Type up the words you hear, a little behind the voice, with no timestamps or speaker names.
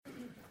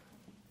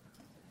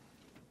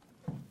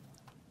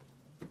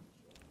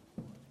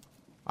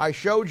I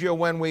showed you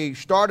when we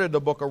started the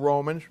book of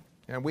Romans,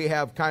 and we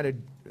have kind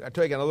of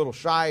taken a little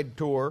side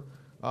tour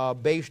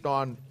based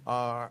on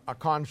a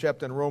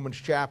concept in Romans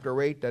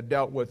chapter 8 that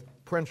dealt with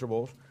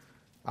principles.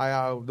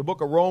 The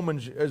book of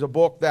Romans is a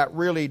book that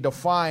really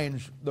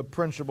defines the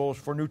principles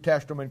for New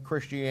Testament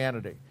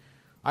Christianity.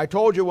 I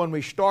told you when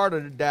we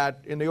started that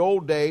in the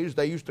old days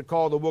they used to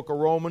call the book of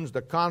Romans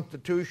the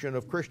Constitution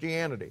of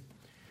Christianity.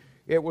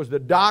 It was the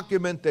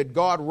document that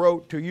God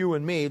wrote to you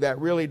and me that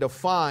really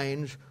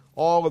defines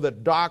all of the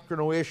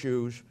doctrinal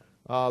issues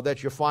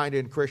that you find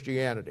in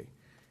Christianity.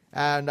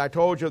 And I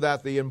told you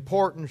that the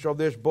importance of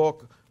this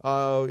book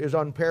is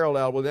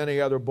unparalleled with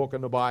any other book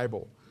in the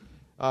Bible.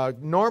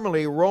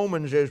 Normally,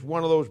 Romans is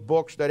one of those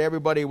books that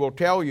everybody will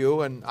tell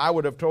you, and I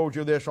would have told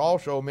you this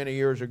also many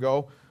years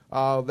ago,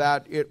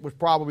 that it was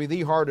probably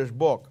the hardest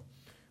book.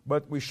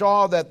 But we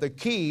saw that the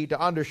key to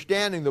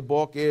understanding the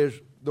book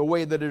is the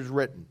way that it is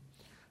written.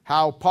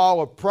 How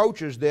Paul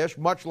approaches this,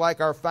 much like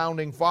our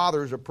founding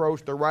fathers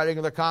approached the writing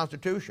of the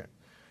Constitution,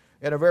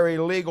 in a very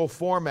legal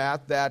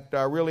format that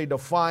really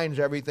defines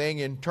everything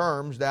in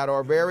terms that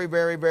are very,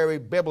 very, very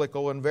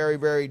biblical and very,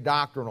 very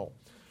doctrinal.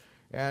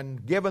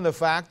 And given the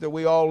fact that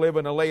we all live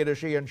in a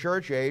Laodicean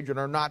church age and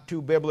are not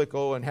too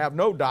biblical and have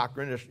no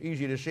doctrine, it's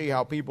easy to see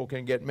how people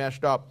can get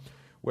messed up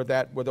with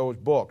those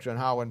books and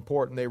how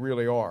important they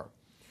really are.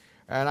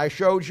 And I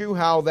showed you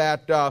how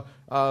that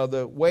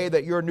the way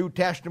that your New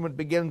Testament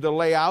begins to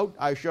lay out,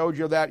 I showed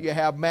you that you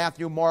have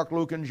Matthew, Mark,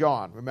 Luke, and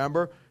John.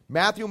 Remember?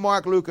 Matthew,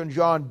 Mark, Luke, and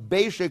John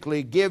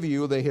basically give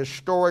you the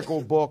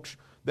historical books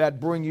that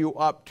bring you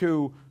up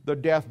to the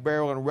death,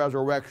 burial, and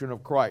resurrection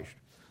of Christ.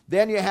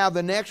 Then you have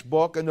the next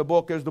book, and the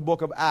book is the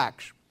book of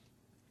Acts.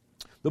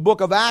 The book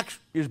of Acts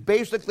is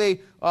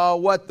basically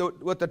what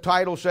the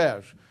title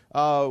says.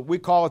 We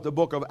call it the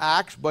book of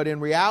Acts, but in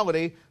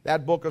reality,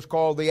 that book is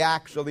called the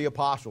Acts of the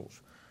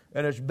Apostles.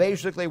 And it's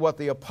basically what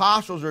the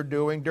apostles are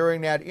doing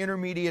during that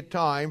intermediate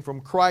time from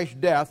Christ's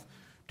death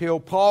till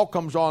Paul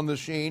comes on the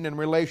scene in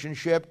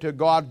relationship to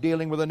God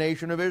dealing with the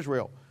nation of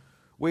Israel.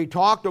 We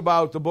talked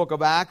about the book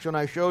of Acts, and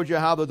I showed you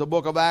how that the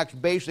book of Acts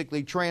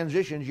basically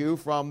transitions you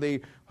from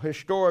the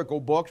historical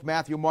books,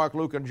 Matthew, Mark,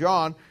 Luke, and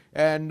John,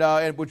 and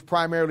which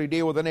primarily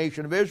deal with the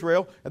nation of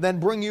Israel, and then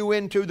bring you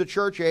into the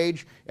church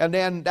age, and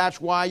then that's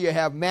why you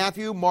have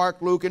Matthew,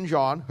 Mark, Luke, and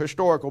John,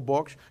 historical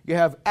books. You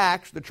have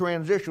Acts, the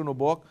transitional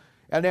book,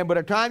 and then by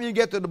the time you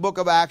get to the book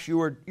of Acts, you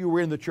were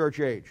in the church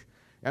age.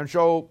 And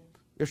so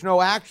it's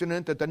no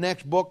accident that the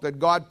next book that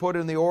God put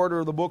in the order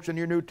of the books in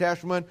your New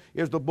Testament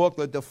is the book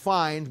that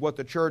defines what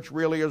the church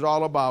really is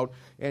all about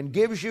and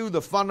gives you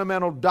the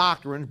fundamental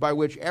doctrines by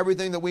which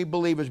everything that we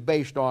believe is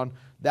based on.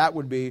 That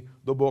would be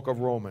the book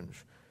of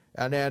Romans.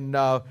 And then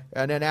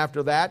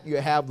after that, you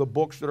have the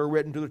books that are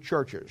written to the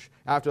churches.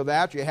 After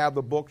that, you have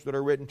the books that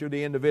are written to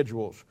the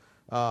individuals.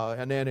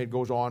 And then it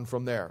goes on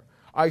from there.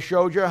 I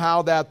showed you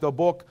how that the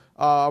book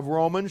of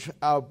Romans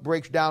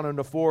breaks down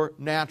into 4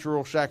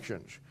 natural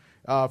sections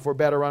for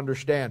better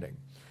understanding.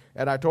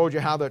 And I told you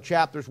how the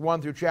chapters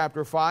 1 through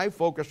chapter 5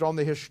 focus on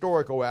the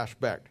historical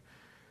aspect.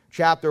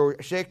 Chapter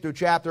 6 through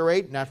chapter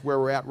 8, and that's where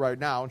we're at right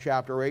now in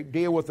chapter 8,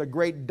 deal with the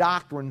great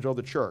doctrines of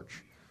the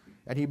church.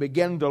 And he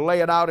begins to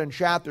lay it out in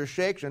chapter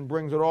 6 and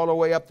brings it all the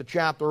way up to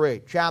chapter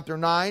 8. Chapter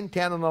 9,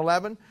 10, and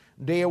 11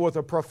 deal with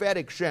a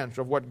prophetic sense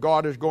of what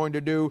God is going to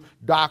do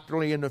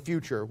doctrinally in the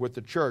future with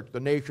the church, the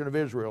nation of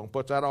Israel, and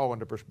puts that all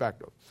into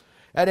perspective.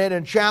 And then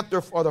in the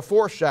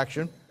 4th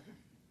section,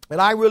 and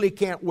I really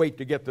can't wait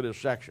to get to this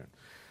section,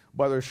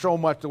 but there's so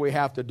much that we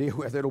have to deal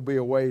with, it'll be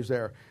a ways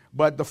there.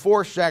 But the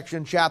 4th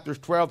section, chapters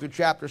 12 through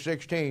chapter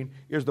 16,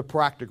 is the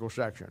practical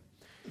section.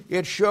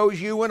 It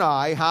shows you and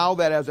I how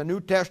that as a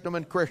New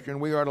Testament Christian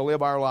we are to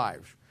live our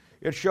lives.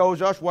 It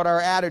shows us what our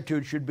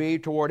attitude should be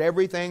toward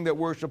everything that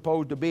we're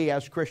supposed to be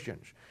as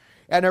Christians.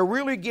 And it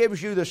really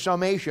gives you the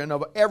summation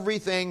of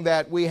everything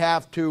that we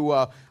have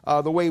to,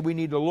 the way we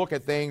need to look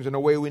at things and the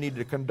way we need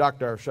to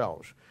conduct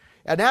ourselves.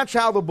 And that's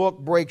how the book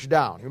breaks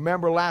down.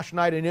 Remember last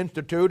night in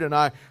Institute, and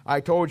I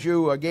told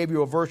you, I gave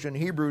you a verse in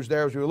Hebrews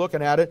there as we were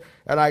looking at it,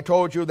 and I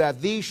told you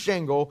that the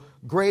single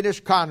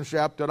greatest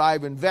concept that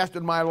I've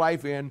invested my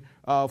life in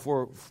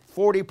for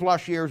 40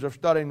 plus years of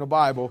studying the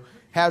Bible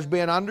has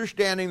been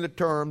understanding the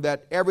term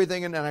that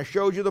everything, and I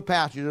showed you the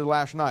passages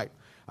last night.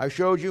 I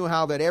showed you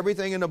how that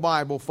everything in the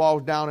Bible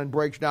falls down and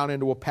breaks down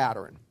into a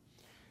pattern.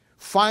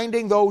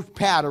 Finding those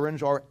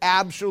patterns are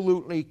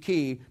absolutely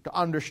key to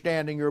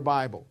understanding your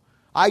Bible.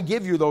 I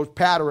give you those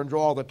patterns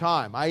all the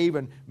time. I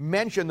even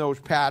mention those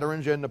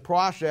patterns in the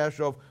process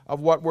of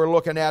what we're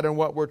looking at and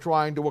what we're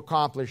trying to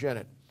accomplish in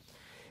it.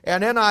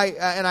 And then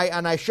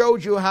I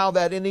showed you how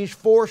that in these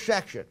 4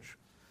 sections,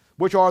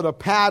 which are the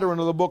pattern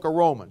of the book of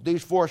Romans,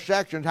 these 4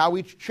 sections, how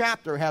each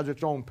chapter has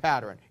its own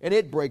pattern, and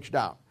it breaks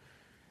down.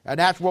 And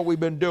that's what we've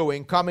been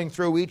doing, coming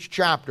through each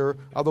chapter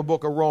of the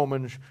book of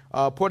Romans,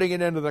 putting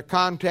it into the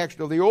context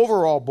of the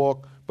overall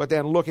book, but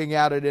then looking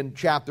at it in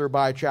chapter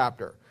by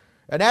chapter.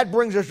 And that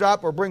brings us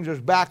up, or brings us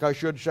back, I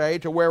should say,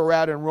 to where we're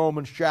at in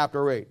Romans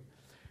chapter 8.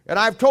 And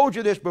I've told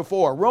you this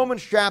before.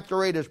 Romans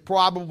chapter 8 is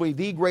probably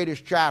the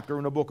greatest chapter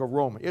in the book of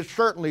Romans. It's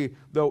certainly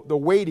the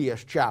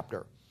weightiest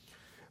chapter.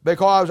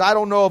 Because I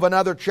don't know of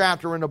another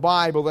chapter in the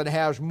Bible that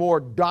has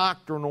more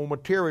doctrinal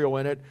material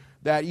in it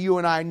that you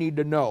and I need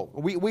to know.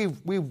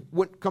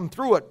 We've come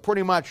through it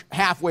pretty much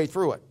halfway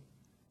through it.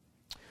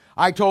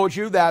 I told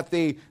you that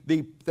the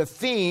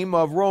theme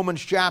of Romans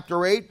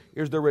chapter 8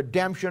 is the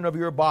redemption of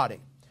your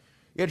body.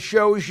 It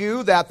shows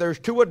you that there's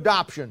two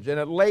adoptions, and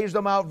it lays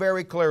them out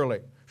very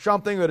clearly.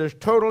 Something that is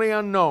totally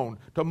unknown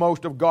to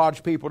most of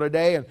God's people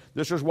today, and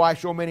this is why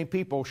so many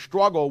people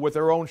struggle with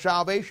their own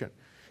salvation.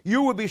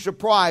 You would be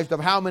surprised of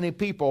how many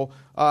people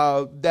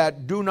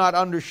that do not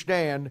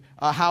understand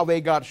how they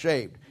got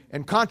saved.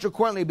 And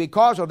consequently,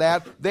 because of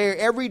that, they're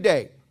every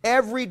day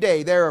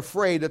they're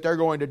afraid that they're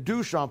going to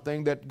do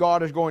something that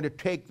God is going to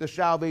take the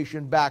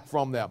salvation back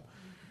from them.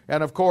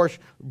 And of course,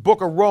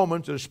 book of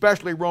Romans,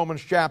 especially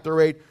Romans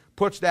chapter 8,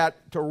 puts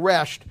that to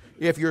rest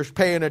if you're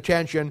paying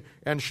attention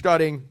and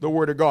studying the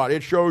Word of God.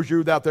 It shows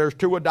you that there's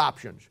two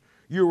adoptions.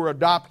 You were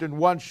adopted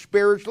once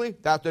spiritually,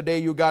 that's the day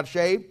you got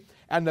saved.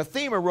 And the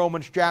theme of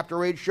Romans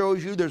chapter 8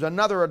 shows you there's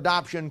another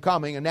adoption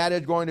coming, and that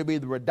is going to be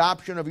the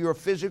adoption of your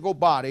physical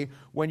body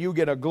when you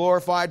get a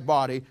glorified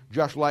body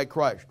just like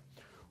Christ.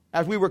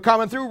 As we were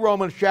coming through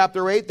Romans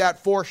chapter 8,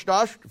 that forced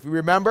us, if you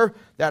remember,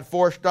 that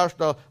forced us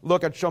to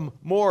look at some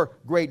more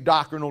great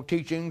doctrinal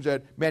teachings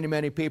that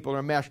many people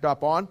are messed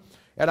up on.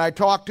 And I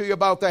talked to you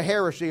about the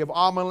heresy of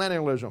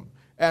amillennialism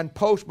and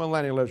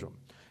postmillennialism.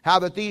 How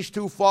that these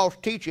two false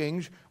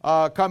teachings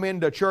come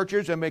into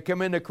churches and they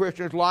come into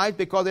Christians' lives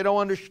because they don't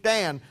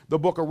understand the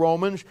book of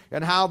Romans,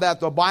 and how that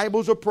the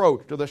Bible's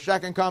approach to the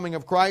second coming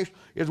of Christ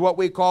is what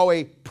we call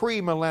a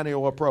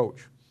premillennial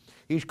approach.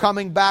 He's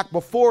coming back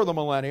before the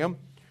millennium,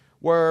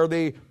 where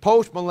the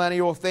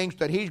postmillennial thinks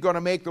that he's going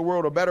to make the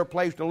world a better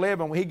place to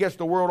live, and when he gets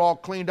the world all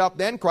cleaned up,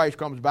 then Christ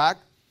comes back.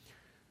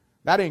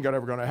 That ain't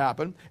ever going to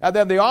happen. And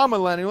then the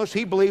amillennialist,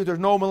 he believes there's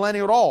no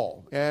millennium at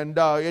all. And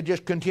it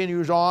just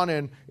continues on,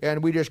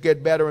 and we just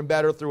get better and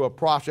better through a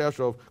process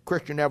of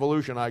Christian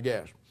evolution, I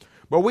guess.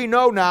 But we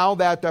know now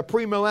that the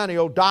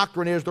premillennial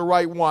doctrine is the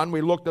right one.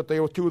 We looked at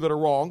the two that are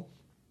wrong.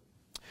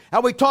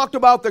 And we talked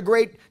about the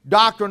great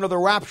doctrine of the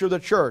rapture of the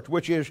church,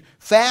 which is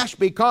fast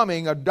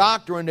becoming a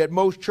doctrine that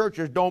most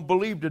churches don't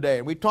believe today.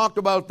 And we talked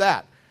about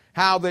that.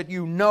 How that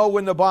you know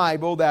in the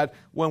Bible that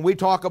when we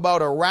talk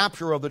about a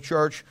rapture of the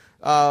church,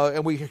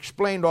 and we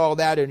explained all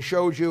that and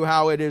showed you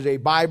how it is a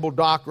Bible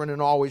doctrine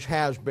and always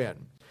has been.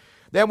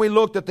 Then we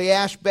looked at the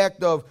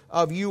aspect of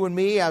you and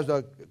me as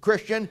a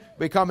Christian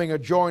becoming a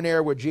joint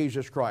heir with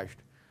Jesus Christ.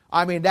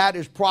 I mean, that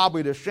is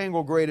probably the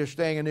single greatest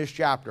thing in this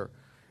chapter.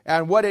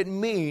 And what it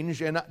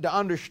means, and to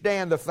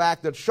understand the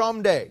fact that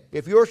someday,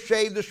 if you're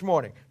saved this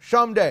morning,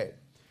 someday,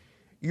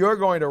 you're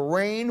going to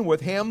reign with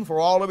Him for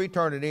all of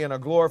eternity in a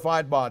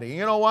glorified body.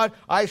 You know what?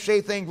 I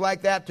say things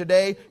like that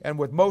today, and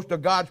with most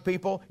of God's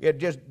people, it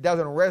just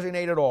doesn't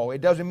resonate at all. It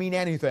doesn't mean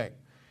anything.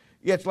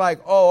 It's like,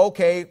 oh,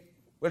 okay,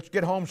 let's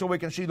get home so we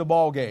can see the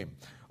ball game.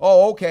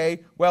 Oh,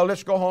 okay, well,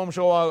 let's go home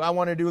so I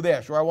want to do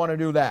this or I want to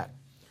do that.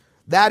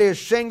 That is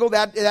single.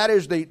 That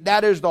is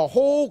the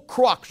whole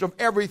crux of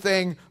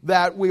everything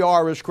that we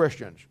are as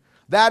Christians.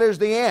 That is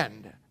the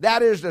end.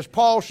 That is, as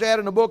Paul said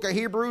in the book of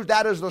Hebrews,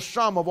 that is the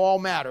sum of all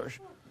matters.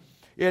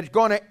 It's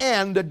going to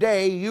end the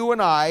day you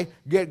and I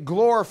get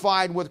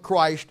glorified with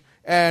Christ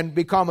and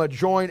become a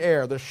joint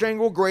heir. The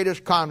single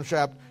greatest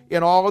concept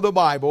in all of the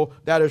Bible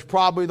that is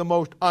probably the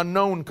most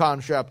unknown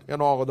concept in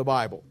all of the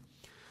Bible.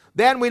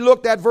 Then we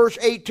looked at verse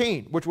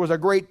 18, which was a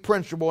great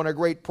principle and a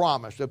great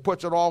promise that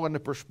puts it all into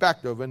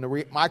perspective.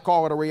 And I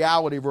call it a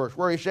reality verse,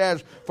 where he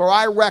says, "For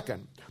I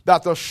reckon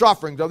that the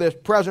sufferings of this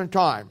present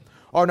time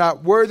are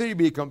not worthy to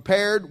be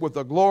compared with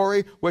the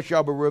glory which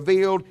shall be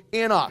revealed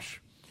in us."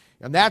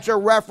 And that's a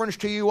reference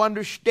to you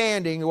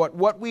understanding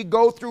what we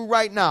go through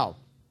right now.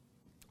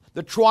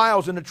 The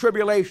trials and the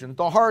tribulations,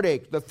 the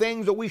heartaches, the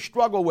things that we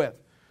struggle with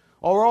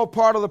are all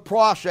part of the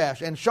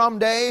process. And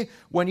someday,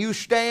 when you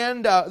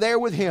stand there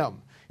with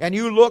Him, and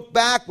you look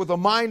back with the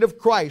mind of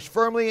Christ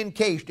firmly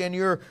encased in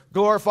your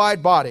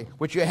glorified body,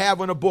 which you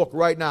have in a book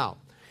right now,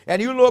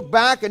 and you look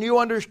back and you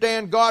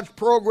understand God's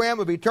program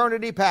of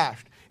eternity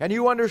past, and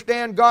you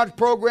understand God's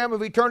program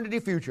of eternity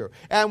future,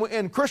 and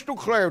in crystal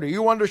clarity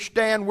you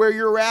understand where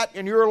you're at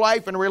in your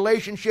life and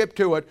relationship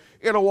to it,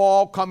 it'll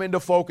all come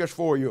into focus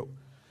for you.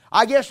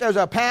 I guess as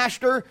a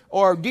pastor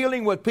or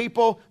dealing with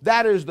people,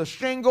 that is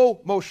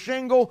the most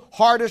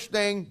hardest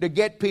thing to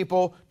get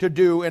people to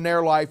do in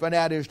their life, and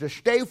that is to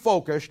stay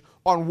focused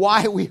on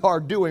why we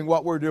are doing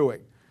what we're doing.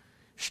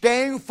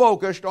 Staying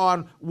focused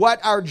on what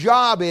our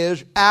job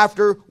is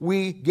after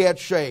we get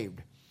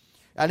saved.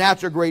 And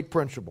that's a great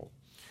principle.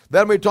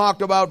 Then we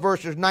talked about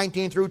verses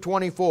 19 through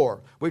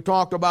 24. We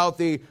talked about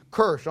the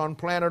curse on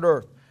planet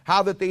Earth.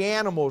 How that the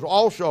animals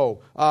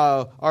also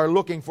are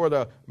looking for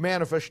the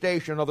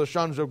manifestation of the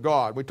sons of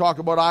God. We talked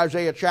about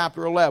Isaiah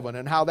chapter 11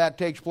 and how that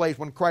takes place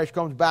when Christ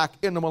comes back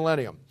in the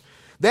millennium.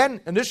 Then,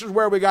 and this is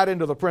where we got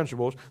into the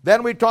principles,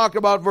 then we talked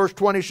about verse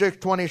 26,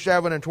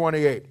 27, and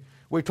 28.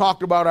 We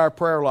talked about our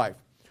prayer life.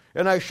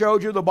 And I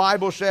showed you the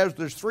Bible says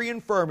there's 3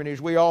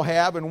 infirmities we all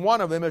have, and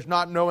one of them is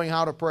not knowing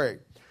how to pray.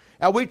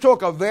 And we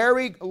took a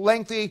very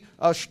lengthy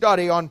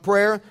study on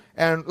prayer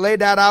and laid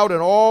that out in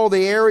all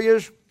the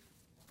areas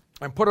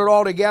and put it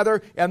all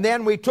together. And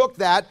then we took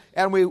that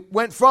and we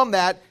went from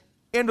that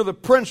into the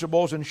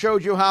principles and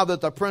showed you how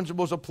that the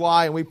principles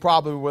apply, and we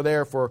probably were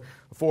there for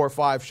 4,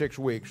 5, 6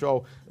 weeks.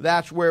 So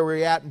that's where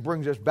we're at and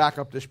brings us back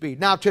up to speed.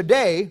 Now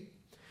today,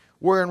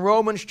 we're in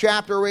Romans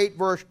chapter 8,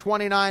 verse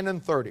 29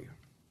 and 30.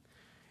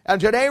 And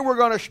today we're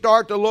going to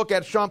start to look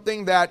at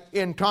something that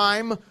in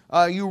time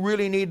you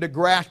really need to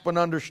grasp and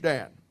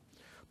understand.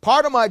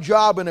 Part of my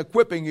job in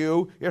equipping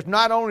you is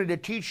not only to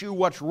teach you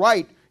what's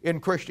right in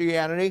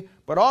Christianity,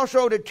 but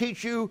also to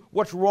teach you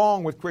what's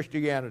wrong with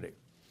Christianity.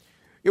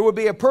 It would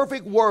be a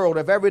perfect world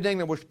if everything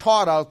that was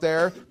taught out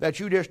there, that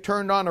you just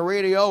turned on the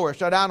radio or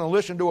sat down and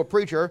listened to a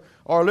preacher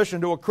or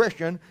listened to a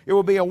Christian. It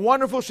would be a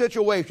wonderful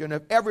situation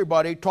if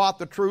everybody taught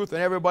the truth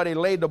and everybody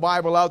laid the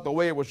Bible out the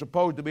way it was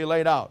supposed to be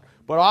laid out.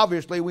 But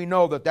obviously we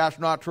know that that's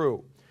not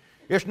true.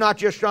 It's not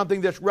just something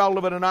that's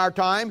relevant in our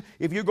time.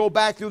 If you go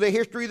back through the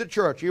history of the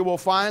church, you will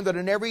find that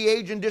in every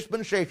age and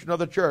dispensation of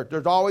the church,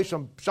 there's always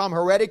some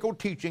heretical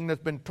teaching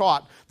that's been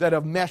taught that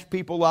have messed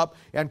people up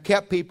and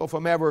kept people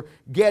from ever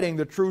getting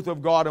the truth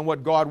of God and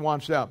what God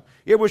wants them.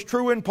 It was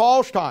true in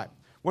Paul's time.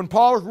 When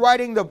Paul's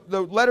writing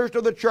the letters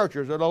to the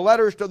churches or the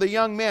letters to the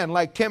young men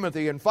like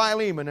Timothy and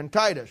Philemon and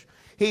Titus,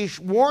 he's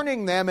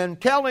warning them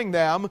and telling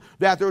them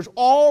that there's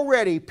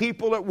already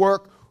people at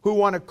work who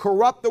want to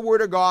corrupt the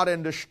Word of God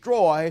and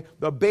destroy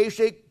the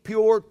basic,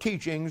 pure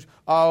teachings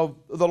of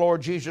the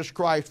Lord Jesus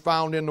Christ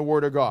found in the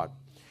Word of God.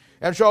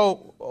 And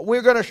so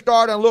we're going to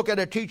start and look at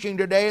a teaching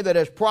today that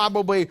has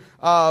probably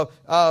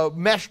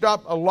messed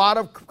up a lot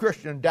of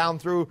Christians down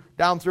through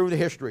the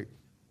history.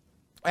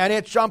 And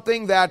it's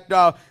something that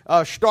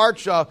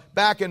starts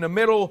back in the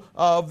middle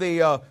of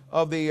the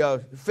 15th,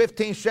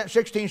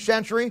 16th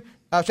century,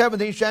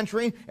 17th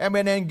century, and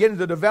then begins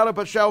to develop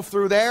itself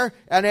through there,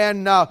 and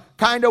then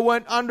kind of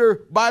went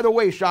under by the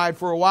wayside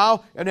for a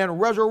while, and then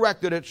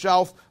resurrected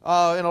itself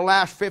in the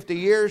last 50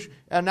 years,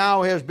 and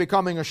now is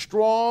becoming a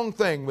strong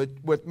thing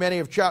with many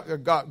of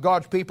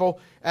God's people,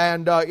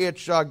 and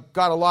it's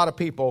got a lot of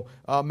people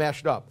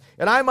messed up.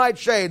 And I might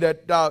say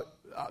that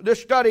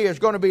this study is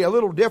going to be a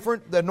little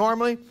different than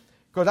normally,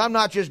 because I'm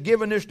not just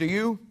giving this to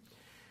you.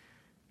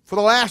 For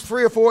the last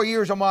 3 or 4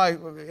 years of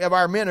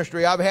our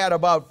ministry, I've had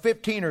about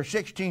 15 or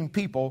 16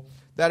 people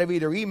that have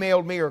either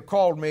emailed me or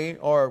called me,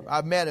 or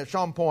I've met at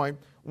some point,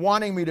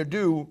 wanting me to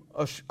do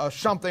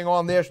something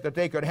on this that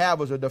they could have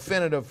as a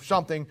definitive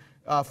something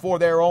for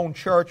their own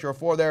church or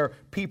for their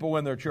people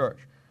in their church.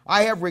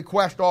 I have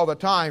requests all the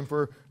time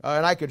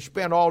and I could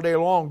spend all day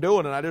long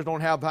doing it, I just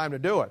don't have time to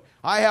do it.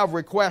 I have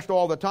requests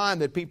all the time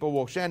that people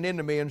will send in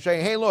to me and say,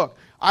 hey, look,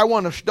 I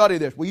want to study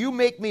this. Will you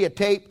make me a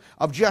tape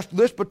of just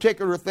this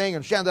particular thing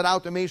and send it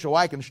out to me so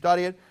I can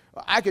study it?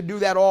 I could do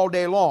that all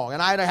day long.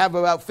 And I have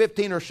about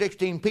 15 or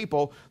 16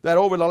 people that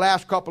over the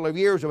last couple of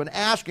years have been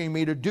asking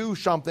me to do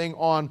something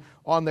on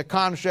the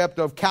concept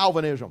of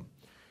Calvinism,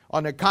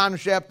 on the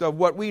concept of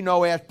what we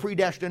know as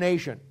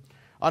predestination,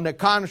 on the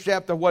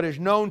concept of what is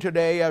known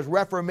today as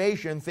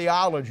Reformation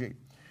theology.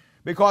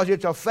 Because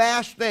it's a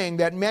fast thing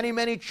that many,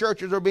 many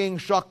churches are being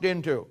sucked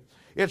into.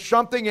 It's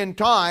something in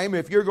time,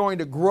 if you're going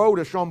to grow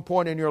to some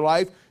point in your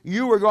life,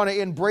 you are going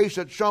to embrace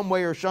it some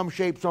way or some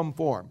shape, some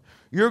form.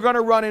 You're going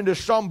to run into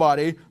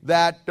somebody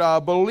that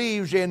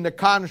believes in the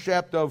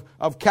concept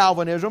of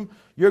Calvinism.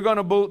 You're going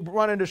to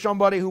run into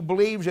somebody who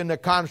believes in the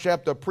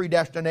concept of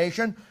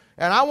predestination.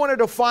 And I want to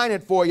define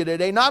it for you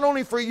today, not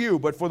only for you,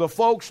 but for the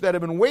folks that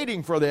have been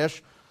waiting for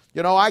this.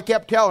 You know, I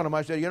kept telling them,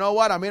 I said, you know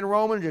what, I'm in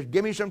Romans, just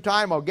give me some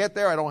time, I'll get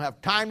there. I don't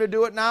have time to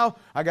do it now.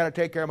 I got to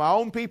take care of my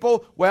own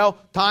people. Well,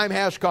 time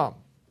has come.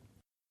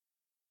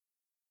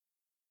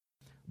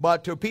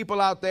 But to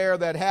people out there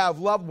that have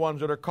loved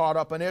ones that are caught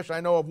up in this, I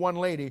know of one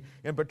lady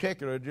in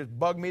particular that just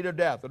bugged me to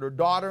death, that her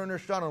daughter and her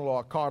son-in-law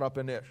are caught up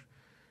in this.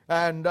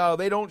 And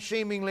they don't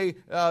seemingly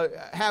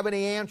have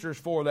any answers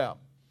for them.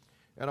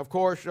 And of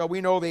course,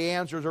 we know the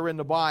answers are in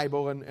the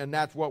Bible, and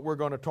that's what we're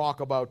going to talk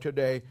about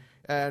today.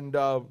 And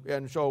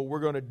so we're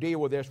going to deal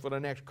with this for the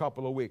next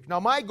couple of weeks. Now,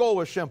 my goal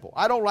is simple.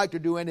 I don't like to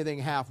do anything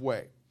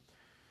halfway.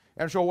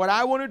 And so what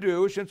I want to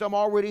do, since I'm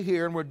already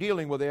here and we're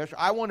dealing with this,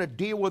 I want to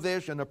deal with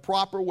this in the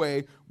proper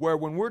way where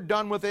when we're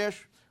done with this,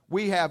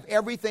 we have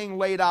everything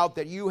laid out,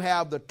 that you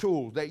have the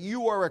tools, that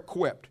you are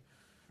equipped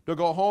to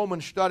go home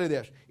and study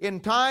this.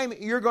 In time,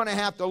 you're going to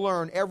have to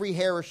learn every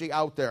heresy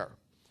out there.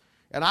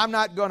 And I'm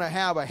not going to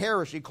have a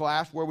heresy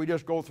class where we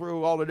just go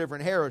through all the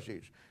different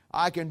heresies.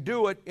 I can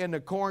do it in the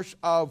course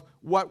of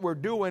what we're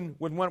doing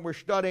when we're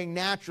studying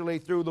naturally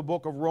through the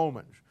book of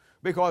Romans.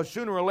 Because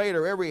sooner or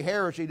later, every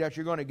heresy that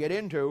you're going to get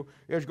into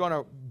is going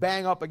to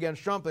bang up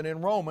against something in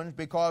Romans,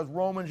 because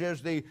Romans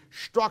is the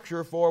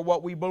structure for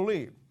what we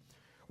believe.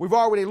 We've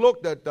already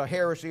looked at the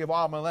heresy of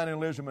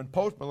amillennialism and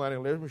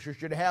postmillennialism, so you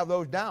should have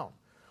those down.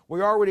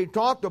 We already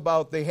talked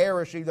about the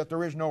heresy that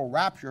there is no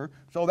rapture,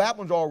 so that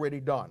one's already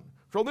done.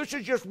 So this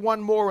is just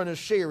one more in a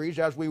series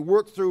as we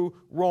work through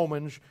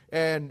Romans.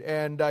 And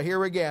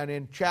here again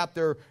in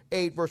chapter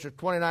 8, verses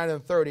 29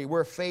 and 30,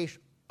 we're faced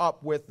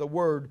up with the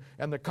word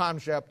and the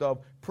concept of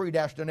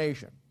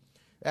predestination.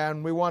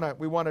 And we want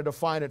to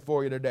define it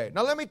for you today.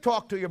 Now let me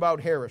talk to you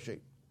about heresy.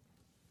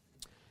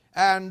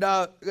 And,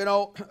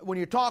 when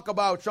you talk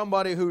about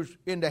somebody who's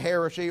into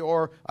heresy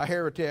or a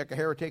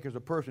heretic is a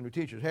person who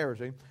teaches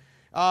heresy,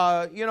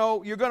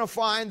 you're going to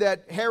find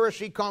that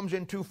heresy comes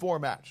in two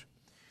formats.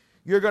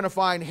 You're going to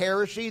find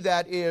heresy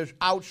that is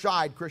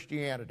outside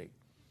Christianity.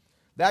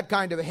 That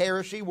kind of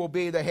heresy will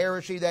be the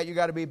heresy that you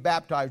got to be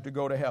baptized to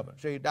go to heaven.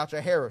 See, that's a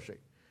heresy.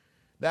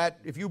 That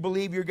if you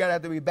believe you're going to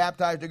have to be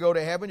baptized to go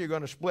to heaven, you're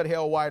going to split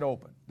hell wide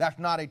open. That's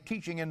not a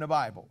teaching in the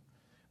Bible.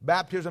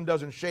 Baptism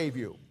doesn't save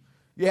you.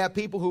 You have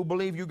people who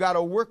believe you got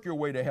to work your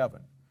way to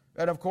heaven.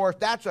 And of course,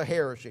 that's a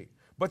heresy.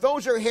 But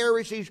those are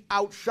heresies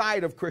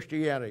outside of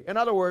Christianity. In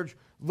other words,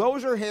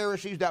 those are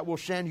heresies that will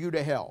send you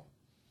to hell.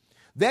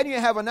 Then you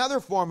have another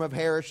form of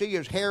heresy,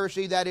 is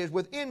heresy that is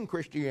within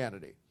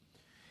Christianity.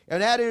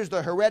 And that is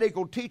the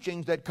heretical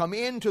teachings that come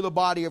into the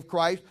body of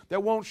Christ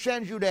that won't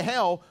send you to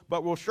hell,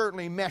 but will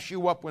certainly mess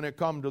you up when it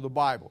comes to the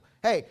Bible.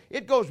 Hey,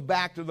 it goes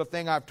back to the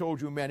thing I've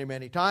told you many,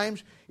 many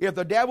times. If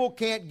the devil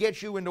can't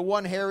get you into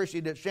one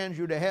heresy that sends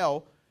you to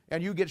hell,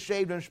 and you get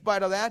saved in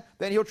spite of that,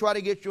 then he'll try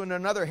to get you into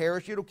another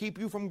heresy that'll keep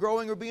you from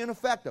growing or being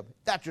effective.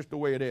 That's just the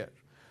way it is.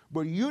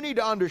 But you need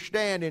to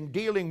understand in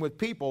dealing with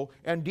people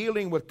and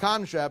dealing with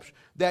concepts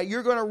that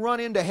you're going to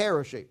run into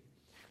heresy.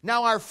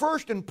 Now, our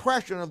first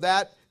impression of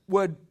that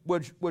would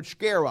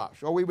scare us,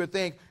 or we would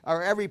think,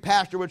 or every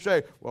pastor would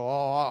say, well,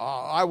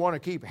 I want to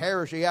keep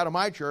heresy out of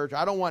my church.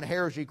 I don't want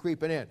heresy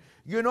creeping in.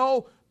 You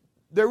know,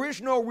 there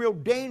is no real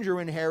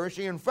danger in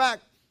heresy. In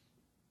fact,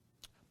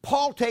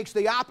 Paul takes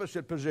the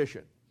opposite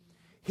position.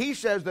 He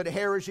says that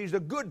heresy is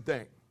a good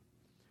thing.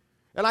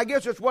 And I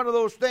guess it's one of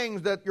those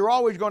things that you're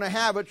always going to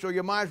have it, so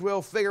you might as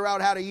well figure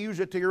out how to use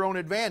it to your own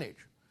advantage.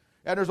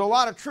 And there's a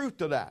lot of truth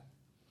to that.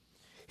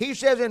 He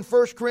says in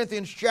 1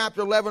 Corinthians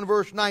chapter 11,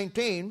 verse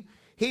 19,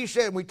 he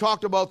said, we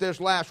talked about this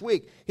last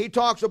week, he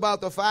talks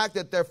about the fact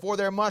that therefore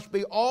there must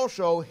be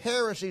also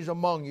heresies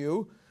among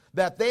you,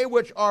 that they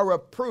which are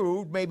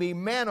approved may be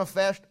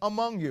manifest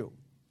among you.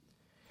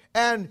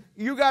 And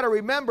you got to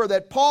remember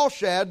that Paul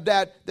said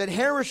that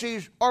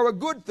heresies are a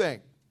good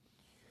thing.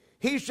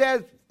 He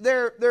says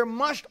there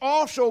must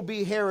also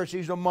be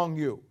heresies among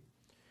you.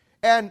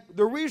 And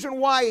the reason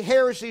why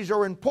heresies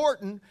are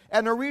important,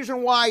 and the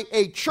reason why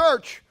a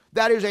church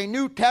that is a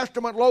New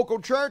Testament local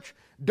church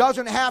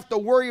doesn't have to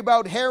worry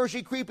about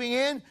heresy creeping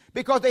in,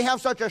 because they have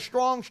such a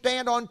strong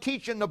stand on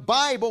teaching the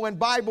Bible and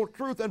Bible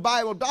truth and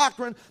Bible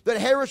doctrine that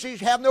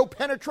heresies have no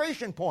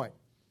penetration point.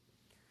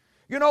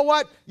 You know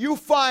what? You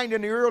find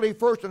in the early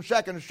 1st and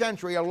 2nd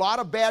century a lot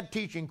of bad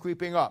teaching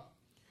creeping up.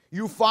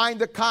 You find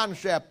the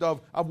concept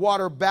of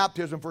water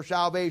baptism for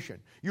salvation.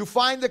 You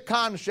find the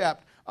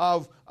concept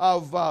of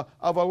a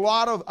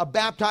lot of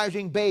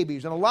baptizing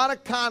babies, and a lot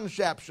of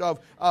concepts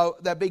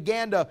that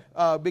began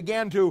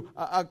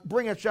to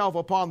bring itself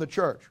upon the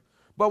church.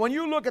 But when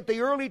you look at the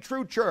early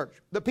true church,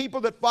 the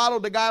people that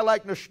followed a guy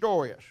like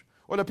Nestorius,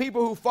 or the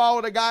people who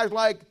followed the guys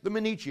like the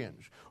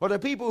Manichaeans, or the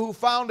people who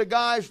found the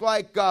guys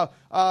like the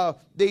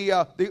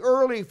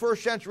early 1st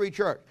century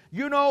church,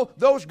 you know,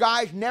 those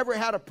guys never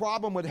had a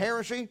problem with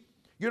heresy.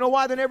 You know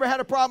why they never had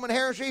a problem with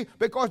heresy?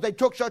 Because they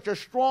took such a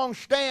strong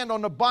stand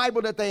on the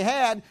Bible that they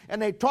had, and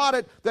they taught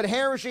it that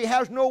heresy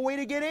has no way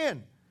to get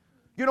in.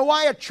 You know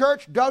why a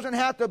church doesn't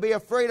have to be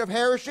afraid of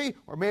heresy?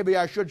 Or maybe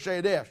I should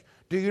say this.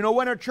 Do you know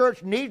when a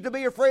church needs to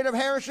be afraid of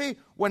heresy?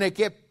 When they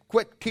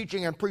quit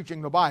teaching and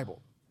preaching the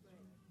Bible.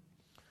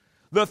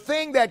 The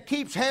thing that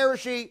keeps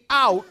heresy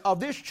out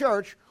of this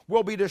church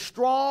will be the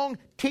strong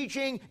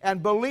teaching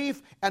and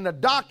belief and the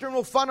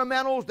doctrinal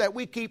fundamentals that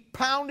we keep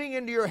pounding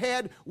into your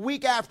head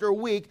week after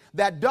week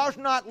that does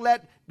not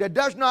let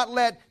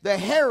the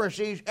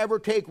heresies ever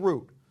take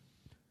root.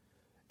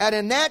 And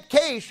in that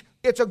case,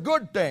 it's a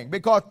good thing,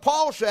 because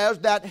Paul says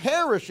that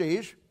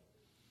heresies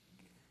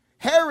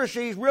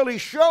really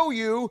show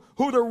you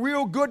who the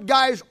real good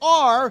guys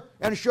are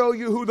and show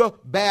you who the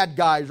bad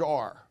guys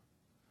are.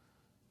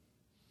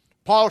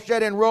 Paul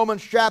said in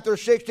Romans chapter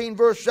 16,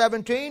 verse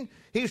 17,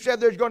 he said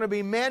there's going to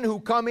be men who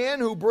come in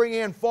who bring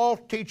in false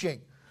teaching.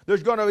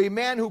 There's going to be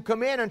men who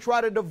come in and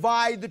try to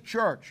divide the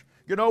church.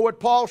 You know what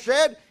Paul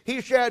said?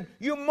 He said,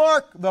 you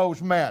mark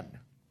those men.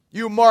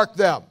 You mark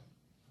them.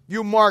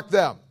 You mark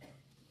them.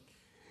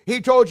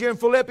 He told you in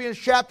Philippians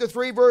chapter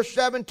 3, verse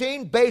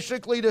 17,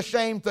 basically the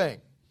same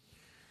thing.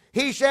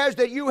 He says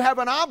that you have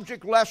an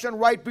object lesson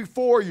right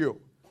before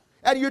you.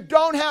 And you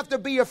don't have to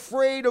be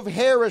afraid of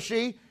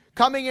heresy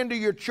coming into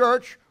your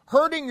church,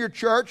 hurting your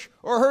church,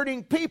 or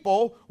hurting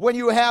people, when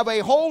you have a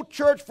whole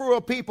church full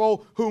of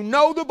people who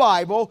know the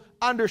Bible,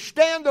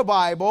 understand the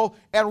Bible,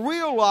 and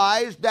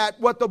realize that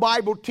what the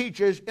Bible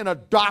teaches in a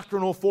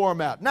doctrinal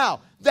format.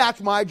 Now, that's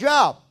my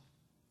job.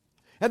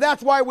 And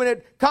that's why when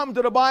it comes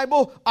to the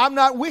Bible, I'm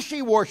not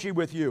wishy-washy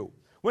with you.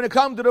 When it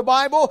comes to the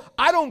Bible,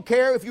 I don't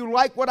care if you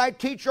like what I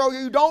teach or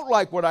you don't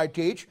like what I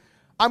teach.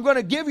 I'm going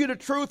to give you the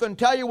truth and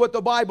tell you what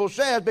the Bible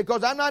says,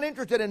 because I'm not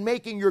interested in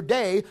making your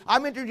day.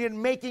 I'm interested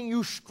in making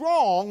you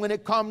strong when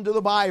it comes to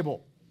the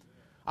Bible.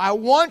 I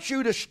want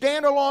you to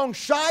stand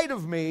alongside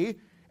of me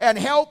and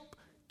help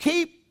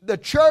keep the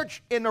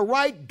church in the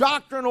right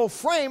doctrinal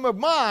frame of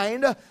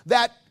mind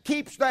that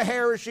keeps the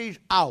heresies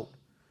out.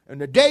 And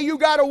the day you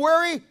got to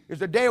worry is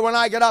the day when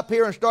I get up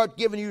here and start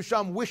giving you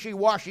some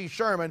wishy-washy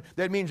sermon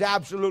that means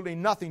absolutely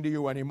nothing to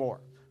you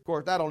anymore. Of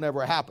course, that'll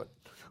never happen.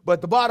 But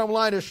the bottom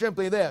line is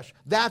simply this.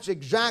 That's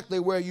exactly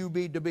where you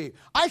need to be.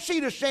 I see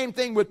the same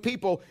thing with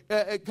people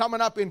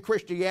coming up in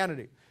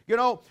Christianity. You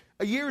know,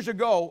 years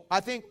ago, I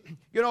think,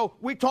 you know,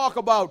 we talk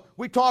about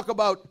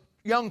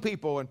young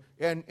people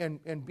and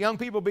young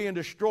people being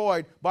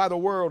destroyed by the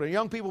world and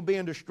young people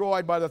being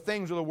destroyed by the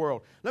things of the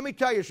world. Let me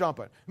tell you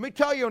something. Let me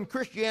tell you in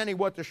Christianity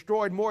what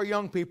destroyed more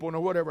young people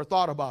than what ever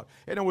thought about.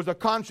 And it was a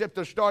concept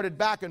that started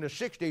back in the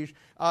 60s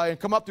and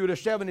come up through the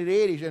 70s,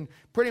 80s, and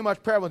pretty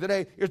much prevalent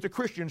today is the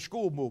Christian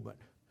school movement.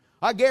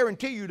 I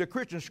guarantee you the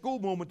Christian school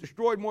movement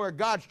destroyed more of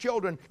God's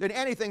children than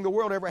anything the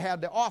world ever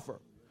had to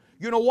offer.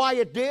 You know why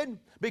it did?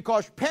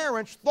 Because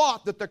parents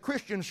thought that the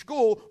Christian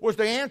school was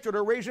the answer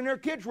to raising their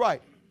kids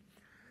right.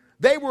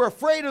 They were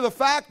afraid of the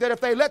fact that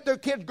if they let their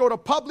kids go to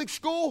public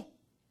school,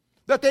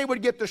 that they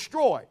would get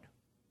destroyed.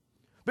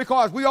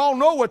 Because we all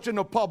know what's in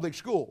the public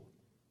school.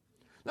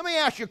 Let me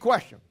ask you a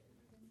question.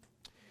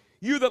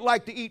 You that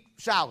like to eat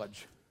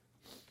salads,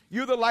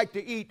 you that like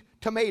to eat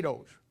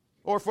tomatoes,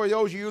 or for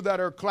those of you that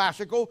are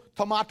classical,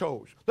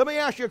 tomatoes. Let me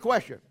ask you a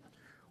question.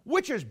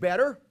 Which is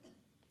better?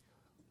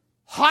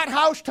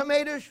 Hothouse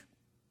tomatoes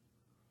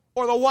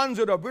or the ones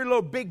that are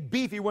little big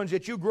beefy ones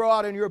that you grow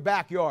out in your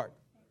backyard?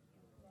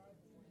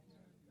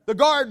 The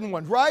garden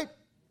ones, right?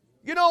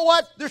 You know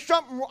what? There's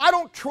something, I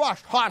don't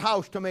trust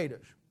hothouse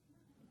tomatoes.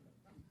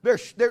 They're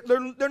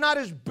not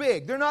as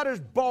big. They're not as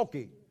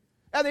bulky.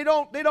 And they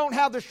don't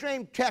have the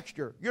same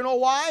texture. You know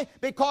why?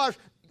 Because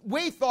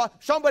we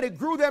thought somebody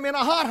grew them in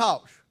a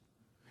hothouse.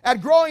 And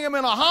growing them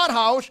in a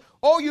hothouse,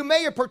 oh, you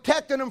may have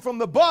protected them from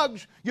the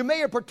bugs. You may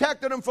have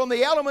protected them from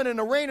the element and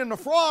the rain and the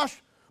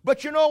frost.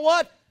 But you know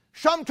what?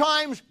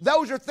 Sometimes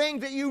those are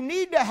things that you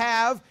need to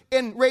have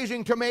in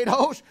raising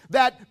tomatoes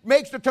that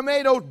makes the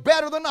tomatoes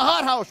better than the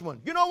hothouse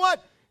one. You know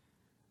what?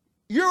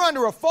 You're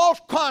under a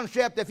false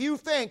concept if you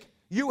think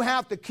you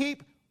have to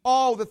keep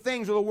all the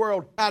things of the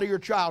world out of your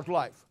child's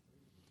life.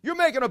 You're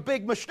making a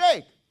big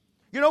mistake.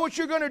 You know what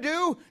you're going to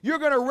do? You're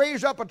going to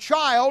raise up a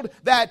child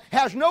that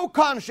has no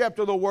concept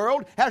of the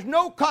world, has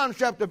no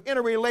concept of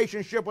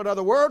interrelationship with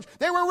other worlds.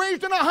 They were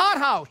raised in a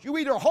hothouse. You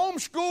either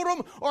homeschooled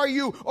them or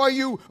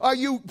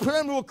you put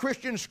them to a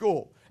Christian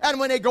school.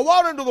 And when they go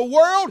out into the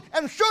world,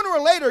 and sooner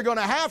or later they're going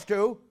to have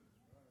to,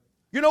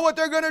 you know what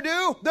they're going to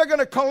do? They're going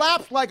to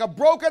collapse like a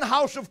broken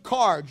house of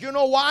cards. You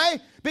know why?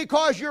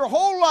 Because your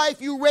whole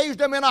life you raised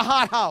them in a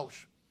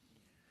hothouse.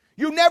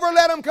 You never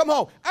let them come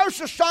home. Our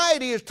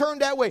society is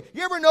turned that way.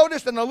 You ever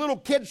noticed in the little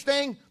kids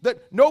thing that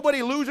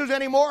nobody loses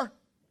anymore?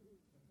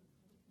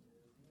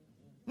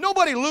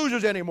 Nobody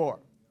loses anymore.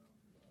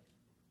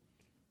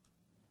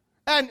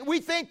 And we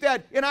think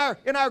that in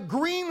our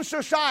green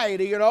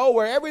society, you know,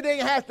 where everything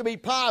has to be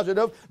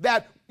positive,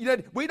 that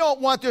we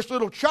don't want this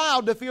little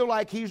child to feel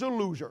like he's a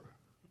loser.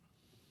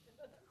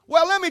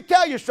 Well, let me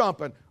tell you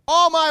something.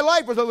 All my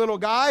life as a little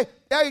guy,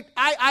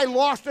 I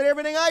lost at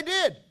everything I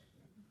did.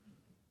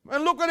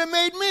 And look what it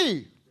made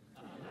me.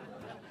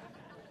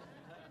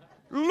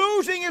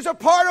 Losing is a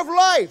part of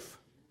life.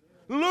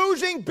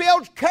 Losing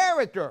builds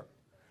character.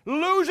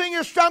 Losing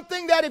is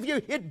something that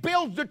it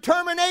builds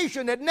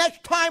determination that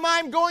next time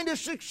I'm going to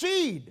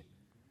succeed.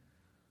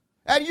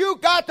 And you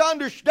got to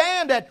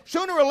understand that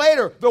sooner or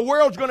later the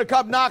world's going to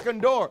come knocking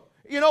door.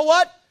 You know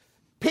what?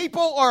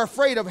 People are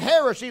afraid of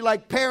heresy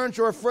like parents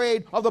are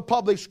afraid of the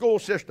public school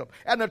system.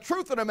 And the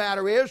truth of the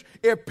matter is,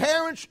 if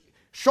parents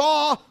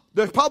saw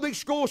the public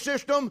school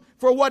system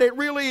for what it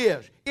really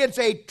is, it's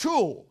a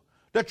tool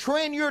to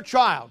train your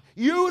child.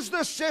 Use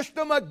the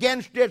system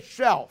against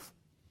itself.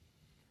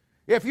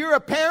 If you're a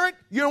parent,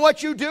 you know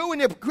what you do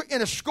in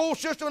a school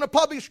system, in a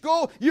public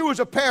school? You as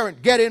a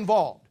parent get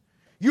involved.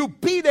 You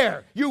be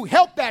there. You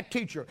help that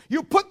teacher.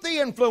 You put the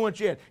influence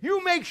in.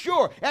 You make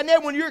sure. And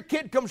then when your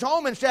kid comes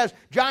home and says,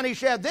 Johnny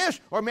said this,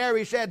 or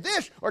Mary said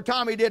this, or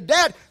Tommy did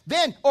that,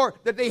 then, or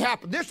that they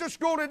happened this at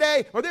school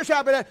today, or this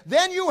happened that,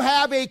 then you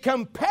have a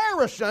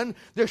comparison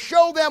to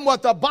show them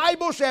what the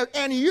Bible says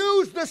and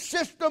use the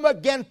system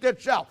against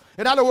itself.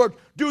 In other words,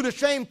 do the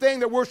same thing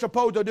that we're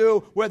supposed to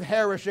do with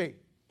heresy.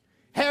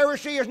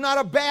 Heresy is not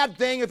a bad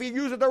thing if you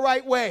use it the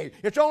right way.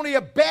 It's only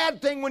a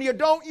bad thing when you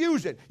don't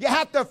use it. You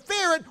have to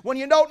fear it when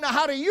you don't know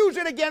how to use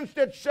it against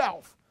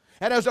itself.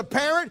 And as a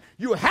parent,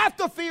 you have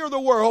to fear the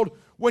world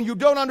when you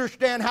don't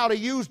understand how to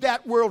use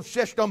that world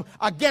system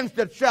against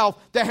itself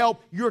to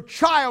help your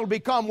child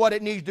become what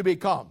it needs to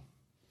become.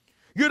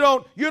 You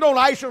don't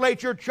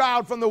isolate your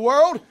child from the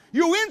world.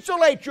 You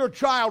insulate your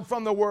child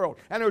from the world.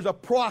 And there's a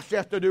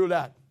process to do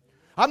that.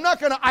 I'm not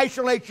going to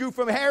isolate you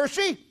from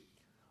heresy.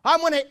 I'm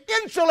going to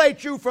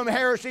insulate you from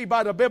heresy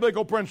by the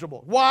biblical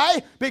principle.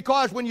 Why?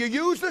 Because when you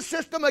use the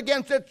system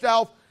against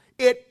itself,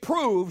 it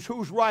proves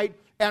who's right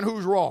and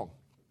who's wrong.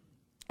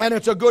 And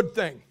it's a good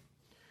thing.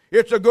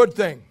 It's a good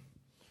thing.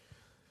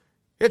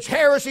 It's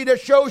heresy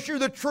that shows you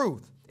the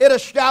truth. It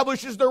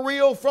establishes the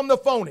real from the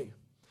phony.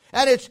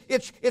 And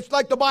it's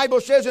like the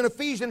Bible says in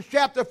Ephesians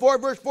chapter 4,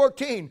 verse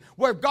 14,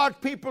 where God's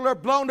people are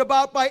blown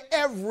about by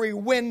every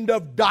wind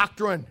of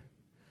doctrine.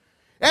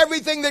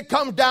 Everything that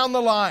comes down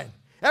the line.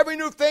 Every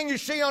new thing you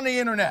see on the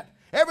internet.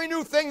 Every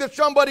new thing that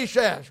somebody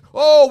says.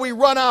 Oh, we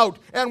run out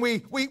and we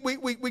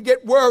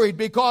get worried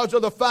because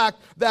of the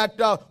fact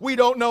that we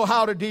don't know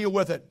how to deal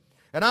with it.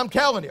 And I'm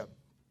telling you,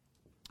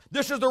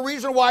 this is the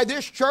reason why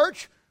this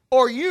church,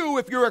 or you,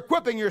 if you're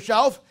equipping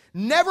yourself,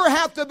 never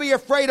have to be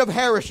afraid of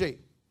heresy.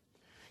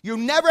 You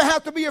never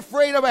have to be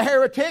afraid of a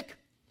heretic.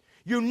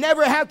 You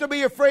never have to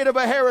be afraid of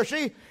a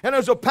heresy. And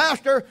as a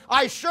pastor,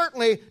 I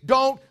certainly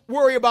don't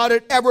worry about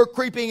it ever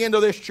creeping into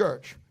this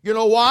church. You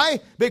know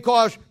why?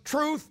 Because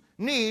truth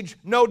needs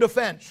no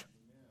defense.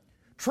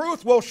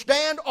 Truth will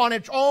stand on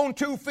its own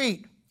 2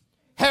 feet.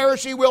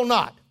 Heresy will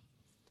not.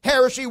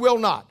 Heresy will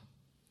not.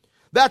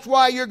 That's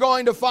why you're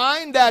going to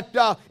find that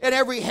in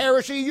every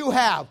heresy you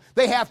have,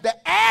 they have to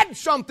add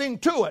something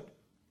to it.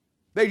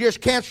 They just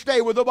can't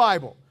stay with the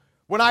Bible.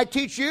 When I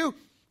teach you,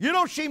 you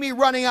don't see me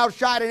running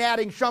outside and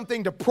adding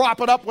something to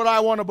prop it up what I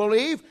want to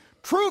believe.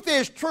 Truth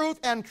is truth,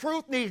 and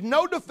truth needs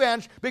no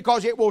defense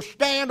because it will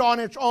stand on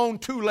its own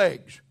 2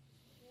 legs.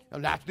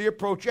 And that's the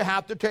approach you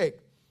have to take.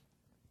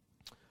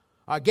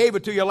 I gave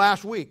it to you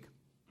last week.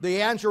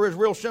 The answer is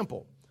real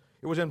simple.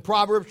 It was in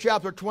Proverbs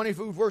chapter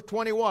 22, verse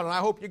 21, and I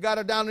hope you got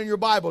it down in your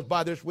Bibles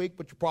by this week,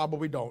 but you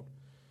probably don't.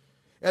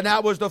 And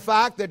that was the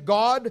fact that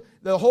God,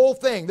 the whole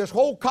thing, this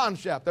whole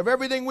concept of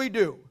everything we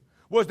do,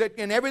 was that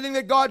in everything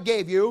that God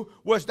gave you,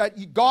 was that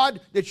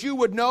that you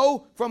would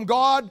know from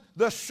God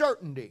the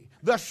certainty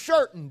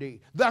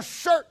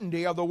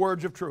of the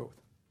words of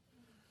truth.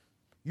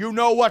 You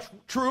know what's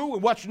true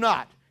and what's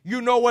not.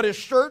 You know what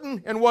is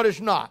certain and what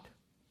is not.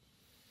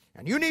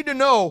 And you need to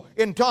know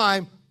in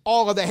time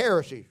all of the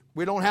heresies.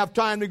 We don't have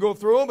time to go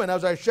through them, and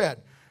as I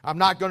said, I'm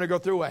not going to go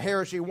through a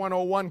Heresy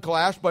 101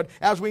 class, but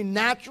as we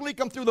naturally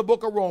come through the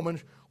book of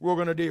Romans, we're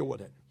going to deal with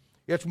it.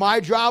 It's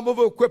my job of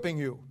equipping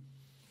you.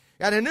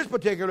 And in this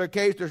particular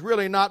case, there's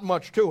really not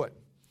much to it.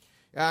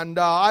 And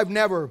I've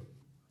never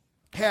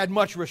had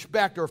much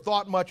respect or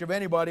thought much of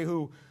anybody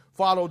who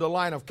followed the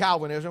line of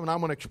Calvinism, and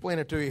I'm going to explain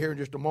it to you here in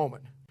just a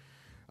moment.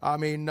 I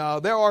mean,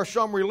 there are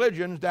some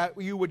religions that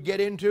you would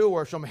get into,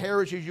 or some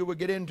heresies you would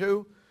get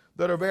into,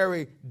 that are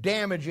very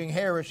damaging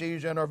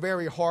heresies and are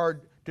very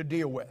hard to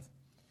deal with.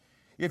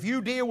 If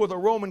you deal with a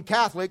Roman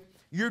Catholic,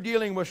 you're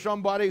dealing with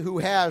somebody who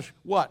has,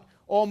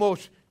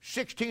 almost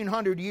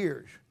 1,600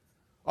 years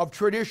of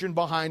tradition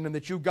behind them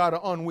that you've got to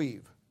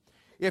unweave.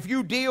 If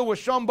you deal with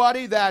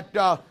somebody that,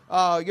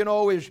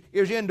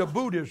 is into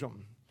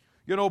Buddhism,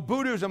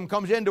 Buddhism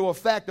comes into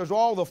effect as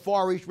all the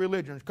Far East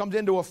religions, comes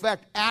into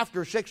effect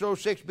after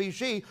 606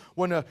 BC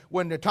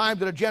when the times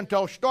of the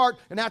Gentiles start,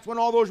 and that's when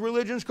all those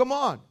religions come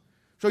on.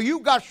 So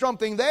you've got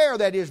something there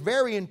that is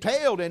very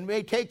entailed and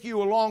may take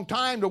you a long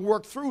time to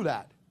work through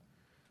that.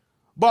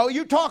 But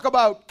you talk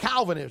about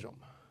Calvinism.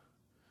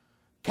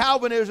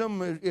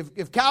 Calvinism,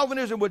 if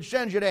Calvinism would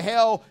send you to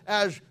hell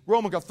as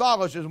Roman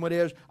Catholicism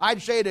is,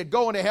 I'd say that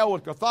going to hell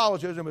with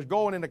Catholicism is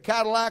going in a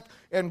Cadillac,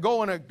 and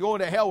going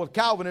to hell with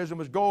Calvinism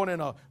is going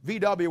in a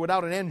VW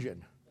without an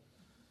engine.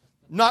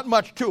 Not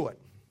much to it.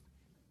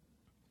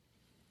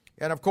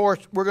 And of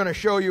course, we're going to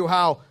show you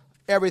how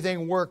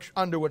everything works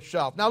unto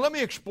itself. Now let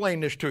me explain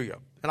this to you.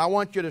 And I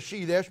want you to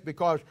see this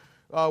because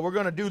we're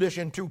going to do this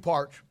in 2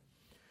 parts.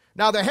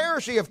 Now the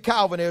heresy of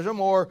Calvinism,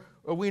 or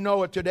we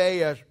know it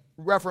today as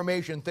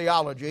Reformation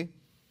theology,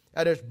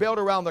 that is built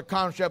around the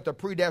concept of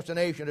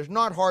predestination, is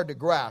not hard to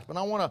grasp. And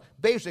I want to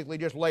basically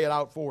just lay it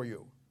out for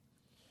you.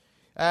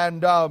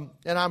 And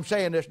I'm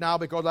saying this now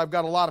because I've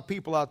got a lot of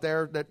people out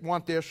there that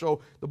want this.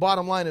 So the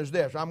bottom line is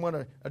this. I'm going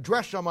to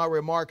address some of my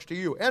remarks to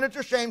you. And at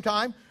the same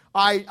time,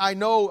 I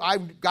know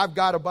I've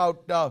got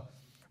about,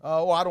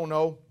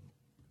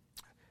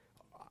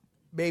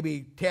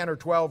 maybe 10 or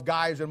 12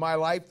 guys in my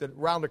life that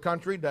around the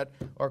country that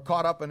are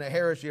caught up in the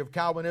heresy of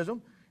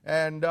Calvinism.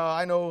 And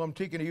I know I'm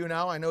speaking to you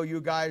now. I know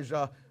you guys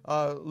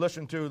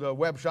listen to the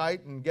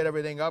website and get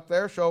everything up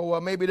there.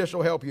 So maybe this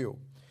will help you.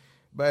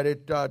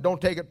 But don't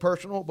take it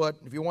personal. But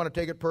if you want to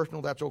take it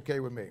personal, that's okay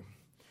with me.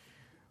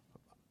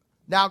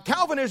 Now,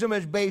 Calvinism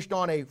is based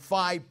on a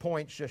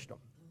 5-point system.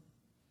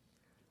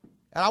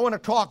 And I want to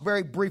talk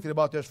very briefly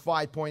about this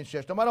 5-point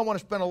system. I don't want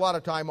to spend a lot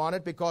of time on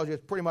it because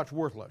it's pretty much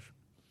worthless.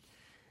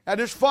 And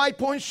this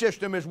 5-point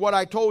system is what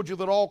I told you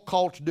that all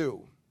cults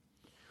do.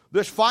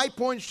 This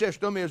 5-point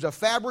system is a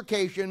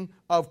fabrication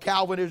of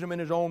Calvinism in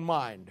his own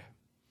mind.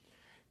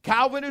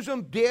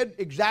 Calvinism did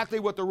exactly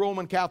what the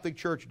Roman Catholic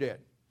Church did.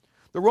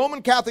 The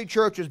Roman Catholic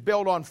Church is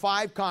built on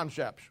 5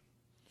 concepts.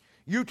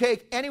 You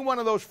take any one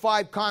of those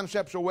 5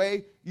 concepts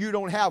away, you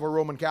don't have a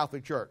Roman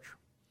Catholic Church.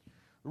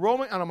 And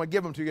I'm going to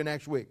give them to you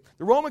next week.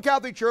 The Roman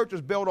Catholic Church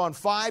is built on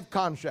 5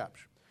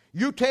 concepts.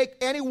 You take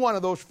any one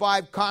of those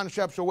 5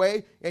 concepts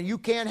away, and you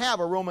can't have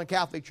a Roman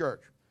Catholic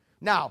Church.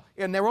 Now,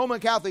 in the Roman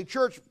Catholic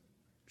Church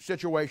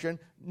situation,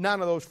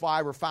 none of those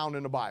 5 are found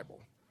in the Bible.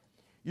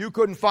 You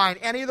couldn't find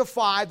any of the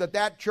 5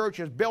 that church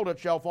has built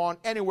itself on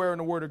anywhere in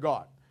the Word of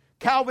God.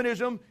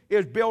 Calvinism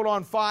is built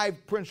on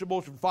 5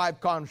 principles and 5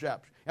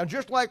 concepts. And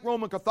just like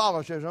Roman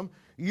Catholicism,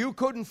 you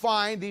couldn't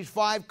find these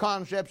 5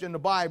 concepts in the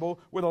Bible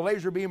with a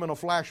laser beam and a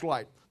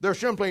flashlight. They're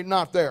simply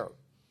not there.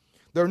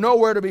 They're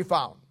nowhere to be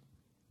found.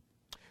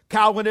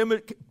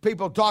 Calvinism,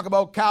 people talk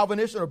about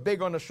Calvinists and are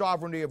big on the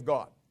sovereignty of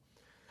God.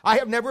 I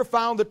have never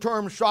found the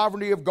term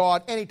sovereignty of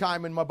God any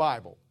time in my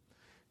Bible.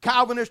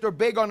 Calvinists are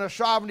big on the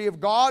sovereignty of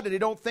God, and they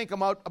don't think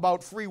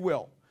about free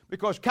will,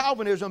 because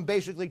Calvinism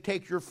basically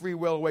takes your free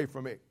will away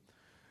from me.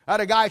 I had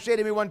a guy say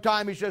to me one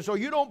time, he said, so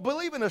you don't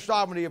believe in the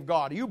sovereignty of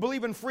God. Do you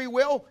believe in free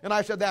will? And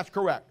I said, that's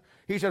correct.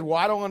 He said, well,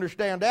 I don't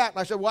understand that. And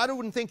I said, well, I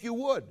didn't think you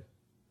would.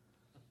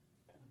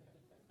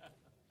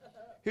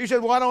 He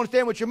said, well, I don't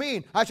understand what you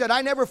mean. I said,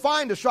 I never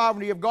find the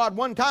sovereignty of God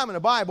one time in the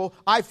Bible.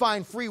 I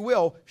find free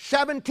will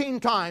 17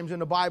 times in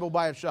the Bible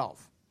by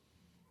itself.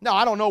 Now,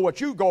 I don't know what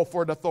you go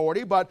for in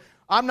authority, but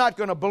I'm not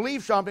going to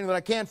believe something that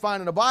I can't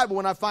find in the Bible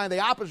when I find the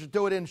opposite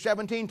to it in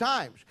 17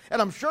 times.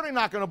 And I'm certainly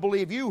not going to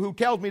believe you who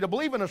tells me to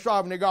believe in the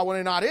sovereignty of God when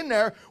they're not in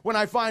there when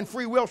I find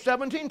free will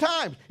 17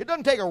 times. It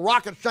doesn't take a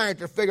rocket scientist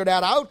to figure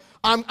that out.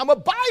 I'm a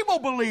Bible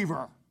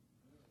believer.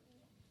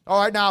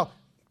 All right, now,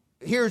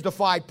 here's the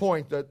 5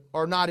 points that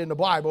are not in the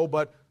Bible,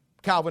 but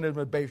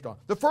Calvinism is based on.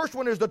 The first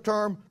one is the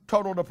term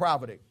total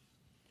depravity.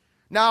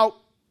 Now,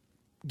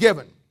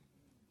 given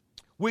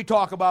we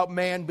talk about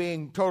man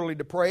being totally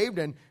depraved,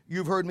 and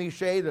you've heard me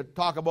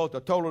talk about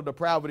the total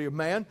depravity of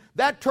man.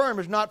 That term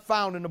is not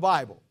found in the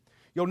Bible.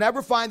 You'll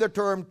never find the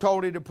term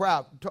total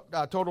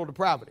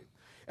depravity.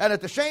 And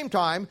at the same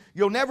time,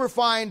 you'll never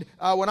find,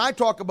 when I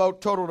talk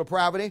about total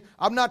depravity,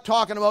 I'm not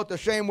talking about the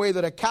same way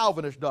that a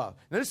Calvinist does.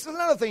 Now, this is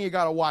another thing you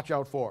got to watch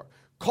out for.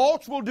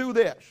 Cults will do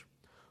this.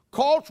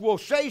 Cults will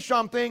say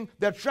something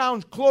that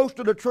sounds close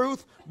to the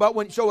truth,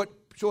 but so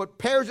it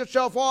pairs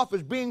itself off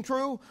as being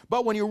true,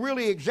 but when you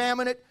really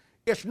examine it,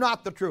 it's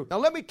not the truth. Now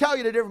let me tell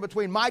you the difference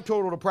between my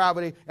total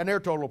depravity and their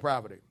total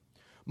depravity.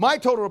 My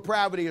total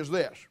depravity is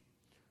this.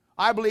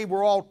 I believe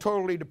we're all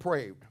totally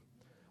depraved.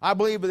 I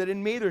believe that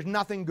in me there's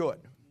nothing good.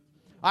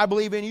 I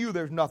believe in you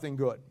there's nothing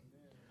good.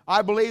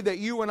 I believe that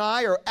you and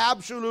I are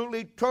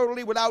absolutely,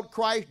 totally without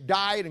Christ,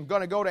 died and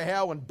going to go to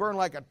hell and burn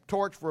like a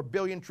torch for 1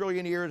 billion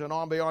trillion years and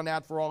on beyond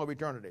that for all of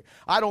eternity.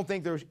 I don't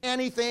think there's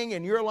anything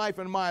in your life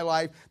and my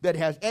life that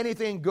has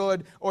anything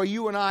good, or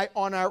you and I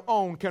on our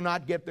own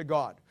cannot get to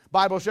God.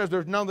 Bible says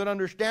there's none that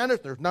understand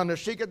it, there's none that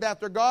seeketh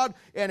after God,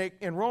 and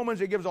in Romans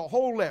it gives a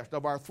whole list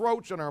of our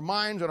throats and our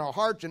minds and our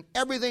hearts and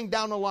everything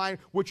down the line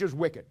which is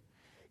wicked.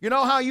 You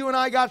know how you and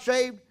I got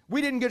saved?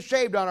 We didn't get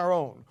saved on our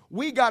own.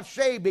 We got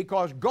saved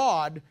because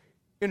God,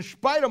 in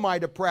spite of my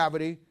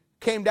depravity,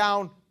 came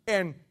down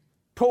and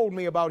told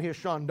me about His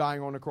Son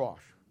dying on the cross.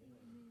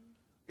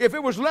 If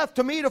it was left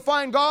to me to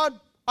find God,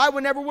 I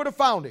never would have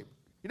found Him.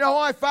 You know how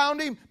I found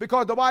Him?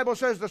 Because the Bible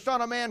says the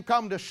Son of Man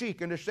come to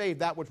seek and to save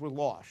that which was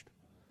lost.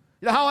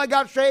 You know how I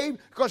got saved?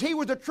 Because He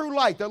was the true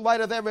light that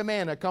lighteth every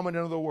man that cometh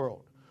into the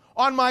world.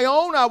 On my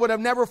own, I would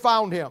have never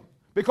found Him.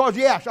 Because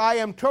yes, I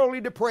am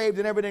totally depraved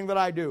in everything that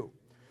I do.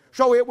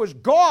 So it was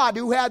God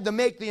who had to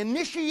make the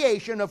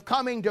initiation of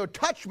coming to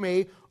touch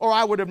me, or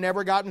I would have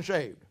never gotten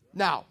saved.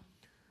 Now,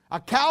 a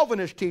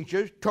Calvinist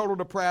teaches total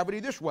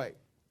depravity this way.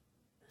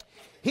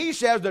 He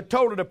says that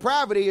total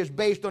depravity is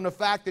based on the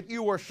fact that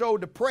you are so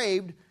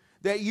depraved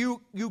that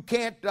you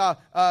can't,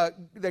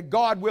 that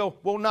God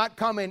will not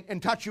come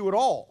and touch you at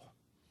all.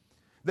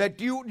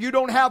 That you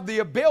don't have the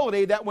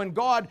ability, that when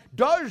God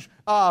does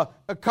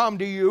come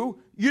to you,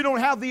 you don't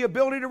have the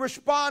ability to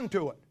respond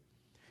to it.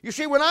 You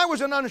see, when I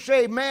was an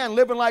unsaved man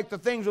living like the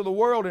things of the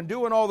world and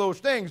doing all those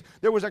things,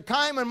 there was a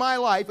time in my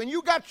life, and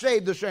you got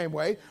saved the same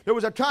way, there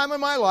was a time in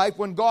my life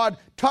when God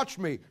touched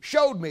me,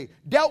 showed me,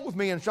 dealt with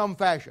me in some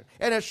fashion.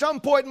 And at some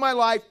point in my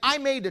life, I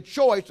made the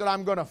choice that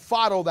I'm going to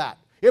follow that.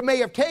 It may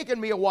have taken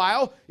me a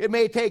while, it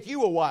may take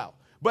you a while,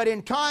 but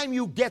in time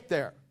you get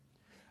there.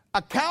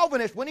 A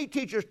Calvinist, when he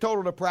teaches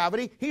total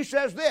depravity, he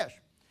says this.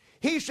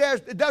 He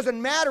says it doesn't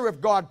matter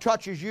if God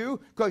touches you,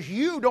 because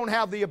you don't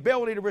have the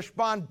ability to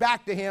respond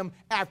back to Him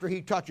after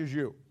He touches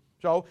you.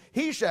 So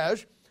he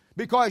says,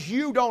 because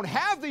you don't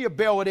have the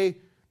ability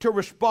to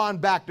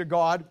respond back to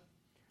God,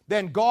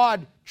 then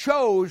God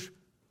chose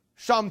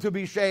some to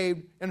be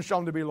saved and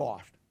some to be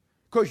lost.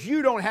 Because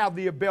you don't have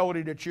the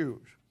ability to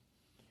choose.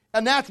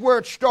 And that's where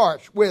it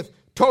starts, with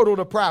total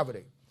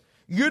depravity.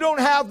 You don't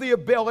have the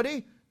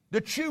ability to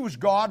choose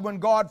God when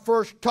God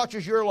first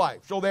touches your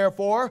life. So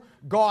therefore,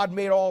 God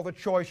made all the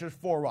choices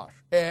for us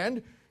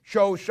and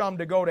chose some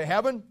to go to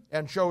heaven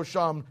and chose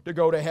some to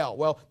go to hell.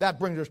 Well, that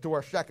brings us to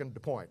our second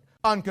point,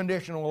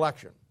 unconditional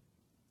election.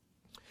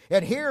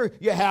 And here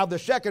you have the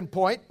second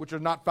point, which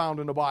is not found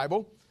in the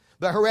Bible.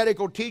 the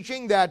heretical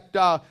teaching that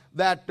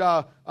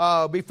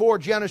before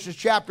Genesis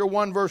chapter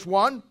 1, verse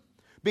 1,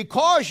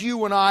 because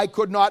you and I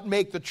could not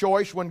make the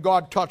choice when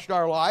God touched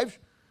our lives,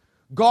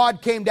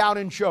 God came down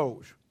and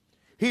chose.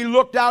 He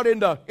looked out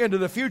into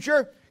the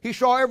future. He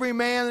saw every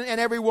man and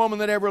every woman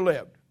that ever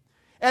lived.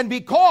 And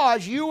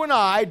because you and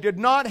I did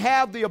not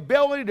have the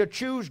ability to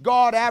choose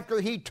God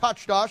after He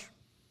touched us,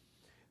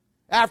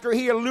 after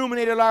He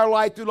illuminated our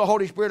life through the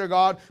Holy Spirit of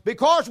God,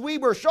 because we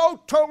were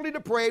so totally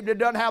depraved and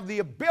didn't have the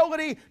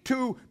ability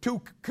to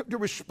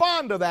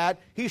respond to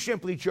that, He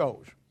simply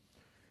chose.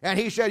 And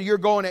He said, you're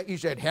going to, He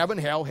said, heaven,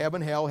 hell,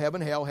 heaven, hell, heaven,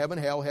 hell, heaven,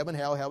 hell, heaven,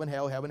 hell, heaven,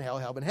 hell, heaven, hell,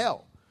 heaven,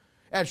 hell.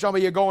 And some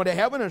of you going to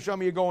heaven and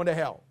some of you going to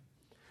hell.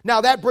 Now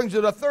that brings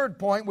to the third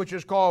point, which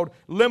is called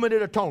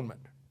limited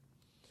atonement.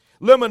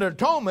 Limited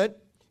atonement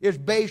is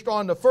based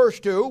on the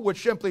first two,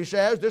 which simply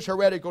says, this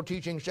heretical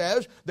teaching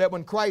says, that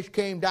when Christ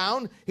came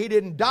down, He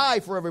didn't die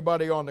for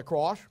everybody on the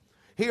cross.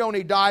 He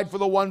only died for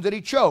the ones that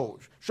He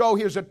chose. So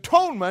His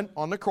atonement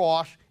on the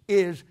cross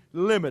is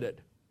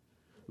limited.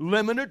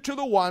 Limited to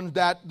the ones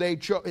that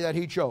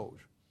He chose.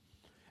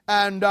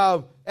 And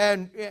that's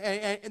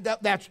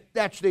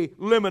the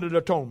limited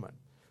atonement.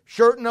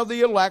 Certain of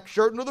the elect,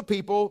 certain of the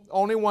people,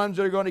 only ones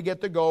that are going to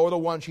get to go are the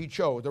ones He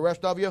chose. The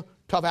rest of you,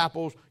 tough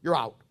apples, you're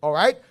out. All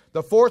right?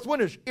 The fourth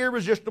one is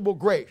irresistible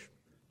grace.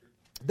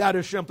 That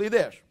is simply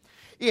this.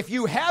 If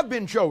you have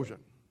been chosen,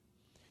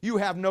 you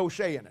have no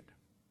say in it.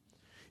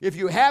 If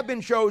you have been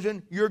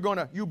chosen,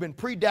 you've been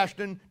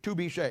predestined to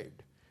be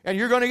saved. And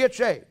you're going to get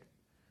saved.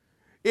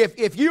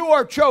 If you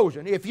are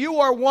chosen, if you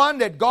are one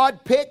that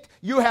God picked,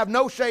 you have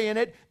no say in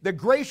it. The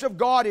grace of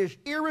God is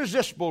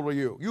irresistible to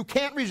you. You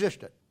can't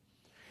resist it.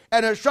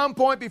 And at some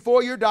point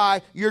before you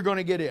die, you're going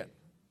to get in.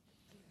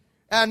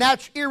 And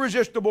that's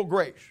irresistible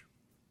grace.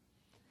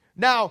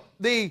 Now,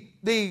 the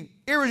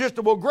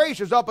irresistible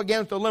grace is up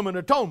against the limited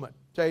atonement.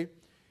 See?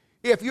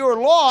 If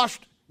you're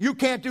lost, you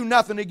can't do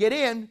nothing to get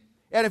in.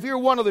 And if you're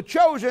one of the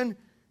chosen,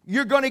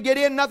 you're going to get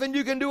in, nothing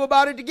you can do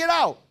about it to get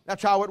out.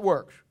 That's how it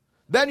works.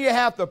 Then you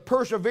have the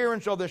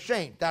perseverance of the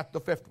saint. That's the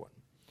fifth one.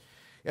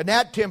 And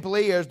that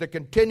simply is the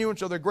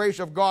continuance of the grace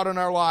of God in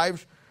our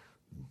lives,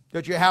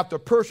 that you have to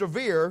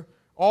persevere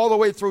all the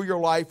way through your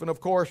life. And of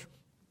course,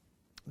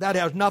 that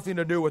has nothing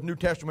to do with New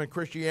Testament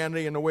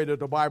Christianity and the way that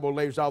the Bible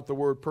lays out the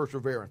word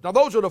perseverance. Now,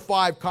 those are the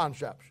five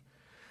concepts.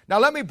 Now,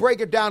 let me break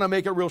it down and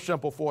make it real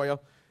simple for you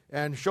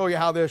and show you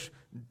how this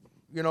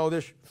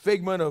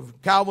figment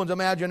of Calvin's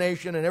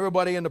imagination and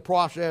everybody in the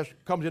process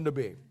comes into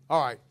being.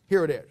 All right,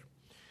 here it is.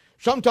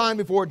 Sometime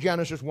before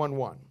Genesis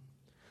 1:1,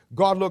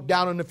 God looked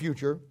down in the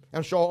future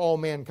and saw all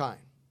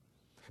mankind.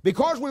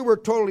 Because we were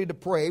totally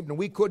depraved and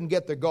we couldn't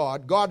get to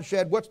God, God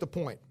said, what's the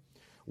point?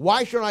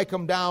 Why should I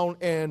come down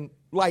and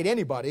light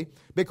anybody?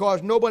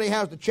 Because nobody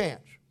has the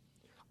chance.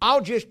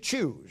 I'll just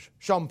choose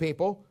some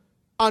people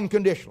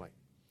unconditionally.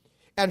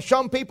 And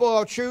some people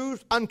I'll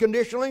choose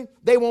unconditionally,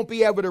 they won't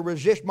be able to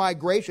resist my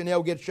grace and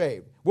they'll get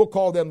saved. We'll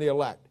call them the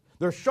elect.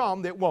 There's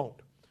some that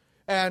won't.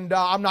 And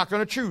I'm not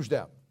going to choose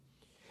them.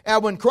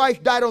 And when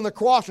Christ died on the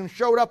cross and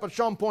showed up at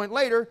some point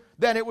later,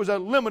 then it was a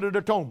limited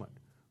atonement.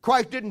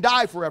 Christ didn't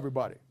die for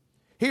everybody.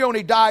 He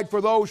only died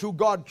for those who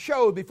God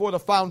chose before the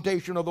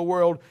foundation of the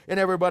world, and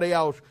everybody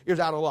else is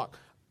out of luck.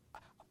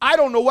 I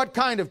don't know what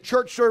kind of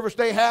church service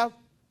they have,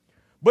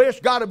 but it's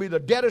got to be the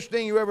deadest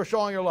thing you ever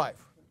saw in your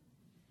life.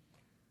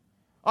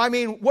 I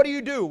mean, what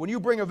do when you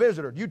bring a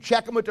visitor? Do you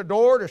check them at the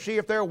door to see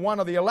if they're one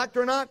of the elect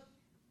or not?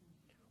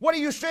 What do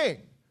you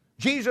sing?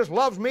 Jesus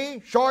loves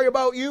me, sorry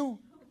about you.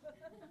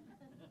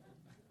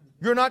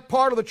 You're not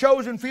part of the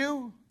chosen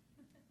few?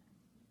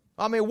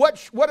 I mean, what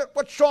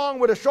song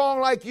would a song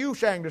like you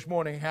sang this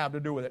morning have to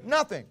do with it?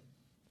 Nothing.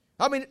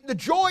 I mean, the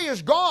joy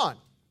is gone.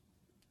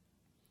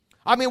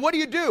 I mean, what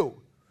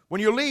do when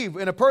you leave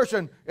in a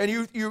person and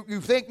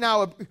you think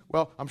now,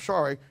 well, I'm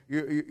sorry,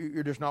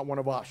 you're just not one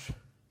of us.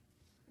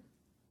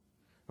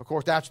 Of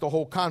course, that's the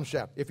whole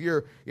concept. If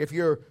you're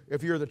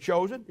the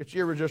chosen, it's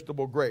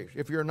irresistible grace.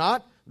 If you're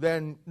not,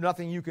 then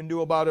nothing you can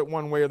do about it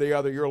one way or the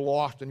other. You're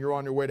lost and you're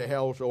on your way to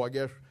hell, so I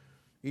guess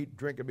eat,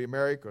 drink, and be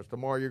merry, because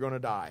tomorrow you're going to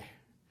die.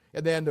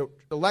 And then the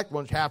elect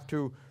ones have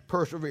to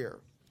persevere.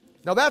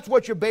 Now, that's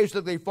what you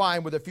basically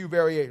find with a few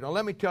variations. Now,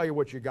 let me tell you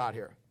what you got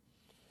here.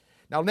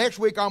 Now, next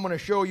week, I'm going to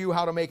show you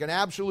how to make an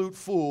absolute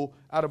fool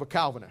out of a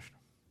Calvinist.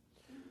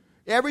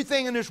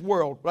 Everything in this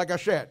world, like I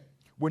said,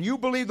 when you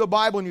believe the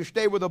Bible and you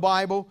stay with the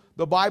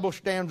Bible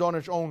stands on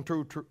its own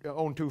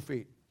two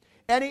feet.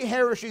 Any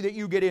heresy that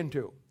you get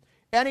into,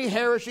 any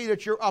heresy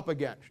that you're up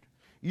against,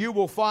 you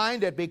will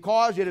find that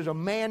because it is a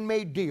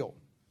man-made deal,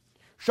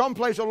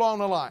 someplace along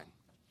the line,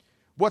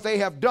 what they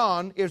have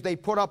done is they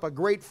put up a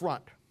great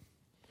front.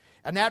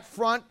 And that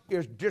front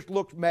just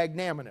looks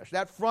magnanimous.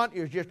 That front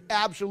is just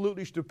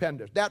absolutely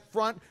stupendous. That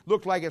front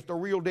looks like it's the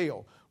real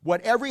deal.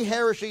 What every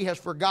heresy has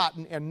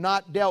forgotten and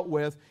not dealt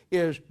with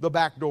is the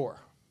back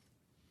door.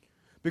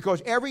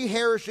 Because every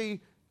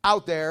heresy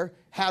out there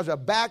has a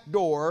back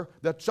door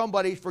that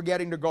somebody's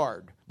forgetting to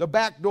guard. The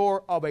back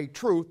door of a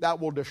truth that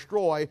will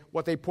destroy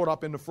what they put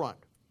up in the front.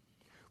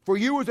 For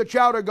you as a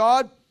child of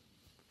God,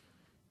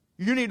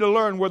 you need to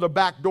learn where the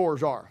back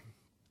doors are.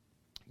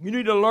 You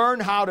need to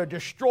learn how to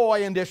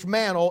destroy and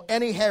dismantle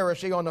any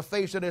heresy on the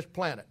face of this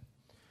planet.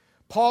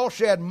 Paul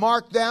said,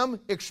 mark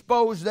them,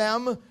 expose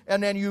them,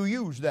 and then you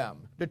use them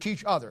to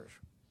teach others.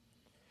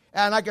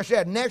 And like I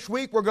said, next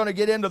week we're going to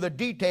get into the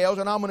details,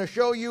 and I'm going to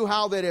show you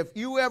how that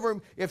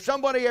if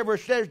somebody ever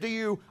says to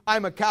you,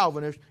 I'm a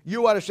Calvinist,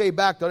 you ought to say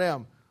back to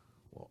them,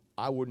 well,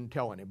 I wouldn't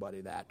tell anybody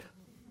that.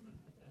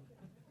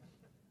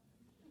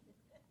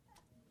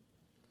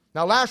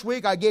 Now, last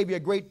week I gave you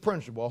a great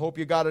principle. I hope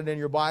you got it in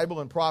your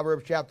Bible in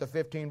Proverbs chapter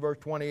 15, verse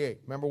 28.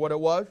 Remember what it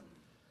was?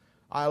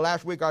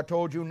 Last week I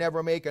told you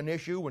never make an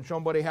issue when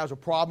somebody has a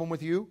problem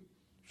with you.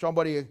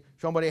 Somebody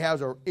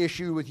has an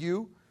issue with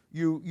you.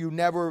 You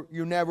never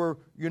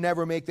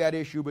make that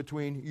issue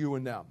between you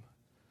and them.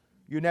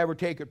 You never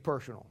take it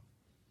personal.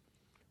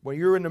 When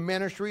you're in the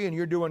ministry and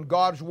you're doing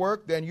God's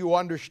work, then you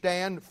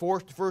understand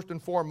first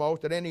and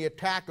foremost that any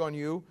attack on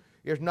you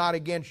is not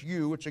against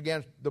you, it's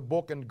against the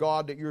book and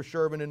God that you're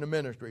serving in the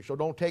ministry. So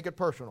don't take it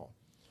personal.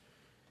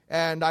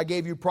 And I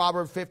gave you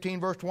Proverbs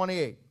 15, verse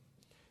 28.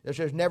 It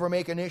says, never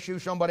make an issue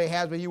somebody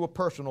has with you a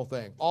personal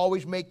thing.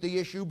 Always make the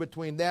issue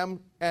between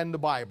them and the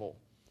Bible.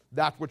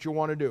 That's what you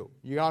want to do.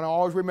 You got to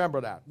always remember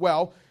that.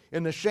 Well,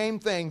 in the same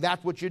thing,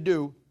 that's what you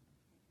do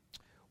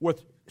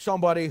with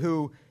somebody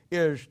who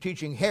is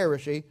teaching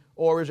heresy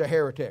or is a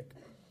heretic.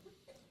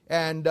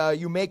 And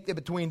you make it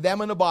between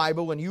them and the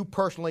Bible, and you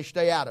personally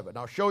stay out of it. And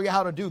I'll show you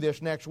how to do this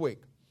next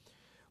week.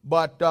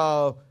 But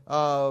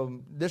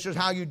this is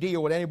how you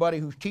deal with anybody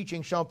who's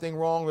teaching something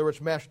wrong or it's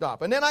messed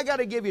up. And then I got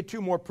to give you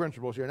two more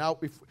principles here. Now,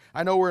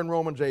 I know we're in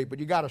Romans 8, but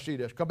you got to see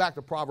this. Come back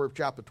to Proverbs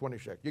chapter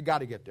 26. You got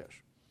to get this.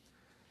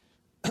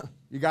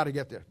 You got to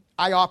get this.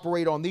 I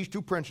operate on these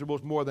two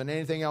principles more than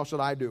anything else that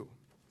I do.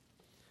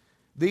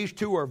 These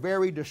two are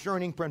very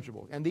discerning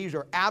principles, and these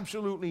are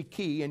absolutely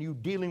key in you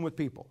dealing with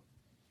people.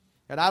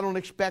 And I don't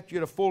expect you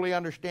to fully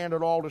understand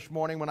it all this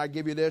morning when I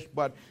give you this,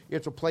 but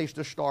it's a place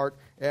to start,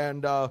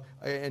 and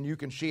you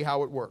can see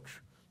how it works.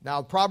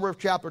 Now, Proverbs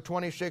chapter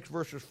 26,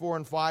 verses 4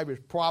 and 5 is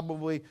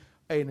probably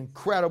an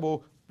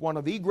incredible, one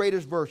of the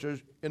greatest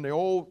verses in the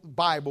old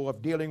Bible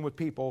of dealing with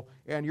people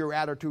and your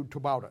attitude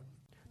about it.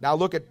 Now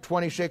look at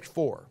 26,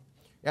 4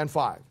 and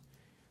 5.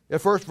 The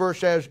first verse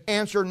says,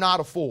 answer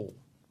not a fool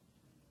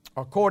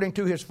according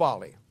to his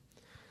folly,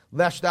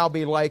 lest thou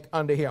be like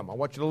unto him. I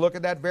want you to look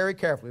at that very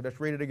carefully. Let's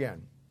read it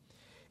again.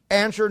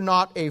 Answer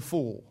not a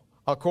fool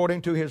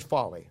according to his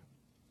folly,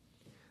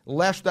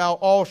 lest thou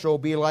also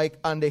be like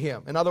unto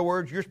him. In other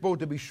words, you're supposed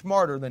to be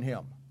smarter than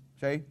him.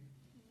 See?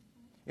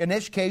 In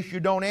this case, you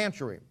don't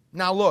answer him.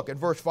 Now look at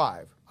verse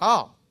 5.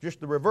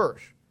 Just the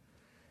reverse.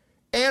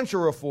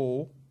 Answer a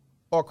fool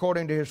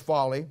according to his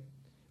folly,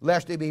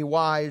 lest he be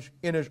wise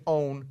in his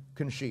own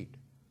conceit.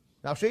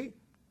 Now see?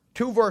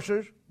 Two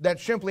verses that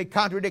simply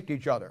contradict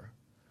each other.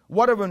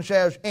 One of them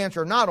says,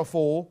 answer not a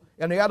fool,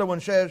 and the other one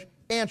says,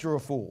 answer a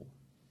fool.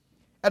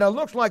 And it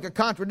looks like a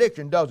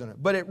contradiction, doesn't it?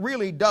 But it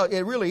really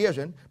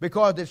isn't,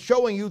 because it's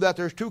showing you that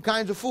there's two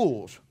kinds of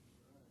fools.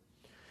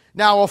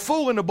 Now, a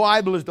fool in the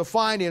Bible is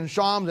defined in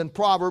Psalms and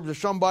Proverbs as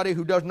somebody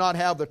who does not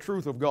have the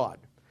truth of God.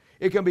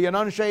 It can be an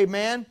unsaved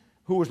man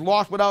who is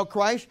lost without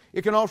Christ.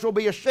 It can also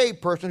be a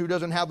saved person who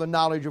doesn't have the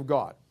knowledge of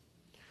God.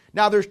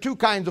 Now, there's two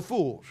kinds of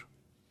fools.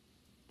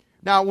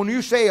 Now, when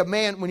you say a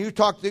man, when you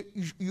talk,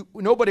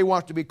 nobody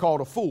wants to be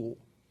called a fool.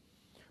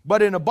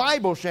 But in a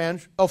Bible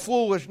sense, a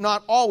fool is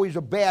not always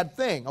a bad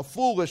thing. A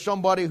fool is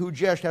somebody who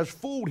just has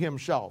fooled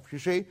himself. You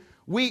see,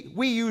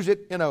 we use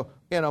it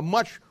in a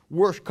much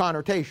worse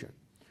connotation.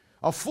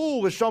 A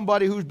fool is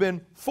somebody who's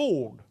been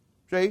fooled.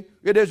 See,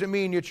 it doesn't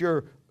mean it's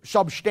your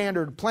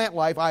substandard plant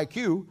life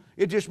IQ.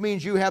 It just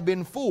means you have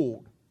been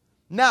fooled.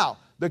 Now,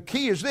 the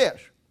key is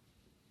this.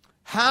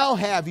 How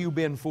have you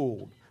been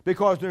fooled?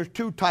 Because there's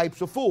two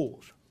types of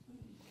fools.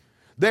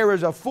 There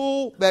is a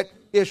fool that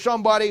is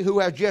somebody who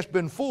has just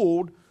been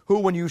fooled, who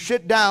when you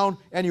sit down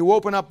and you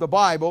open up the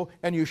Bible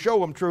and you show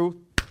them truth,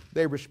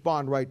 they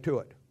respond right to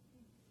it.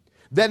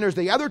 Then there's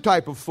the other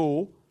type of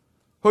fool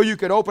who you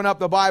could open up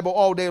the Bible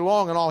all day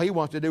long and all he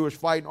wants to do is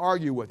fight and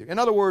argue with you. In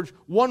other words,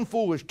 one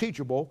fool is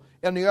teachable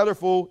and the other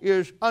fool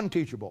is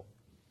unteachable.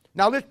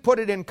 Now let's put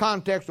it in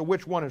context of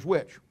which one is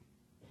which.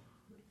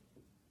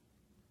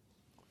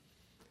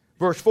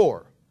 Verse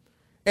 4.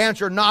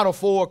 Answer not a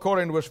fool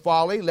according to his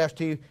folly,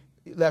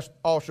 lest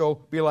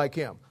also be like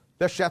him.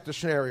 Let's set the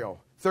scenario.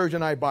 Thursday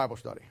night Bible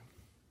study.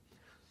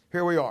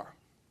 Here we are.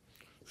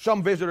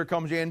 Some visitor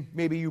comes in,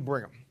 maybe you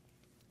bring him.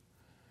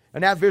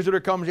 And that visitor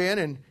comes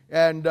in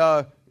and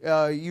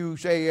you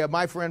say,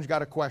 my friend's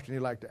got a question he'd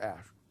like to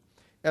ask.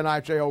 And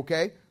I'd say,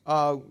 okay,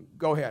 go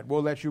ahead.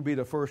 We'll let you be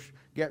the first.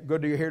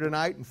 Good to you here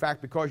tonight. In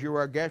fact, because you're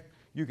our guest,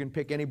 you can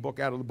pick any book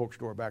out of the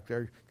bookstore back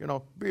there. You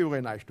know, be really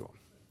nice to him.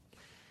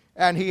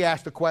 And he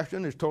asked a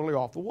question that's totally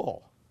off the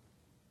wall.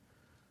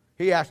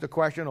 He asked a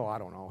question, I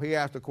don't know. He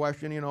asked a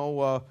question, I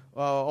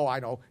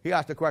know. He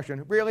asked a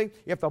question, really?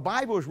 If the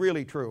Bible is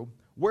really true,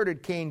 where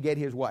did Cain get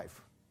his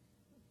wife?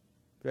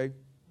 Okay?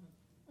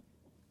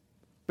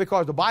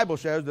 Because the Bible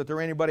says that there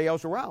ain't anybody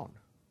else around.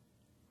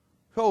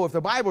 So if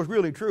the Bible's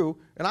really true,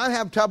 and I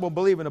have trouble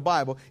believing the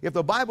Bible, if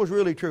the Bible's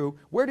really true,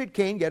 where did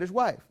Cain get his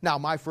wife? Now,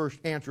 my first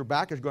answer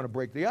back is going to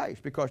break the ice,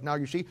 because now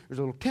you see there's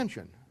a little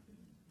tension.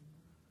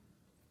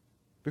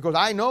 Because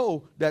I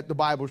know that the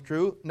Bible's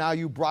true. Now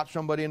you brought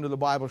somebody into the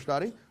Bible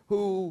study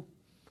who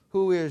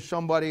is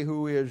somebody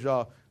who is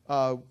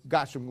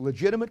got some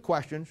legitimate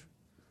questions.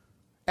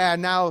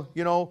 And now,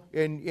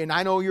 and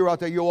I know you're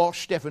out there, you're all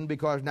stiffened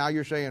because now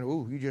you're saying,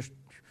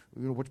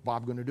 what's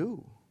Bob going to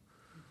do?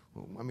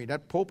 I mean,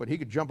 that pulpit, he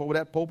could jump over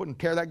that pulpit and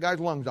tear that guy's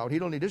lungs out.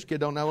 This kid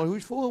don't know who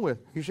he's fooling with,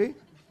 you see?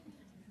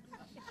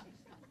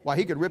 Why,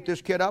 he could rip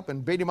this kid up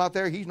and beat him out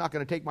there. He's not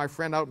going to take my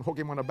friend out and hook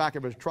him on the back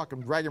of his truck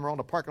and drag him around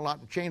the parking lot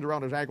and chains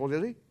around his ankles,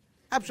 is he?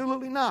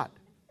 Absolutely not.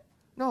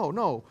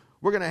 No.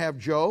 We're going to have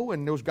Joe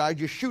and those guys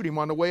just shoot him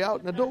on the way out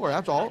in the door.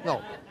 That's all.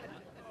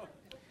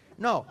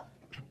 No.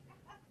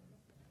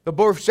 The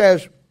book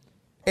says,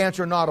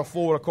 answer not a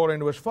fool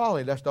according to his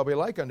folly, lest thou be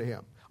like unto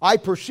him. I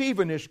perceive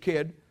in this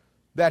kid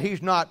that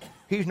he's got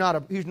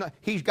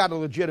a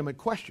legitimate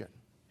question.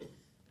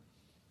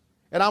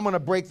 And I'm going to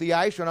break the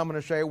ice and I'm going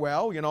to say,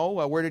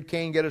 where did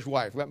Cain get his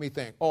wife? Let me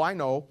think. Oh, I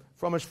know,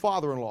 from his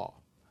father-in-law.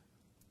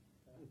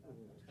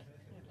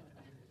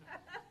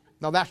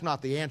 Now, that's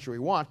not the answer he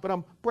wants, but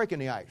I'm breaking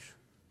the ice.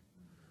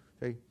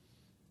 See?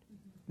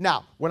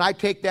 Now, when I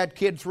take that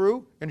kid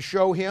through and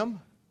show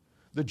him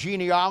the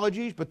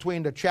genealogies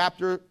between the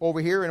chapter over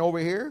here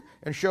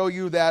and show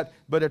you that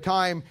by the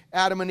time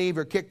Adam and Eve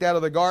are kicked out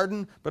of the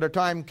garden, by the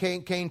time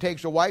Cain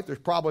takes a wife, there's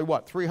probably,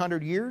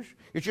 300 years?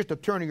 It's just a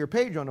turn of your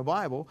page on the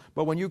Bible.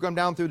 But when you come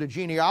down through the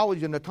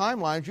genealogy and the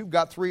timelines, you've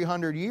got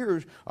 300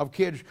 years of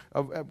kids,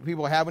 of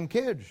people having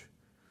kids.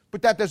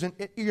 But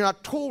you're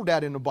not told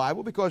that in the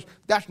Bible because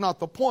that's not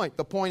the point.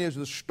 The point is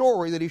the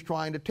story that he's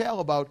trying to tell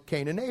about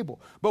Cain and Abel.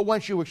 But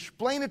once you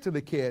explain it to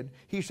the kid,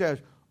 he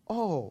says,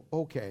 oh,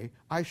 okay,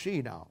 I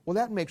see now. Well,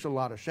 that makes a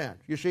lot of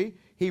sense. You see,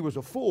 he was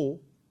a fool,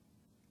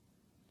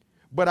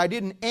 but I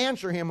didn't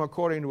answer him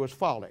according to his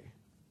folly.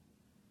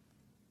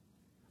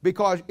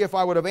 Because if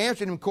I would have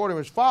answered him according to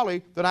his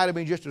folly, then I'd have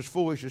been just as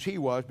foolish as he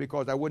was,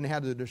 because I wouldn't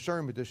have the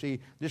discernment to see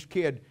this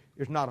kid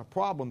is not a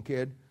problem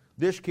kid.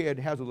 This kid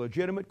has a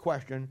legitimate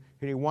question,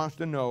 and he wants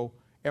to know.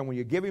 And when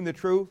you give him the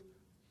truth,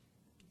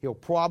 he'll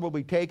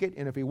probably take it.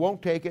 And if he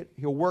won't take it,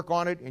 he'll work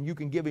on it, and you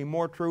can give him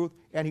more truth,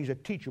 and he's a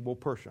teachable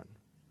person.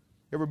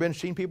 Ever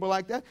seen people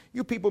like that?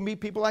 You people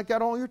meet people like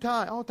that all the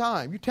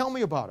time. You tell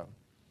me about them.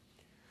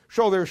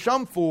 So there's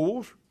some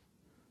fools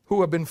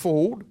who have been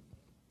fooled.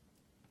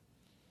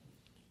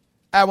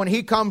 And when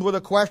he comes with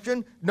a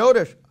question,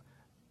 notice,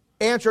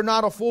 answer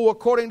not a fool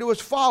according to his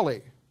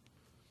folly.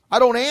 I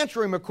don't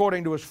answer him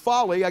according to his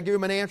folly. I give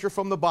him an answer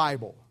from the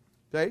Bible.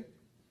 Okay?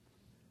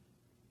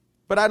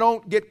 But I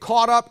don't get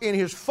caught up in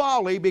his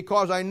folly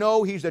because I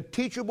know he's a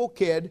teachable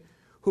kid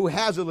who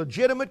has a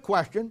legitimate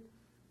question.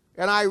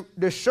 And I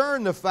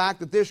discern the fact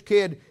that this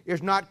kid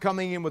is not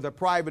coming in with a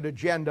private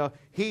agenda.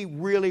 He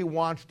really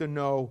wants to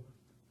know,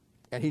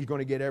 and he's going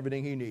to get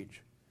everything he needs.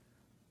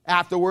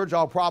 Afterwards,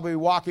 I'll probably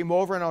walk him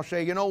over and I'll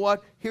say, you know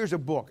what? Here's a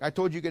book. I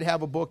told you you could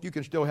have a book. You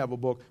can still have a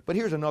book. But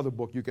here's another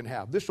book you can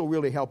have. This will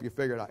really help you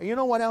figure it out. And you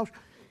know what else?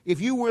 If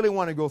you really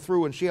want to go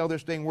through and see how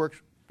this thing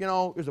works,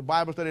 there's a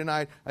Bible study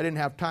tonight. I didn't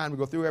have time to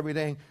go through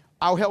everything.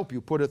 I'll help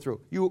you put it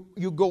through.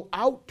 You go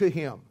out to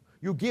him.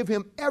 You give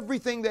him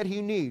everything that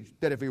he needs.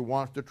 That if he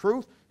wants the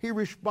truth, he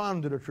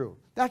responds to the truth.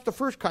 That's the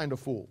first kind of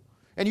fool.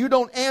 And you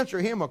don't answer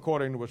him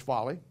according to his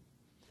folly.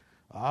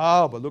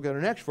 But look at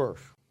the next verse.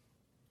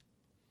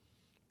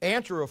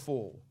 Answer a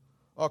fool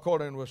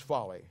according to his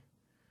folly,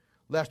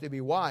 lest he be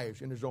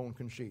wise in his own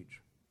conceits.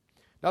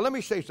 Now let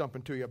me say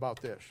something to you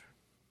about this.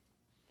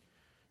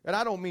 And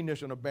I don't mean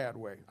this in a bad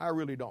way. I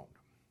really don't.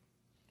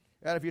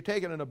 And if you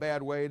take it in a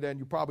bad way, then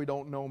you probably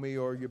don't know me,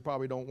 or you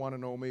probably don't want to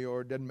know me,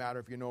 or it doesn't matter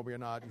if you know me or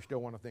not. You still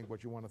want to think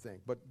what you want to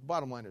think. But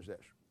bottom line is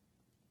this.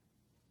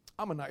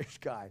 I'm a nice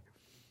guy.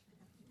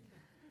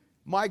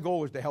 My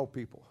goal is to help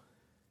people.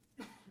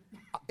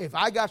 If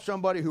I got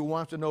somebody who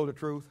wants to know the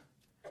truth,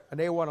 and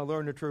they want to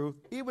learn the truth,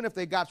 even if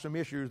they got some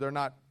issues they're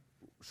not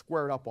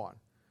squared up on,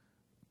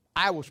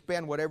 I will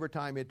spend whatever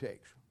time it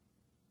takes.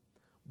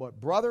 But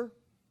brother,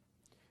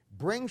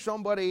 bring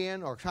somebody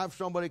in or have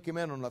somebody come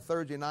in on a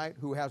Thursday night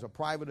who has a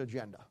private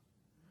agenda.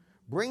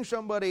 Bring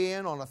somebody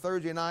in on a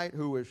Thursday night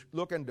who is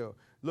looking to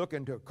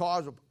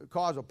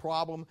cause a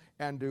problem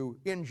and to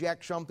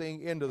inject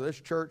something into this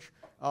church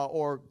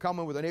or come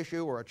in with an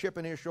issue or a chip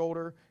in his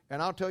shoulder.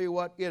 And I'll tell you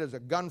what, it is a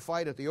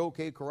gunfight at the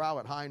OK Corral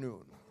at high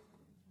noon.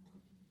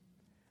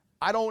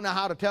 I don't know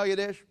how to tell you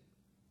this,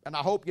 and I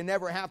hope you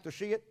never have to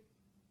see it,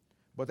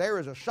 but there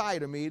is a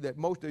side of me that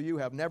most of you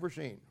have never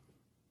seen,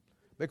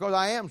 because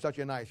I am such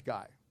a nice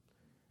guy,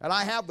 and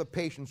I have the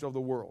patience of the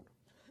world,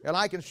 and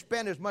I can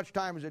spend as much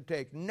time as it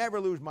takes,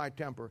 never lose my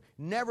temper,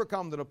 never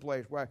come to the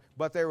place where,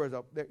 but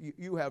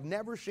you have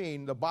never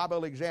seen the Bob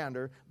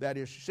Alexander that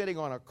is sitting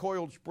on a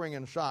coiled spring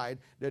inside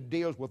that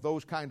deals with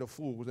those kind of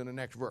fools in the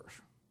next verse.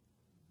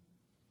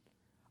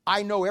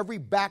 I know every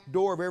back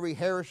door of every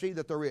heresy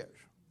that there is.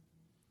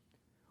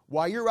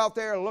 While you're out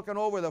there looking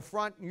over the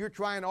front and you're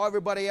trying,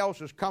 everybody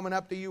else is coming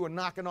up to you and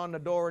knocking on the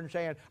door and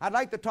saying, I'd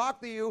like to talk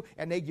to you.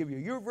 And they give you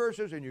your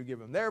verses and you give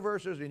them their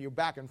verses and you're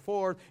back and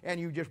forth and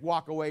you just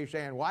walk away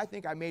saying, well, I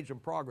think I made some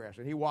progress.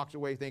 And he walks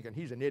away thinking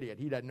he's an idiot.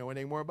 He doesn't know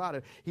anything more about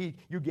it.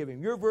 You give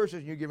him your verses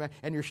and you give him,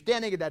 and you're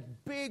standing at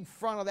that big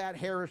front of that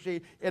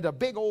heresy at a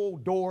big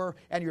old door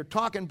and you're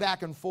talking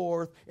back and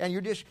forth and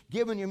you're just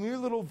giving him your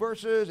little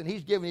verses and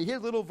he's giving you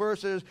his little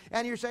verses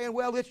and you're saying,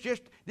 well, let's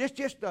just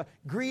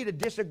agree to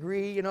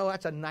disagree. You know,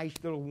 that's a nice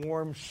little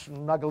warm,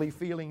 snuggly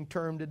feeling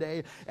term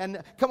today.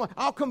 And come on,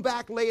 I'll come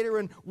back later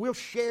and we'll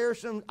share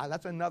some.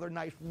 That's another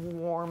nice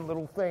warm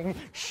little thing.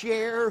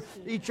 Share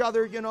each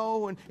other, you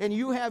know, and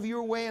you have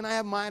your way and I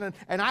have mine.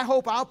 And I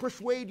hope I'll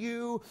persuade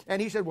you.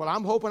 And he said, well,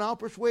 I'm hoping I'll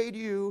persuade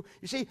you.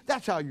 You see,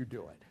 that's how you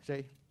do it,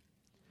 see?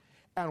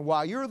 And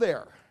while you're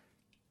there,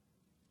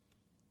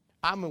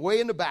 I'm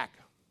way in the back.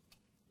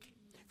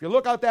 If you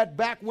look out that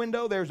back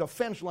window, there's a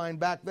fence line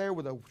back there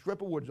with a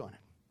strip of woods on it.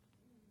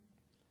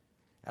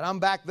 And I'm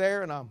back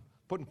there and I'm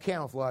putting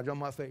camouflage on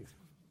my face.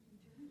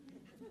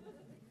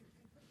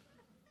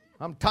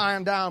 I'm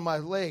tying down my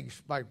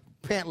legs, my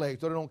pant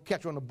legs, so they don't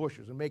catch on the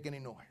bushes and make any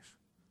noise.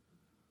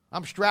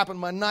 I'm strapping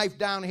my knife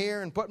down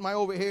here and putting my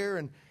over here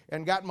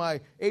and got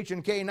my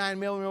H&K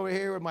 9mm over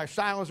here with my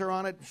silencer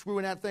on it,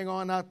 screwing that thing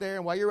on out there.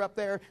 And while you're up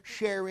there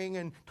sharing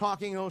and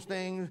talking those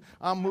things,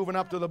 I'm moving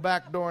up to the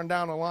back door and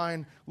down the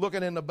line,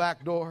 looking in the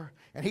back door.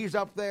 And he's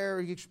up there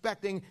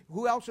expecting,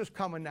 who else is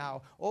coming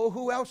now? Oh,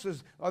 who else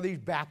are these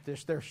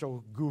Baptists? They're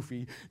so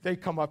goofy. They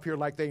come up here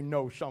like they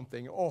know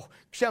something. Oh,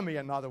 send me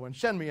another one.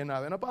 Send me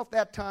another. And about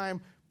that time,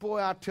 boy,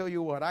 I'll tell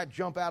you what, I'd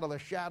jump out of the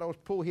shadows,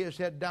 pull his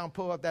head down,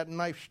 pull out that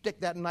knife, stick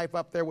that knife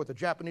up there with the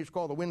Japanese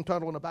call the wind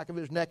tunnel in the back of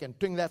his neck and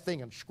ting that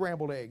thing and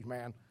scrambled eggs,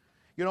 man.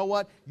 You know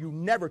what? You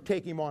never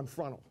take him on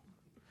frontal.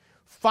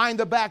 Find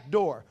the back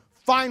door.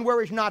 Find where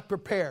he's not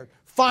prepared.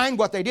 Find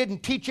what they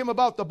didn't teach him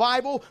about the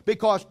Bible,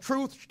 because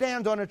truth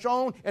stands on its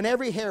own and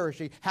every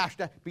heresy has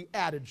to be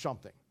added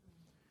something.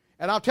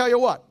 And I'll tell you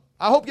what,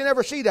 I hope you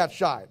never see that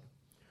side.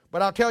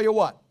 But I'll tell you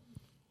what,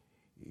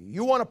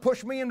 you want to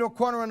push me into a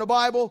corner in the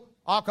Bible,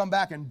 I'll come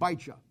back and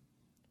bite you.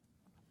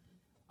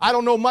 I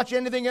don't know much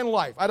anything in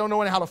life. I don't know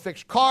how to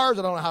fix cars.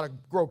 I don't know how to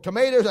grow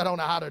tomatoes. I don't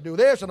know how to do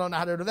this. I don't know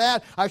how to do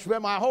that. I've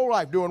spent my whole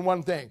life doing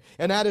one thing,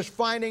 and that is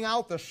finding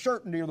out the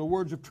certainty of the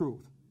words of truth.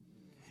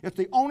 It's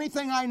the only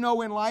thing I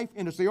know in life,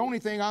 and it's the only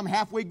thing I'm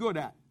halfway good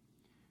at.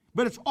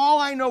 But it's all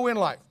I know in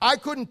life. I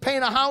couldn't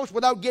paint a house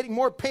without getting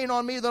more paint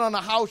on me than on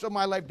the house of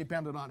my life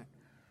depended on it.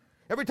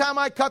 Every time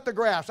I cut the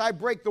grass, I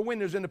break the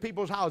windows into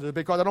people's houses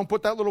because I don't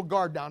put that little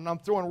guard down, and I'm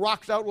throwing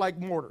rocks out like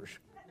mortars.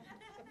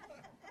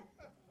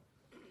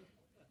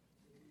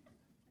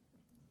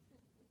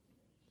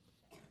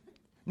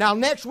 Now,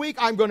 next week,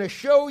 I'm going to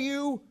show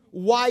you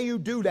why you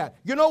do that.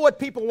 You know what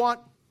people want?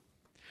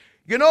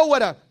 You know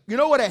what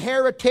a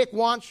heretic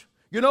wants?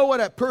 You know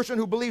what a person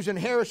who believes in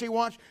heresy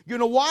wants? You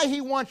know why he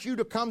wants you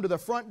to come to the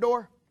front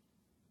door?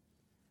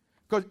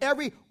 Because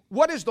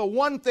what is the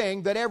one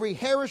thing that every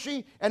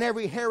heresy and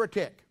every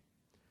heretic,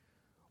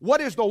 what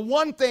is the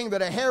one thing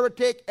that a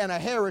heretic and a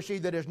heresy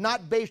that is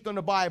not based on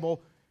the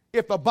Bible,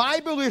 if the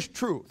Bible is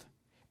truth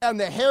and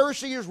the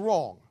heresy is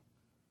wrong,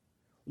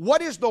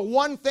 what is the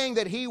one thing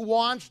that he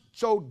wants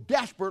so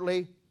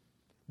desperately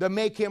to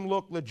make him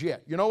look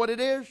legit? You know what it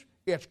is?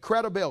 It's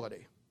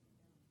credibility.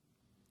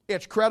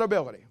 It's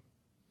credibility.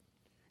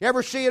 You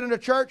ever see it in the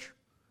church?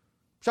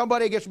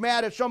 Somebody gets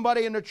mad at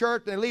somebody in the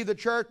church, they leave the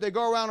church, they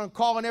go around and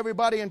calling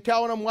everybody and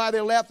telling them why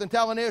they left and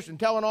telling this and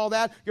telling all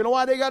that. You know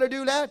why they got to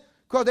do that?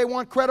 Because they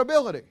want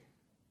credibility.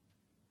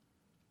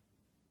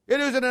 It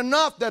isn't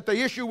enough that the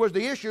issue was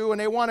the issue and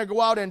they want to go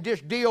out and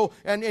just deal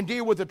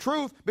with the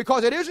truth,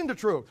 because it isn't the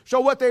truth. So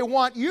what they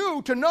want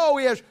you to know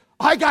is,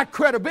 I got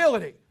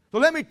credibility. So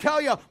let me tell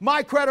you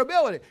my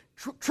credibility.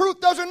 Truth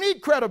doesn't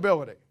need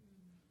credibility.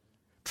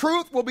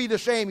 Truth will be the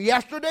same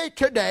yesterday,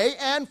 today,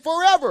 and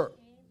forever.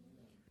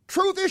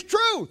 Truth is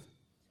truth.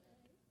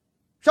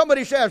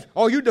 Somebody says,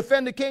 oh, you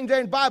defend the King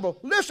James Bible.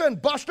 Listen,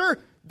 Buster,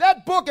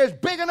 that book is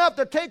big enough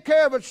to take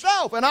care of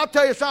itself. And I'll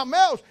tell you something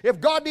else.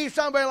 If God needs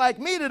somebody like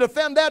me to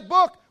defend that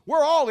book,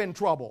 we're all in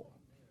trouble.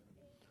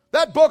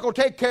 That book will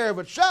take care of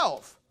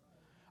itself.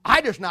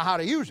 I just know how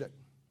to use it.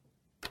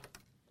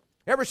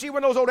 Ever see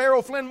one of those old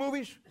Errol Flynn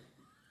movies?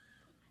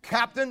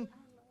 Captain?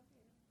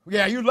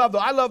 Yeah, you love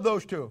those. I love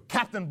those too.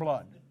 Captain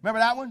Blood. Remember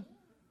that one?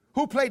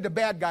 Who played the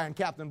bad guy in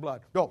Captain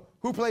Blood? No.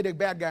 Who played the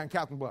bad guy in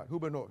Captain Blood? Who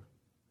knows?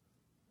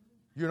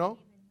 You know?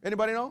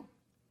 Anybody know?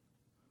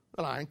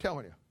 Well, I ain't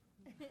telling you.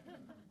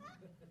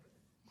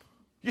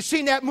 You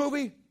seen that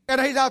movie? And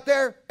he's out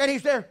there, and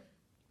he's there.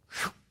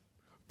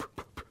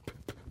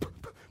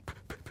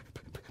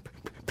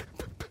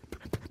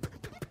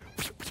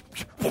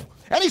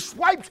 And he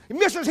swipes, he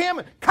misses him,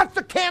 and cuts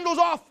the candles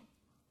off.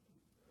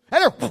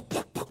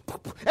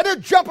 And they're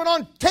jumping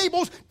on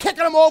tables,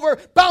 kicking them over,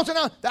 bouncing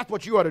on. That's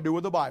what you ought to do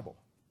with the Bible.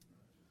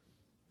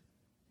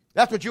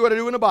 That's what you ought to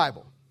do in the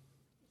Bible.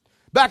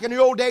 Back in the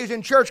old days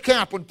in church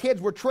camp, when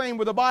kids were trained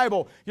with the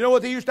Bible, you know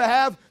what they used to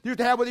have? They used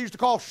to have what they used to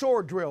call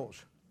sword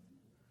drills.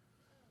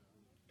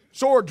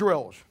 sword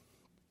drills.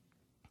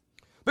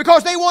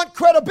 Because they want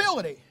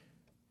credibility.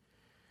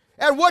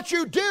 And what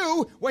you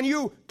do when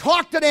you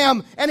talk to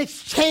them and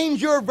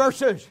exchange your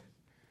verses,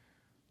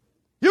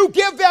 you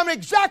give them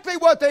exactly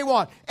what they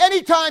want.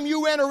 Anytime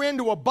you enter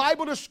into a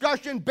Bible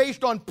discussion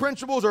based on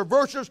principles or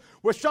verses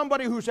with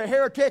somebody who's a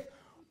heretic,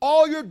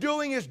 all you're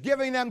doing is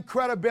giving them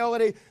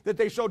credibility that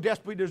they so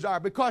desperately desire.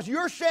 Because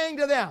you're saying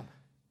to them,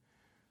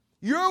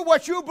 you're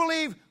what you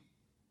believe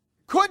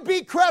could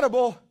be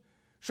credible,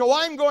 so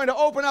I'm going to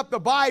open up the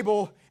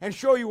Bible and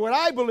show you what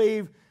I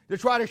believe to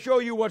try to show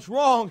you what's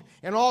wrong.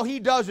 And all he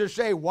does is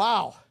say,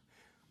 wow,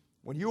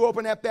 when you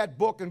open up that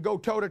book and go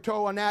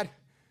toe-to-toe on that,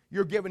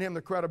 you're giving him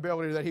the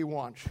credibility that he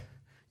wants.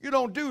 You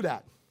don't do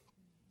that.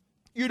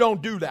 You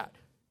don't do that.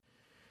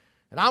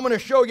 And I'm going to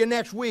show you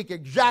next week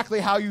exactly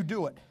how you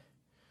do it.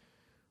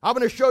 I'm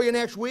going to show you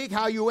next week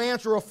how you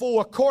answer a fool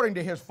according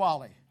to his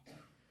folly.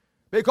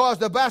 Because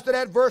the best of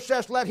that verse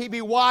says, let he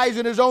be wise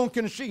in his own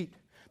conceit.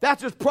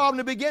 That's his problem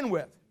to begin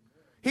with.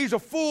 He's a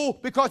fool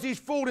because he's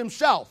fooled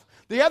himself.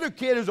 The other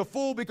kid is a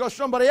fool because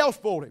somebody else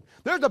fooled him.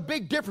 There's a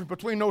big difference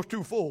between those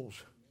two fools.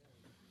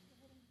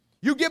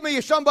 You give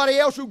me somebody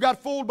else who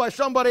got fooled by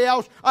somebody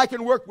else I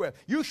can work with.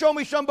 You show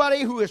me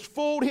somebody who has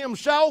fooled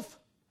himself,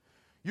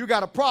 you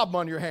got a problem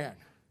on your hand.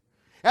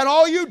 And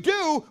all you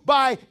do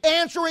by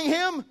answering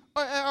him,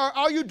 or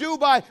all you do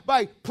by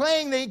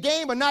playing the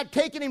game and not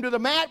taking him to the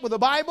mat with the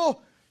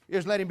Bible,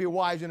 is let him be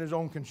wise in his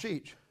own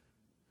conceit.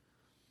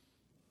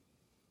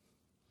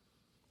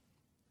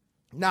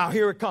 Now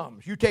here it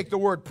comes. You take the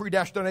word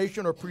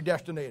predestination or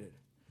predestinated.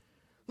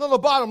 Now the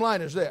bottom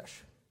line is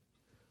this.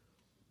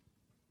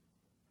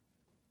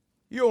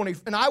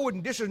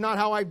 This is not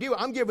how I do it.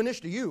 I'm giving this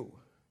to you.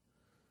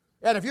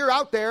 And if you're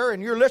out there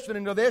and you're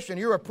listening to this and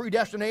you're a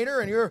predestinator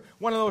and you're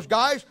one of those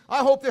guys, I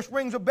hope this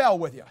rings a bell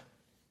with you.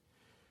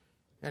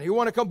 And you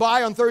want to come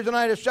by on Thursday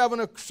night at 7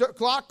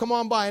 o'clock, come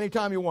on by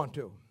anytime you want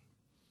to.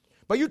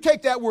 But you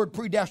take that word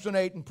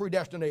predestinate and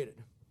predestinated.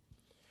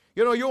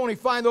 You know, you only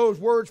find those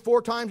words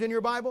 4 times in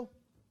your Bible.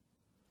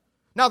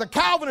 Now, the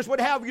Calvinists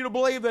would have you to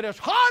believe that it's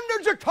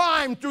hundreds of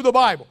times through the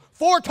Bible.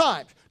 4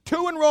 times.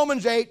 2 in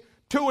Romans 8,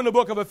 2 in the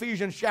book of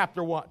Ephesians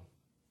chapter 1.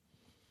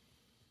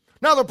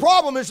 Now, the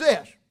problem is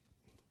this.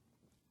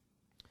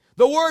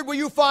 The word where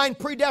you find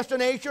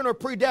predestination or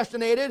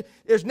predestinated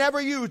is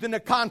never used in the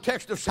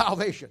context of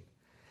salvation.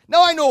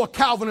 Now, I know a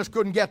Calvinist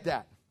couldn't get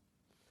that.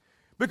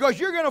 Because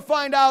you're going to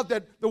find out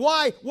that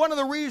one of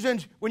the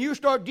reasons when you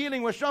start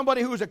dealing with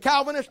somebody who's a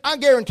Calvinist, I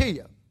guarantee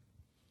you,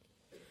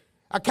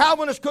 a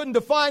Calvinist couldn't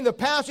define the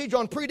passage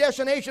on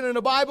predestination in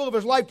the Bible if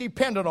his life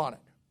depended on it.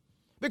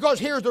 Because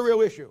here's the real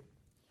issue.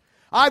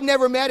 I've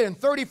never met in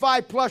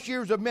 35 plus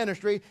years of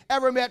ministry,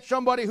 ever met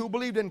somebody who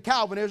believed in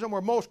Calvinism or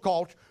most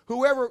cults,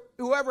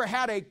 whoever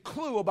had a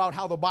clue about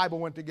how the Bible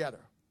went together.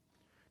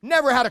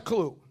 Never had a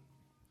clue.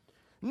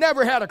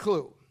 Never had a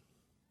clue.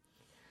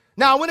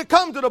 Now, when it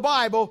comes to the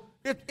Bible,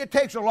 it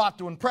takes a lot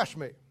to impress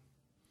me.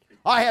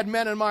 I had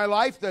men in my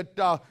life that,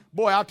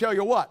 I'll tell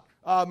you what.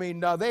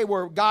 They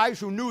were guys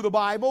who knew the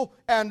Bible,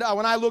 and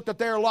when I looked at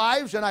their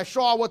lives and I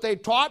saw what they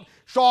taught,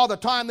 saw the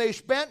time they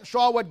spent,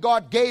 saw what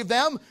God gave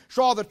them,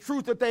 saw the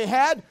truth that they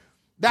had,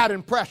 that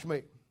impressed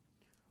me.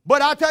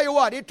 But I'll tell you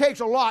what, it takes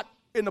a lot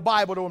in the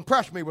Bible to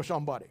impress me with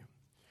somebody.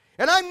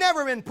 And I'm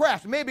never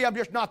impressed. Maybe I'm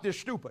just not this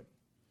stupid.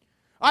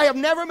 I have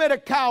never met a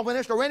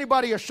Calvinist or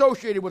anybody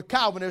associated with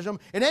Calvinism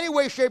in any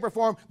way, shape, or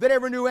form that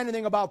ever knew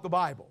anything about the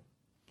Bible.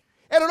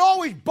 And it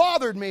always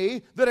bothered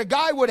me that a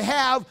guy would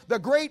have the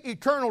great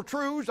eternal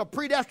truths of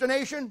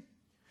predestination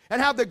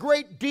and have the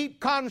great deep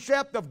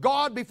concept of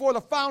God before the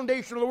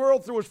foundation of the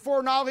world through his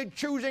foreknowledge,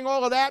 choosing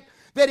all of that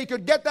he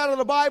could get that out of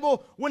the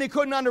Bible when he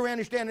couldn't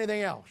understand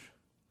anything else.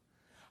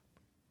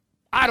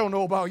 I don't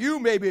know about you,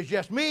 maybe it's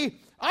just me.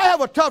 I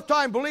have a tough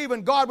time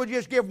believing God would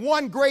just give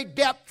one great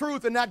depth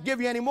truth and not give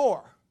you any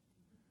more.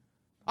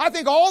 I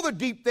think all the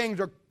deep things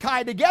are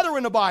tied together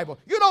in the Bible.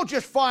 You don't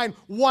just find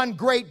one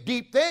great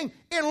deep thing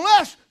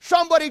unless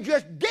somebody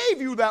just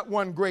gave you that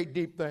one great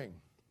deep thing.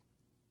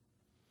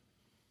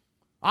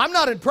 I'm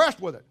not impressed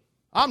with it.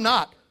 I'm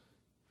not.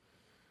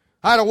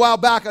 I had a while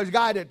back a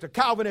guy that's a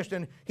Calvinist,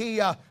 and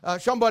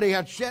somebody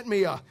had sent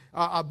me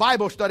a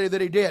Bible study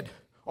that he did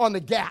on the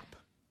gap.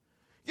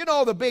 You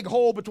know, the big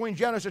hole between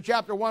Genesis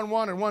chapter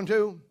 1:1 and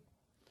 1:2?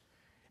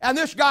 And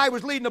this guy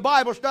was leading the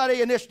Bible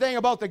study and this thing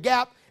about the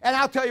gap. And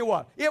I'll tell you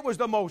what, it was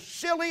the most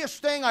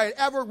silliest thing I had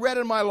ever read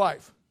in my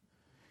life.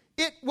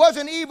 It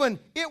wasn't even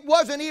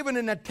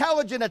an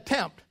intelligent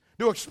attempt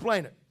to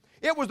explain it.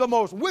 It was the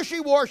most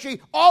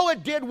wishy-washy. All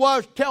it did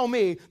was tell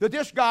me that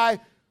this guy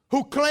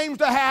who claims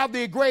to have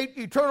the great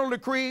eternal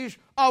decrees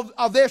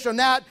of this and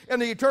that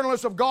and the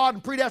eternalness of God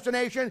and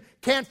predestination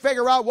can't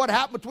figure out what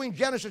happened between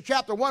Genesis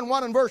chapter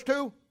 1:1 and verse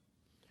 2.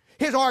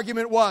 His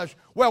argument was,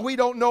 well, we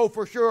don't know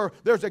for sure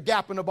there's a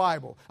gap in the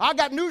Bible. I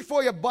got news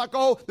for you,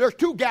 bucko. There's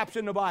 2 gaps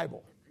in the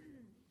Bible.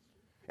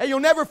 And you'll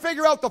never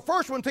figure out the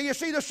first one until you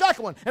see the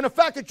second one. And the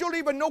fact that you'll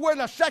even know where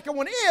the second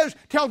one is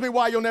tells me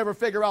why you'll never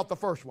figure out the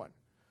first one.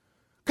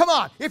 Come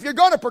on, if you're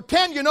going to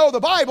pretend you know the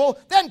Bible,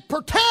 then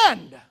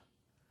pretend.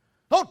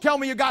 Don't tell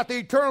me you got the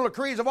eternal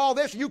decrees of all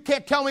this. You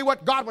can't tell me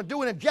what God was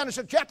doing in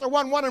Genesis chapter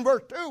 1 and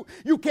verse 2.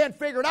 You can't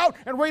figure it out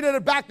and read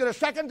it back to the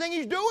second thing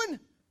he's doing.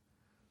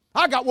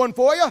 I got one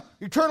for you.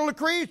 Eternal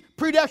decrees,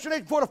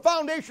 predestination for the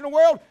foundation of the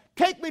world.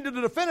 Take me to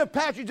the definitive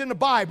passage in the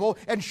Bible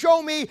and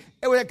show me,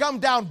 when it comes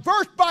down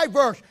verse by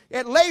verse,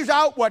 it lays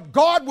out what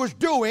God was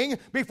doing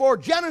before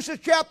Genesis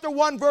chapter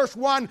 1 verse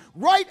 1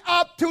 right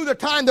up to the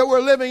time that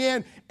we're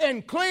living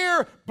in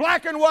clear,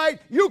 black and white.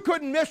 You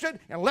couldn't miss it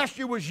unless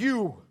it was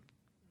you.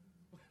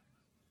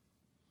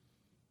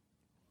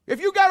 If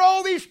you got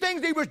all these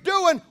things he was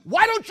doing,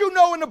 why don't you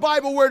know in the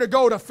Bible where to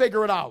go to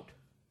figure it out?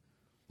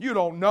 You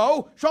don't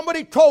know.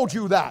 Somebody told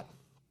you that.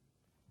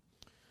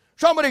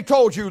 Somebody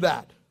told you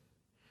that.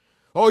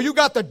 Oh, you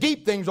got the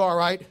deep things all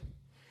right.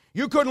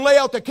 You couldn't lay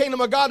out the kingdom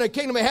of God and the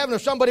kingdom of heaven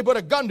if somebody put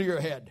a gun to your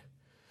head.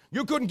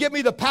 You couldn't give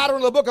me the pattern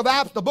of the book of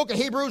Acts, the book of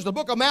Hebrews, the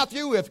book of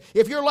Matthew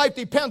if your life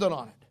depended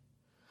on it.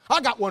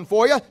 I got one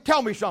for you.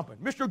 Tell me something.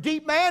 Mr.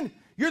 Deep Man,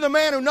 you're the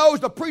man who knows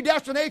the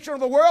predestination of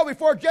the world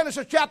before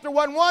Genesis chapter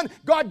 1:1.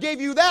 God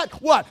gave you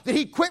that. What? Did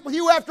he quit with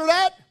you after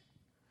that?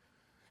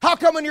 How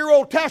come in your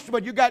Old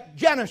Testament you got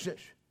Genesis?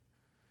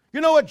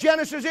 You know what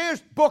Genesis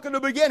is? Book of the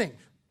beginnings.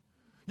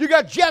 You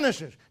got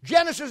Genesis.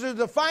 Genesis is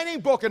the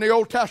defining book in the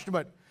Old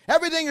Testament.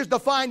 Everything is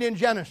defined in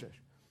Genesis.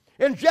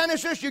 In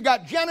Genesis, you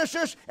got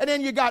Genesis, and then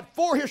you got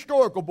 4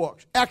 historical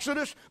books.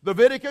 Exodus,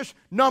 Leviticus,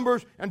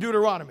 Numbers, and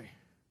Deuteronomy.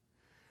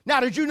 Now,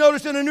 did you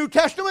notice in the New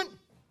Testament?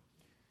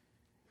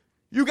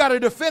 You got a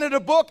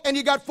definitive book, and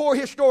you got 4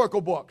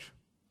 historical books.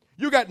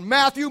 You got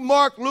Matthew,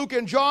 Mark, Luke,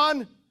 and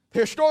John,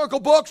 historical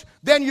books.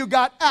 Then you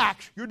got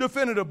Acts, your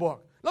definitive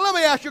book. Now let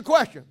me ask you a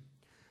question.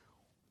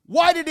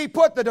 Why did he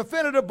put the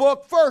definitive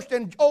book first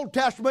in Old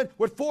Testament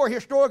with 4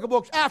 historical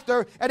books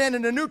after, and then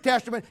in the New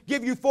Testament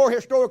give you 4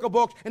 historical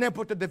books and then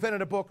put the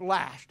definitive book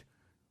last?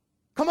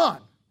 Come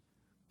on.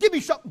 Give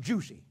me something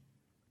juicy.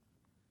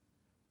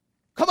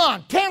 Come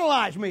on,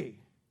 tantalize me.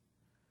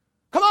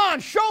 Come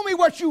on, show me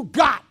what you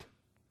got.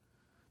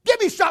 Give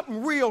me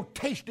something real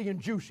tasty and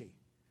juicy.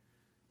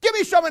 Give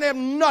me some of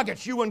them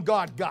nuggets you and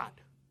God got.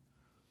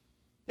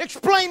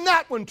 Explain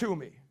that one to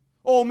me.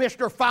 Oh,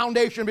 Mr.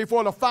 Foundation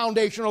before the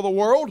foundation of the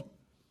world.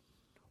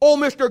 Oh,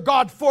 Mr.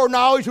 God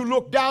foreknowledge who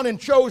looked down and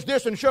chose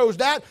this and chose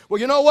that.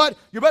 Well, you know what?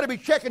 You better be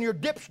checking your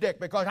dipstick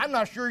because I'm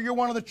not sure you're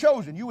one of the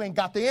chosen. You ain't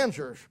got the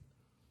answers.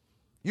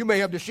 You may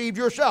have deceived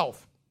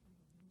yourself.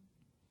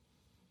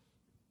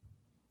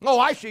 Oh,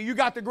 I see. You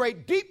got the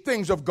great deep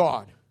things of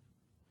God.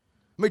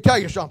 Let me tell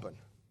you something.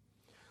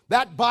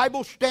 That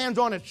Bible stands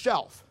on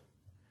itself.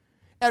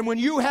 And when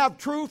you have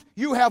truth,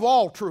 you have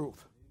all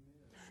truth.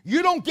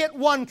 You don't get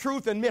one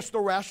truth and miss the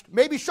rest.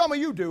 Maybe some of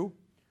you do.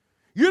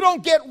 You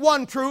don't get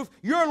one truth.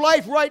 Your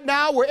life right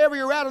now, wherever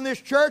you're at in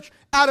this church,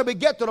 ought to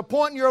get to the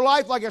point in your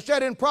life, like I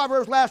said in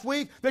Proverbs last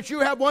week, that you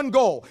have one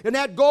goal. And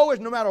that goal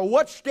is no matter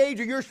what stage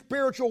of your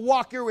spiritual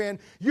walk you're in,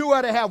 you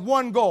ought to have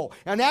one goal.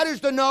 And that is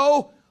to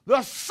know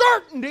the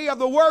certainty of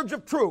the words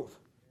of truth.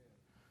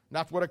 And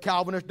that's what a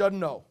Calvinist doesn't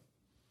know.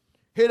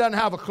 He doesn't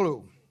have a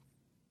clue.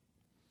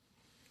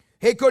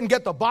 He couldn't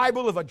get the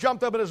Bible if it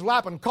jumped up in his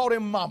lap and called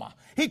him mama.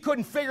 He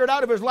couldn't figure it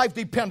out if his life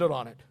depended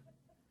on it.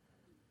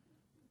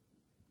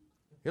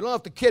 You don't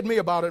have to kid me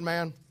about it,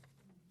 man.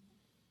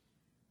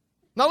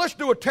 Now let's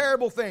do a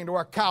terrible thing to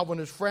our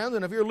Calvinist friends.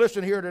 And if you're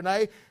listening here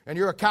today and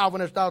you're a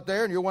Calvinist out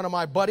there and you're one of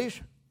my buddies,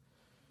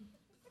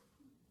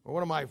 or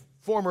one of my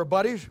former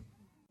buddies,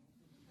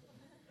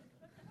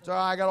 so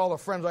I got all the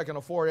friends I can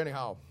afford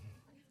anyhow.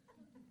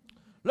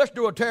 Let's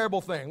do a terrible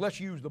thing. Let's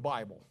use the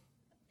Bible.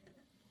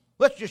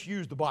 Let's just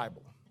use the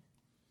Bible.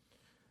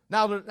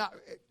 Now,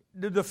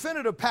 the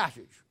definitive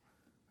passage,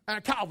 and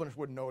a Calvinist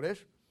wouldn't know this,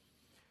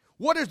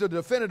 what is the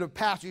definitive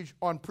passage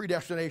on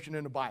predestination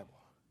in the Bible?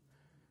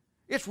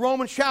 It's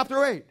Romans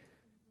chapter 8.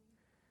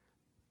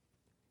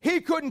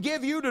 He couldn't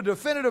give you the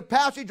definitive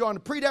passage on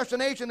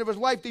predestination if his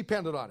life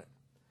depended on it.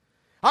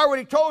 I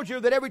already told you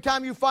that every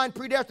time you find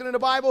predestined in the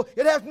Bible,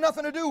 it has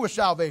nothing to do with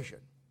salvation.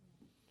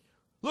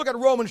 Look at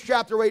Romans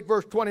chapter 8,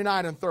 verse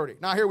 29 and 30.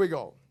 Now, here we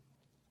go.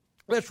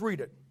 Let's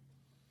read it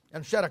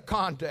and set a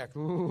context.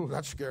 Ooh,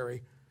 that's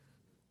scary.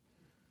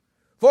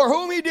 For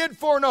whom he did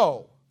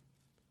foreknow,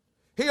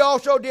 he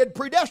also did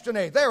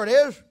predestinate. There it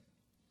is.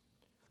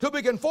 To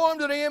be conformed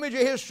to the image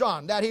of his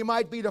Son, that he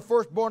might be the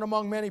firstborn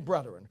among many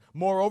brethren.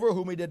 Moreover,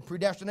 whom he did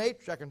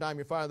predestinate, second time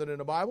you find that in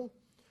the Bible,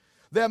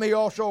 them he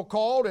also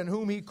called, and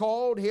whom he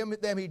called,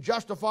 them he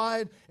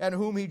justified, and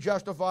whom he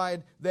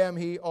justified, them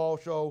he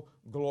also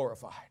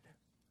glorified.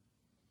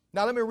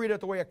 Now let me read it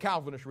the way a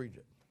Calvinist reads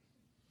it.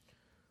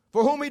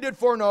 For whom he did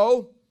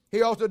foreknow,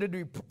 he also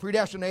did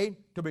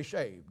predestinate to be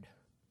saved.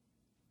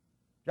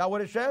 Is that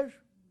what it says?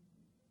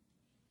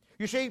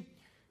 You see,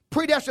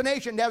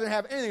 predestination doesn't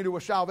have anything to do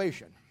with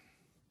salvation.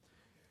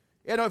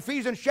 In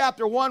Ephesians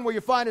chapter 1, where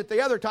you find it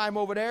the other time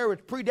over there,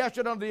 it's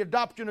predestined unto the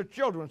adoption of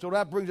children. So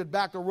that brings it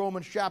back to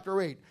Romans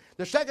chapter 8.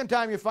 The second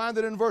time you find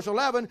it in verse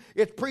 11,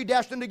 it's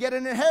predestined to get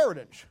an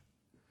inheritance.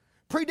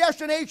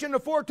 Predestination, the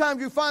 4 times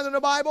you find in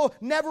the Bible,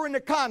 never in the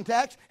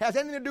context, has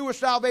anything to do with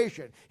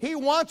salvation. He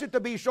wants it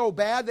to be so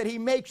bad that he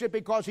makes it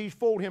because he's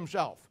fooled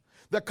himself.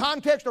 The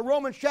context of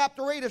Romans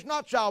chapter 8 is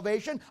not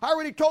salvation. I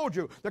already told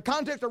you. The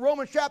context of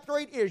Romans chapter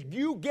 8 is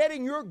you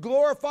getting your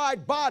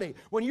glorified body.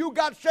 When you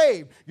got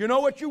saved, you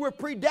know what you were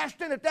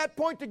predestined at that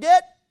point to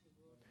get?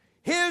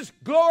 His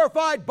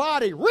glorified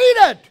body. Read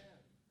it!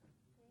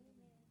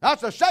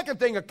 That's the second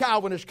thing a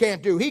Calvinist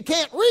can't do. He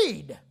can't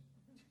read.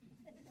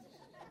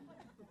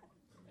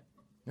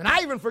 And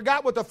I even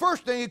forgot what the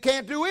first thing he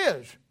can't do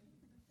is.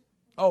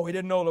 Oh, he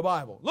didn't know the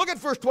Bible. Look at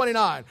verse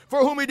 29.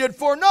 For whom he did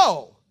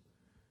foreknow,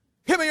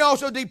 him he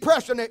also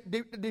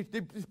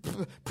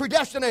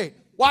predestinate.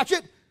 Watch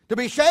it. To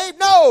be saved?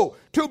 No.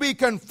 To be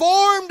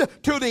conformed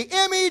to the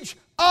image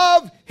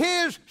of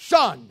his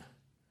Son.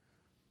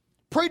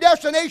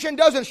 Predestination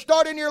doesn't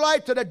start in your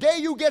life to the day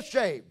you get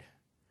saved.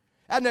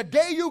 And the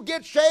day you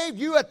get saved,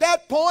 you at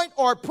that point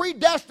are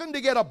predestined to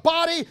get a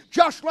body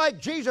just like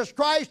Jesus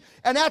Christ.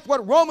 And that's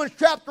what Romans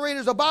chapter 8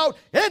 is about.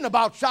 It isn't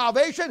about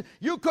salvation.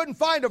 You couldn't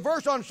find a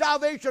verse on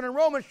salvation in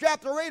Romans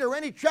chapter 8 or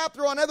any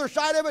chapter on the other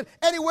side of it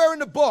anywhere in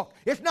the book.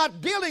 It's not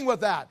dealing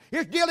with that.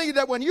 It's dealing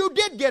that when you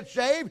did get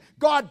saved,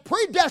 God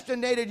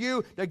predestinated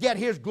you to get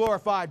his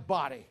glorified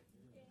body.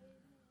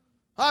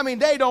 I mean,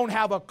 they don't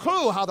have a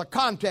clue how the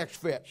context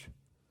fits.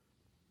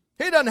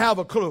 He doesn't have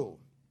a clue.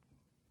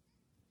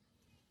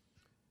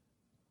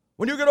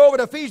 When you get over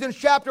to Ephesians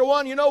chapter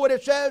 1, you know what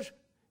it says?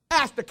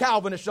 Ask the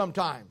Calvinists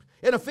sometimes.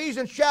 In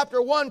Ephesians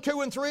chapter 1,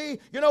 2, and 3,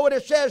 you know what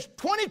it says?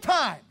 20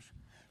 times.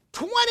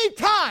 20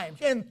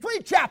 times in 3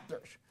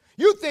 chapters.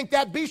 You'd think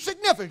that'd be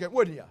significant,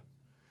 wouldn't you?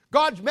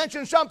 God's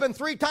mentioned something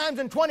 3 times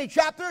in 20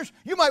 chapters.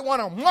 You might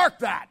want to mark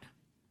that.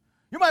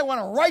 You might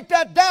want to write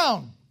that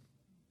down.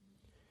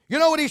 You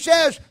know what he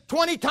says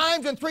 20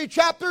 times in 3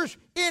 chapters?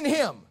 In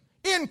him,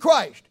 in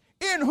Christ,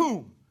 in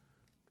whom?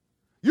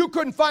 You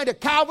couldn't find a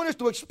Calvinist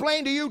to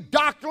explain to you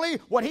doctrinally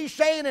what he's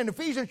saying in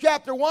Ephesians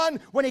chapter 1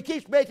 when he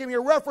keeps making you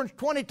reference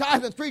 20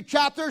 times in 3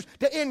 chapters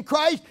to in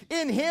Christ,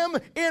 in him,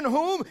 in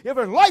whom, if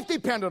his life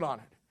depended on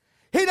it.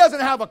 He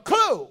doesn't have a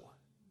clue.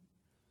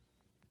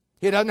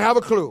 He doesn't have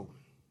a clue.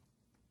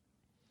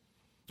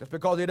 Just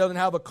because he doesn't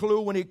have a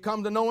clue when he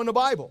comes to knowing the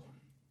Bible.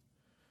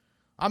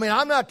 I mean,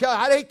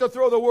 I hate to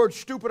throw the word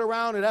stupid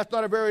around, and that's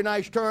not a very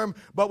nice term,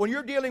 but when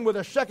you're dealing with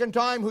a second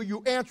time who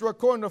you answer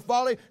according to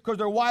folly because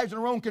they're wise in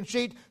their own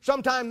conceit,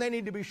 sometimes they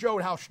need to be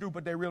showed how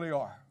stupid they really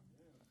are.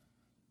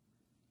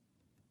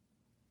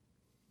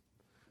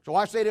 So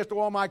I say this to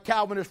all my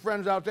Calvinist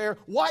friends out there,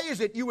 why is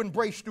it you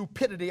embrace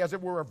stupidity as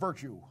it were a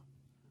virtue?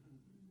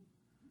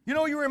 You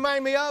know what you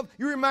remind me of?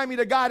 You remind me of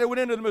the guy that went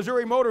into the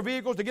Missouri Motor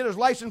Vehicles to get his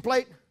license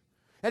plate,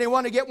 and he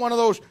wanted to get one of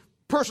those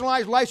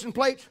personalized license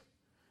plates.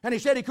 And he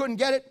said he couldn't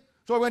get it,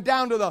 so he went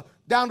down to the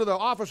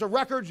Office of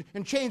Records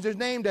and changed his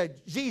name to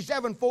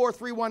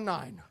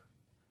Z74319.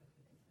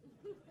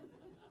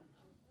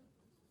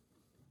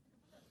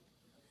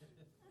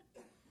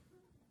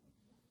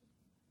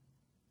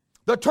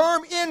 The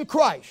term in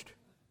Christ,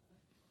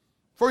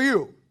 for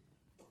you,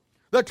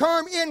 the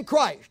term in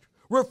Christ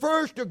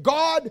refers to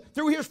God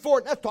through his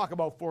foreknowledge. Let's talk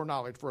about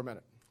foreknowledge for a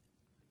minute.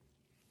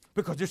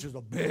 Because this is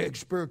a big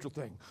spiritual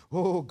thing.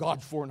 Oh,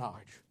 God's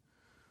foreknowledge.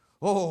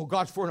 Oh,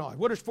 God's foreknowledge.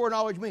 What does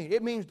foreknowledge mean?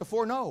 It means to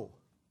foreknow.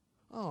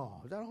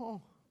 Oh, is that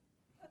all?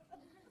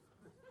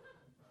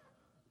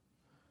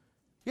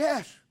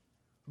 Yes.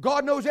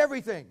 God knows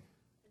everything.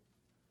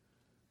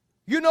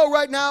 You know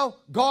right now,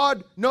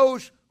 God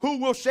knows who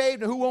will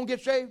save and who won't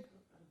get saved.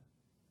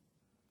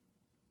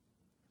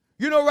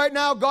 You know right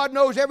now, God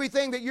knows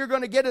everything that you're going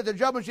to get at the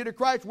judgment seat of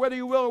Christ, whether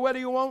you will or whether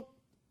you won't.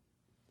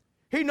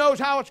 He knows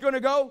how it's going to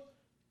go.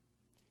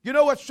 You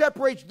know what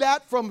separates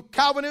that from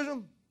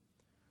Calvinism?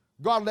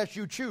 God lets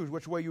you choose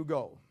which way you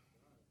go.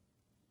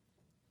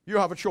 You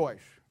have a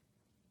choice.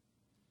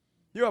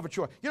 You have a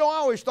choice. You know, I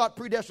always thought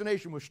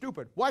predestination was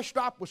stupid. Why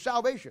stop with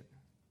salvation?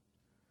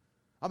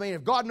 I mean,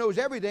 if God knows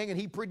everything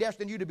and he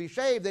predestined you to be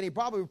saved, then he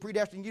probably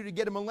predestined you to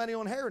get a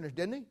millennial inheritance,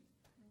 didn't he?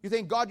 You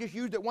think God just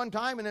used it one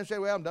time and then said,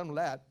 well, I'm done with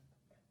that?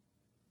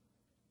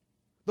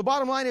 The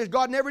bottom line is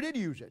God never did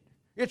use it.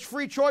 It's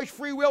free choice,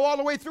 free will all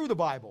the way through the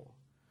Bible.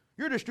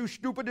 You're just too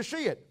stupid to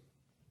see it.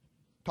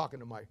 Talking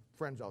to my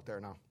friends out there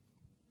now.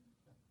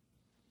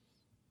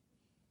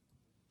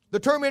 The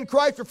term in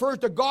Christ refers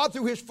to God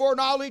through his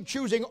foreknowledge,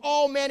 choosing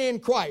all men in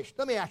Christ.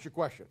 Let me ask you a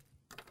question.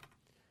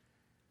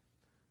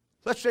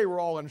 Let's say we're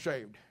all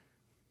unsaved.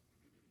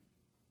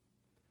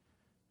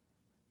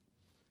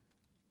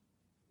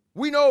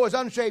 We know as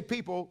unsaved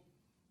people,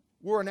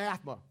 we're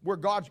anathema. We're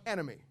God's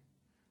enemy.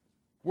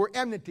 We're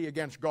enmity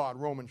against God,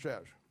 Romans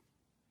says.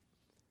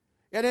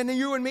 And in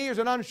you and me as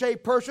an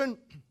unsaved person,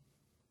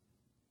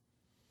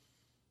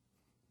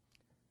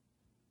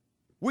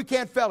 we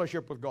can't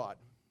fellowship with God.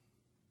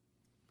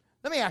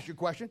 Let me ask you a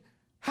question.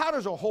 How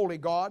does a holy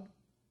God,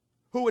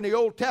 who in the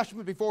Old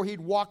Testament, before he'd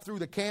walk through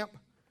the camp,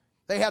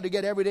 they had to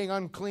get everything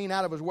unclean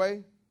out of his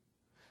way?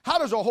 How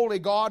does a holy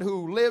God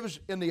who lives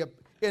in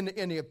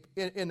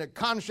the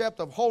concept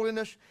of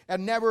holiness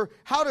and never,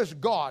 how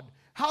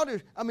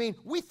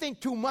we think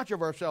too much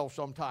of ourselves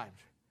sometimes.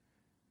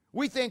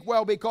 We think,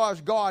 well,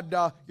 because God,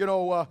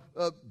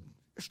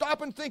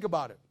 stop and think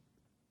about it.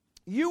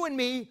 You and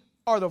me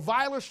are the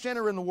vilest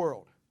sinner in the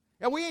world.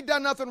 And we ain't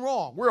done nothing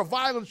wrong. We're a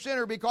violent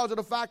sinner because of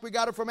the fact we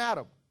got it from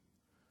Adam.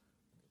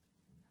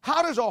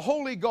 How does a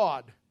holy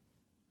God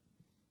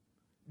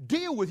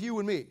deal with you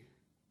and me?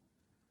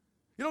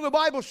 You know, the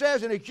Bible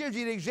says, and it gives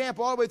you the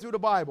example all the way through the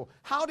Bible.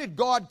 How did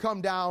God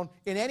come down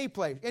in any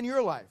place, in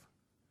your life?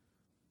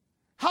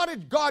 How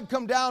did God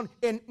come down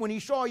when He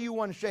saw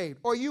you unsaved,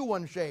 or you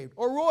unsaved,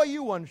 or Roy,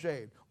 you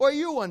unsaved, or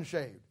you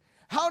unsaved?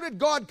 How did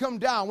God come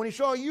down when He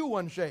saw you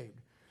unsaved?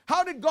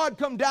 How did God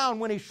come down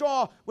when He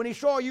saw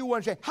you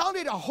unsaved? How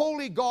did a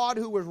holy God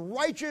who is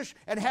righteous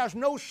and has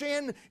no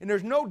sin and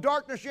there's no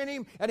darkness in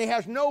Him and He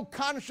has no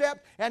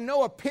concept and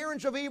no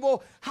appearance of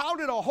evil, how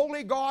did a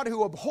holy God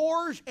who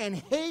abhors and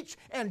hates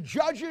and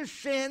judges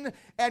sin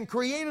and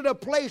created a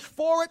place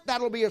for it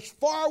that'll be as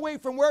far away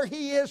from where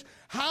He is,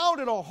 how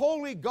did a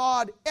holy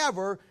God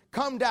ever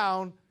come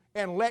down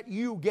and let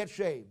you get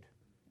saved?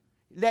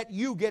 Let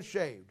you get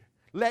saved.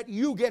 Let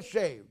you get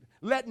saved.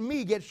 Let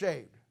me get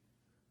saved.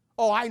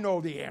 Oh, I know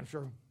the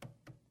answer.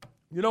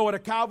 You know what a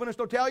Calvinist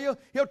will tell you?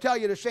 He'll tell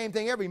you the same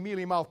thing every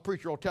mealy-mouthed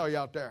preacher will tell you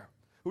out there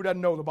who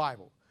doesn't know the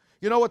Bible.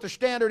 You know what the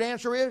standard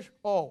answer is?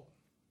 Oh,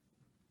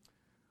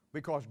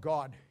 because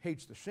God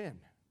hates the sin,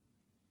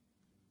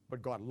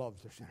 but God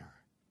loves the sinner.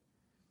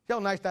 See how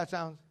nice that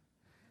sounds?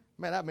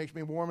 Man, that makes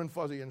me warm and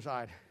fuzzy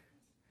inside.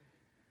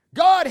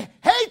 God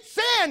hates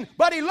sin,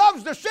 but He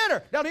loves the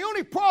sinner. Now, the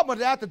only problem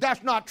with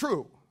that's not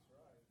true.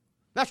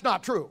 That's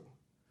not true.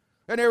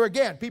 And there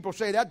again, people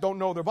say that don't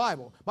know their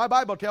Bible. My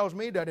Bible tells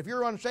me that if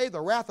you're unsaved,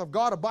 the wrath of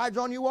God abides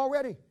on you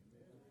already.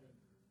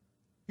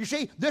 You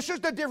see, this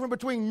is the difference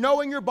between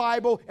knowing your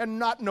Bible and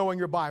not knowing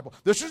your Bible.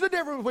 This is the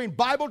difference between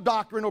Bible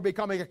doctrine or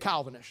becoming a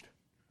Calvinist.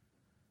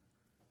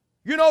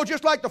 You know,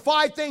 just like the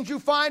 5 things you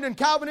find in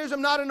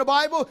Calvinism not in the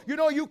Bible, you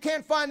know, you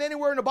can't find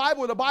anywhere in the Bible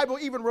where the Bible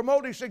even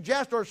remotely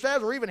suggests or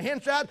says or even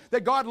hints at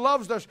that God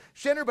loves the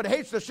sinner but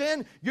hates the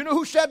sin. You know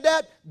who said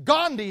that?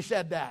 Gandhi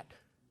said that.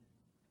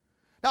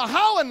 Now,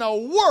 how in the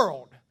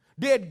world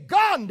did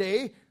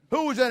Gandhi,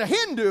 who was a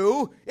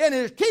Hindu, in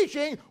his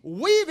teaching,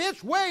 weave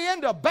its way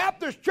into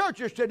Baptist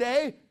churches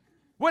today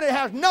when it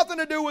has nothing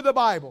to do with the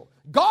Bible?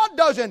 God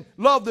doesn't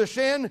love the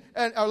sin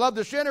or love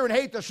the sinner and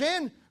hate the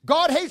sin.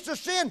 God hates the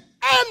sin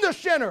and the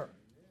sinner.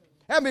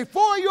 And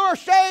before you're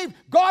saved,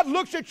 God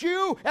looks at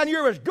you and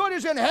you're as good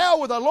as in hell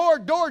with the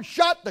Lord door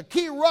shut, the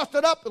key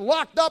rusted up and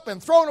locked up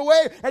and thrown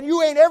away, and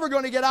you ain't ever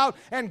going to get out.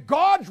 And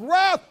God's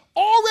wrath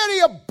already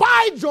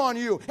abides on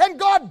you, and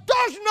God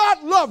does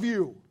not love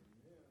you.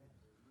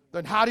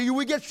 Then how do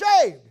we get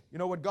saved? You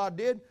know what God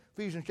did?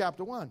 Ephesians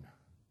chapter 1.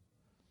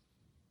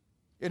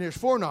 In His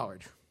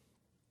foreknowledge.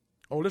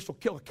 Oh, this will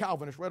kill a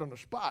Calvinist right on the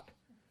spot.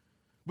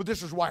 But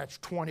this is why it's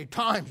 20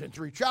 times in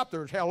 3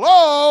 chapters.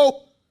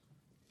 Hello!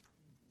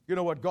 You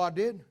know what God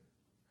did?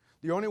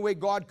 The only way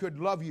God could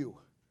love you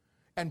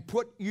and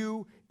put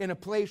you in a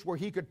place where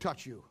He could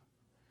touch you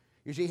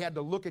is He had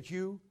to look at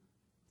you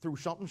through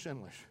something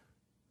sinless.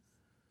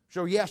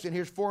 So yes, in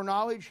His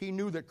foreknowledge, He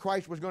knew that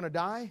Christ was going to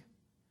die.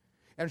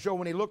 And so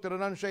when He looked at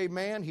an unsaved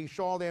man, He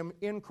saw them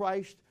in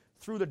Christ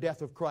through the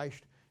death of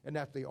Christ. And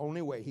that's the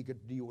only way He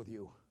could deal with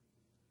you.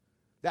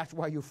 That's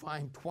why you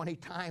find 20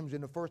 times in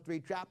the first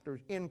 3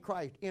 chapters, in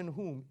Christ, in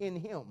whom, in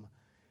Him.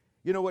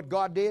 You know what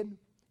God did?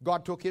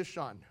 God took His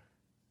Son.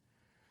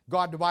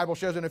 God, the Bible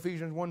says in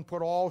Ephesians 1,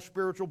 put all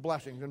spiritual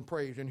blessings and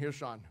praise in His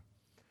Son.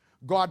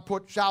 God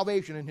put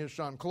salvation in His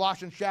Son.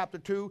 Colossians chapter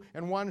 2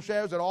 and 1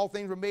 says that all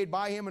things were made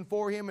by Him and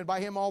for Him, and by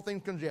Him all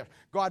things consist.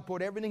 God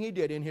put everything He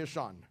did in His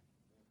Son.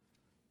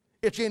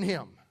 It's in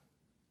Him.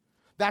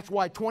 That's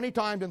why 20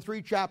 times in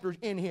 3 chapters,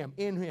 in Him,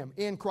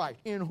 in Christ,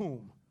 in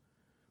whom.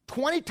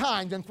 20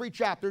 times in 3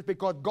 chapters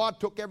because God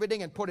took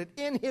everything and put it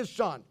in His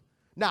Son.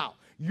 Now,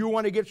 you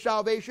want to get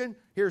salvation?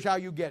 Here's how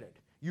you get it.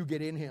 You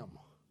get in Him.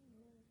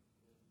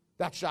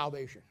 That's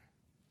salvation.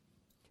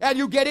 And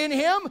you get in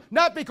Him,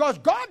 not because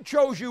God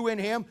chose you in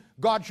Him.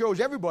 God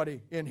chose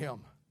everybody in Him.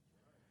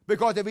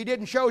 Because if He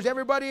didn't choose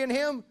everybody in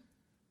Him,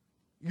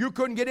 you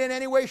couldn't get in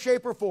any way,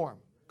 shape, or form.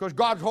 Because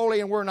God's holy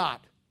and we're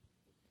not.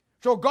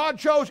 So God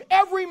chose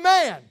every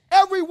man,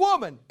 every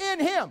woman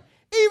in Him.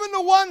 Even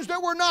the ones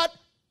that were not,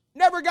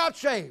 never got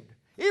saved.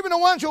 Even the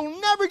ones who'll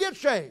never get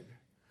saved.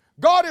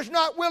 God is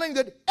not willing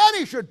that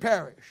any should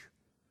perish.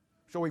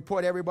 So He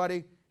put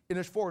everybody in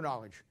His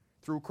foreknowledge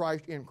through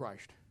Christ, in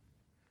Christ.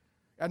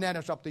 And then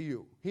it's up to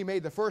you. He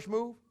made the first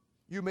move.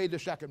 You made the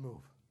second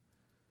move.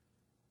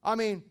 I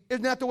mean,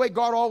 isn't that the way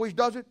God always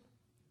does it?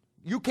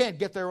 You can't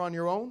get there on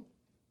your own.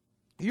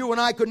 You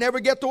and I could never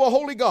get to a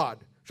holy God.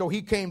 So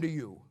He came to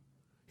you.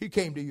 He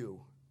came to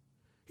you.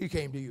 He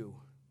came to you.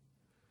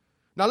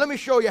 Now let me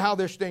show you how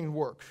this thing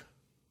works.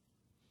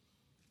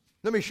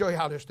 Let me show you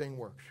how this thing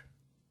works.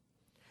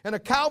 And a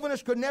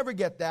Calvinist could never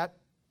get that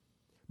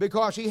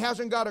because he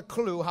hasn't got a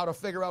clue how to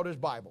figure out his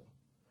Bible.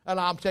 And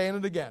I'm saying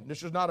it again.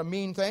 This is not a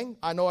mean thing.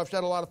 I know I've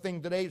said a lot of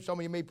things today some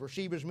of you may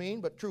perceive as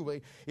mean, but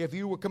truly, if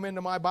you would come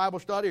into my Bible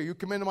study or you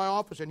come into my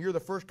office and you're the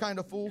first kind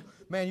of fool,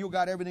 man, you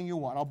got everything you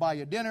want. I'll buy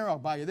you dinner. I'll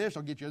buy you this.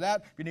 I'll get you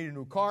that. If you need a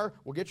new car,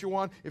 we'll get you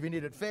one. If you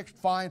need it fixed,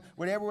 fine.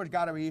 Whatever it's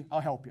got to be, I'll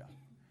help you.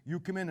 You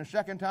come in a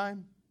second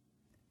time,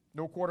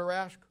 no quarter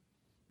asked,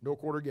 no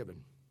quarter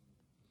given.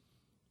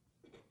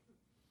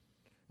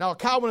 Now, a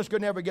Calvinist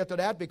could never get to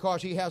that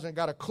because he hasn't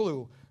got a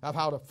clue of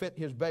how to fit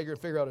his beggar and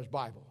figure out his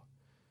Bible.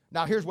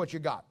 Now, here's what you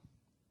got.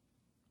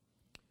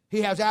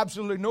 He has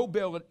absolutely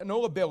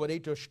no ability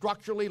to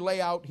structurally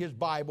lay out his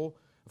Bible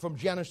from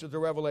Genesis to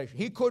Revelation.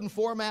 He couldn't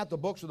format the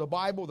books of the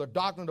Bible, the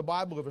doctrine of the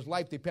Bible, if his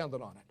life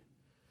depended on it.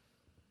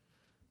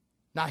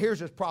 Now, here's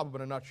his problem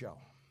in a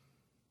nutshell.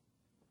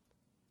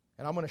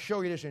 And I'm going to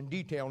show you this in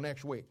detail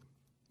next week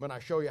when I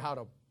show you how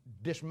to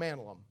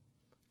dismantle them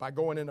by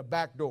going in the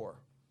back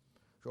door.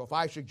 So if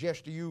I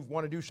suggest to you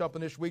want to do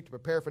something this week to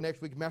prepare for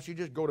next week's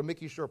messages, go to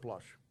Mickey's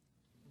Surplus.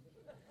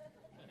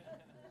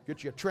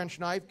 Get you a trench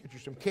knife, get you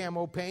some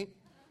camo paint,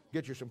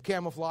 get you some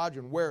camouflage,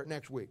 and wear it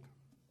next week.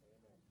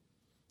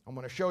 I'm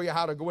going to show you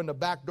how to go in the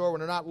back door when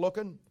they're not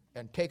looking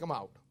and take them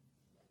out.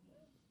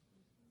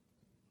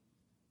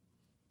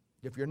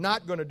 If you're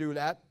not going to do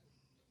that,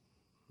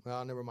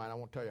 well, never mind. I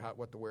won't tell you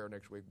what to wear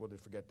next week. We'll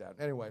just forget that.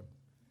 Anyway.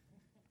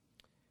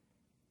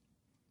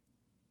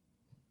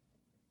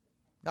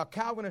 Now,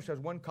 Calvinist has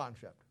one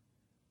concept.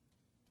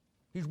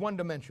 He's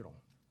one-dimensional.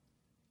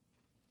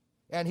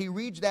 And he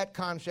reads that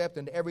concept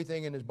into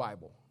everything in his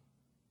Bible.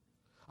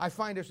 I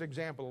find this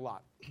example a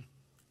lot.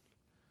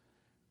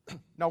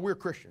 Now, we're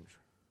Christians.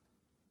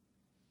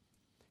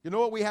 You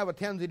know what we have a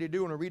tendency to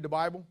do when we read the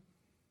Bible?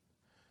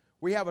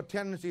 We have a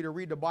tendency to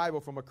read the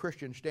Bible from a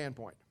Christian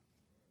standpoint.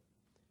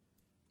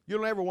 You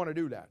don't ever want to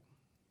do that.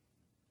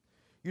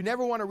 You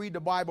never want to read the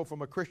Bible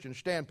from a Christian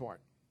standpoint.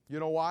 You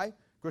know why?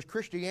 Because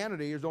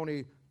Christianity is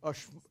only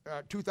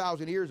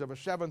 2,000 years of a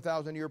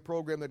 7,000-year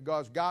program that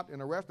God's got, and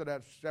the rest of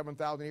that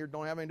 7,000 years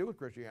don't have anything to do with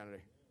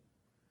Christianity.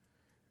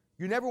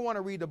 You never want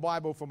to read the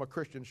Bible from a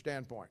Christian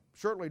standpoint.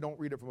 Certainly don't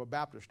read it from a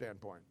Baptist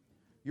standpoint.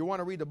 You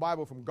want to read the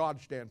Bible from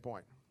God's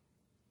standpoint.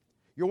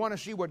 You want to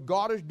see what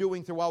God is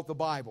doing throughout the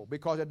Bible,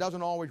 because it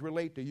doesn't always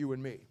relate to you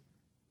and me.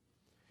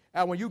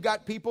 And when you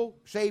got people,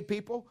 saved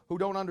people, who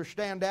don't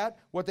understand that,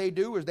 what they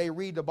do is they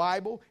read the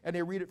Bible, and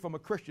they read it from a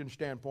Christian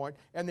standpoint,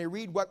 and they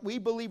read what we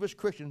believe as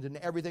Christians in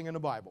everything in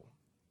the Bible.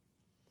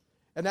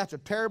 And that's a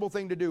terrible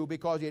thing to do,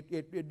 because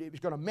it's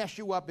going to mess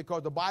you up,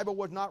 because the Bible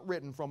was not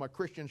written from a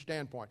Christian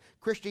standpoint.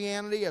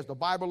 Christianity, as the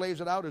Bible lays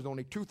it out, is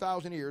only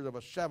 2,000 years of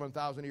a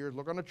 7,000 years,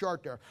 look on the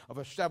chart there, of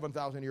a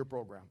 7,000-year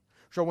program.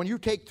 So when you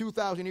take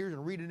 2,000 years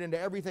and read it into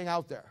everything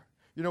out there,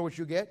 you know what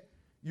you get?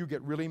 You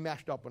get really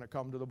messed up when it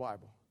comes to the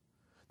Bible.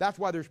 That's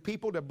why there's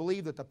people that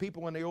believe that the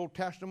people in the Old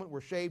Testament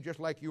were saved just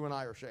like you and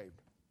I are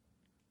saved.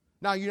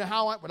 Now, you know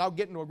how, without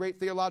getting into a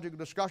great theological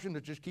discussion,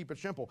 let's just keep it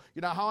simple.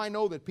 You know how I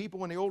know that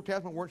people in the Old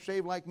Testament weren't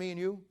saved like me and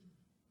you?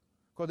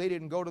 Because they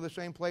didn't go to the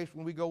same place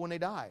when we go when they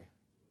die.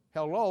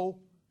 Hello?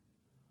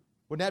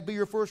 Wouldn't that be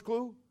your first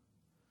clue?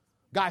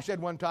 Guy said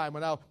one time,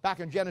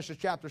 back in Genesis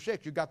chapter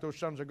 6, you got those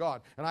sons of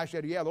God. And I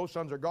said, yeah, those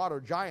sons of God are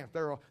giants.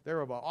 They're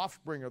of an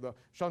offspring of the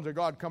sons of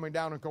God coming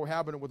down and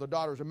cohabiting with the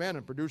daughters of men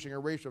and producing a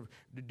race of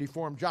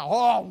deformed giants.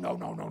 Oh,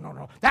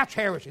 no. That's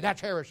heresy.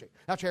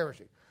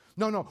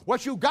 No.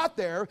 What you got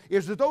there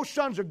is that those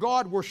sons of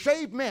God were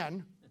saved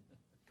men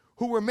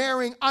who were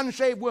marrying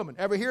unsaved women.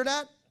 Ever hear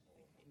that?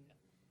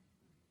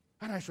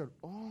 And I said,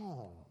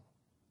 oh,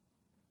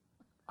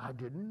 I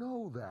didn't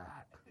know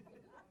that.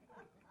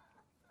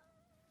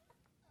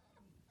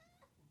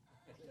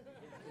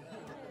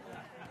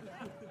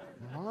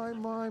 My.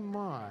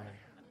 Now,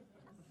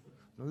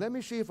 let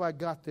me see if I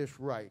got this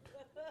right.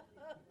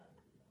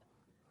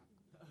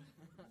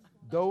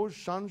 Those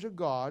sons of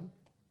God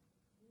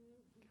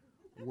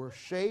were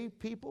saved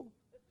people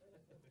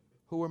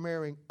who were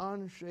marrying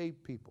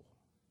unsaved people.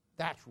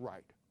 That's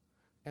right.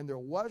 And there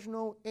was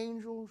no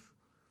angels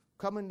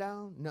coming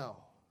down? No.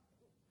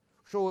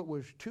 So it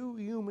was two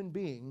human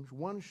beings,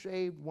 one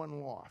saved,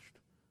 one lost,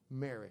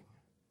 marrying.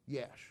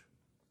 Yes.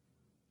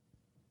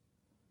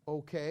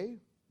 Okay.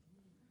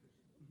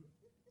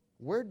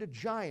 Where'd the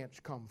giants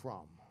come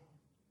from?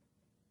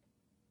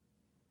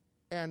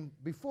 And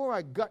before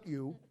I gut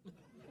you,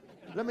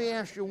 let me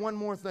ask you one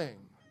more thing.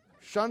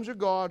 Sons of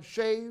God,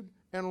 saved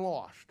and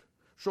lost.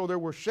 So there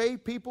were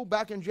saved people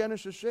back in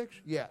Genesis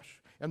 6? Yes.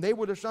 And they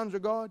were the sons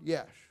of God?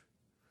 Yes.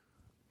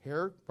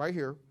 Here, right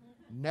here,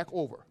 neck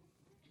over.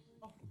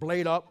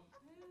 Blade up,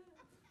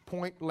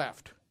 point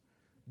left.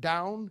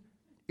 Down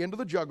into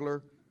the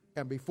jugular,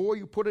 and before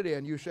you put it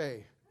in, you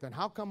say, then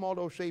how come all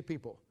those saved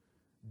people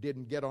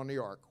didn't get on the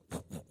ark?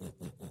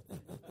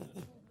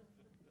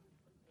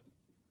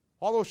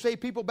 All those saved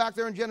people back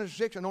there in Genesis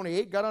 6 and only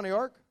 8 got on the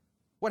ark?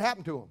 What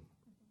happened to them?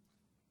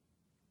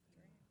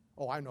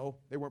 Oh, I know.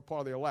 They weren't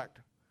part of the elect.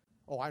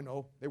 Oh, I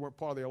know. They weren't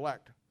part of the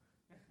elect.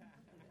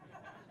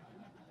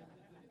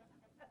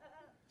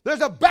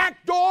 There's a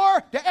back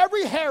door to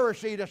every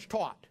heresy that's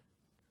taught.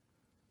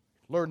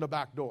 Learn the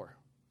back door.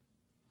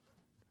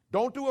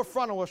 Don't do a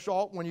frontal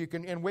assault when you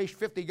can and waste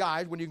 50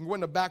 guys when you can go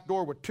in the back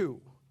door with 2.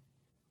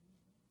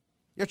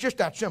 It's just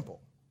that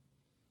simple.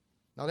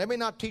 Now, they may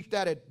not teach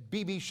that at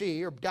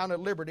BBC or down at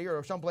Liberty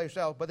or someplace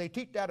else, but they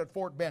teach that at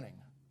Fort Benning.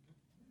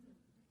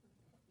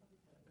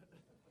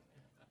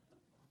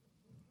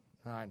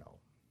 I know.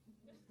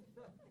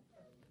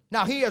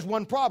 Now, he has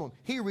one problem.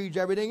 He reads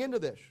everything into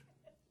this.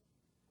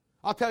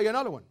 I'll tell you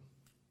another one.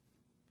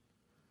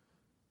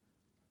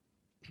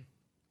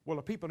 Well,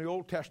 the people in the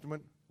Old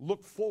Testament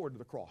looked forward to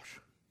the cross.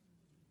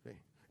 See?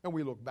 And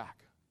we look back.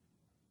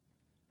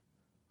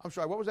 I'm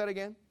sorry, what was that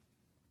again?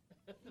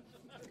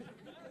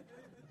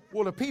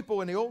 Well, the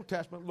people in the Old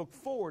Testament looked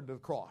forward to the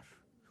cross.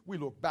 We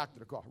look back to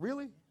the cross.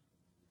 Really?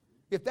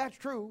 If that's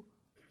true,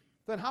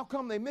 then how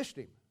come they missed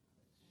him?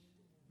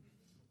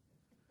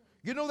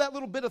 You know that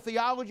little bit of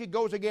theology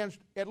goes against,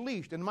 at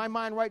least, in my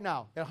mind right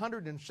now,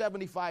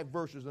 175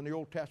 verses in the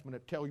Old Testament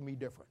that tell me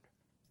different.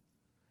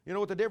 You know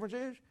what the difference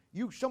is?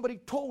 Somebody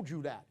told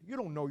you that. You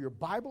don't know your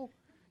Bible.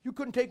 You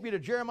couldn't take me to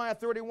Jeremiah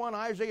 31,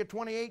 Isaiah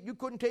 28. You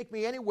couldn't take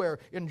me anywhere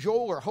in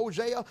Joel or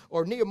Hosea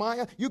or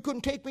Nehemiah. You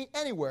couldn't take me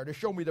anywhere to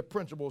show me the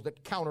principles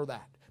that counter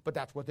that. But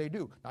that's what they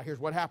do. Now here's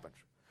what happens.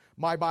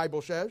 My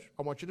Bible says,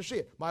 I want you to see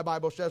it. My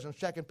Bible says in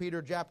 2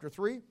 Peter chapter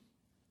 3,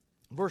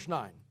 verse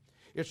 9,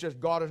 it says,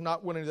 God is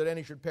not willing that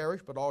any should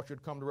perish, but all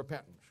should come to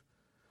repentance.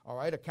 All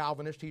right, a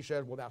Calvinist, he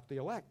says, well, that's the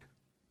elect.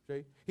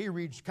 See? He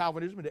reads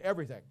Calvinism into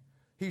everything.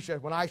 He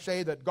says, when I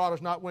say that God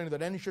is not willing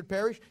that any should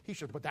perish, he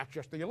says, but that's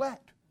just the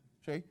elect.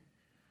 See?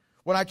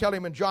 When I tell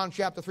him in John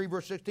chapter 3,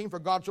 verse 16, for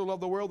God so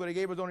loved the world that he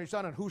gave his only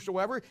son, and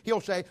whosoever,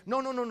 he'll say,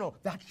 no,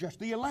 that's just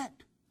the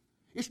elect.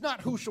 It's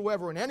not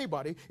whosoever in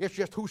anybody, it's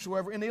just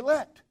whosoever in the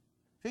elect.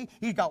 See?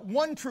 He's got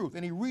one truth,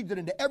 and he reads it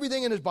into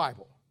everything in his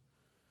Bible.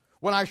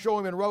 When I show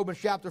him in Romans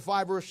chapter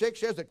 5, verse 6,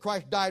 says that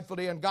Christ died for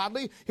the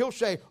ungodly, he'll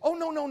say, oh,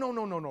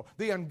 no.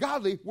 The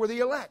ungodly were the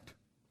elect.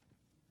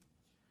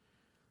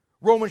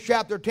 Romans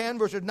chapter 10,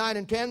 verses 9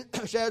 and 10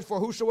 says, for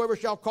whosoever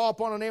shall call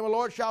upon the name of the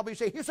Lord shall be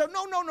saved. He said,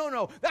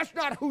 no. That's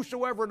not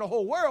whosoever in the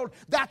whole world.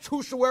 That's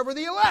whosoever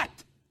the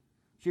elect.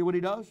 See what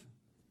he does?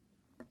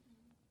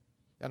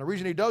 And the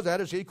reason he does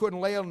that is he couldn't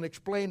lay out and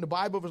explain the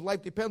Bible if his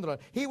life depended on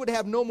it. He would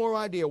have no more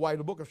idea why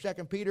the book of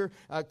 2 Peter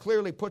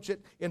clearly puts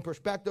it in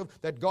perspective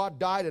that God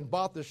died and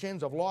bought the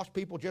sins of lost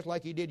people just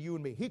like he did you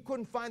and me. He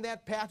couldn't find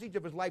that passage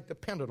if his life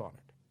depended on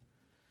it.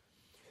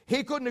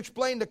 He couldn't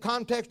explain the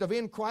context of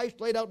in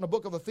Christ laid out in the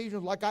book of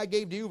Ephesians like I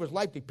gave to you if his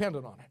life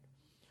depended on it.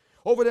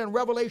 Over there in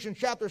Revelation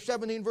chapter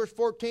 17, verse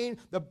 14,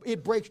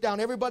 it breaks down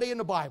everybody in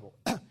the Bible.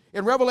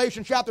 In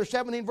Revelation chapter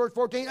 17, verse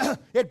 14,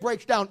 it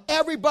breaks down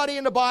everybody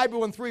in the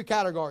Bible in 3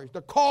 categories.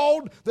 The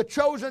called, the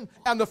chosen,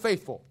 and the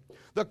faithful.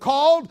 The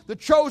called, the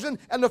chosen,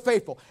 and the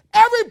faithful.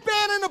 Every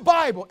man in the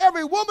Bible,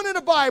 every woman in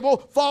the Bible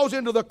falls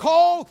into the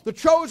called, the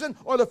chosen,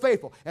 or the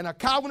faithful. And a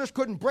Calvinist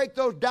couldn't break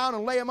those down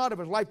and lay them out if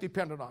his life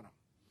depended on them.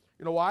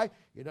 You know why?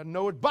 He doesn't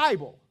know his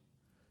Bible.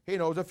 He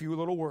knows a few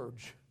little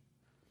words.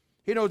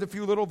 He knows a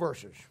few little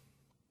verses.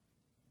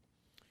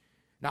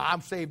 Now,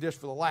 I'm saved this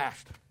for the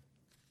last.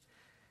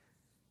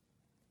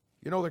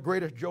 You know the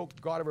greatest joke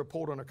God ever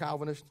pulled on a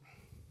Calvinist?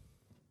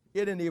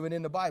 It isn't even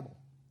in the Bible.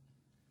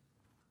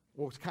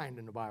 Well, it's kind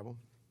in the Bible.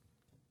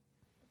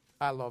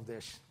 I love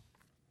this.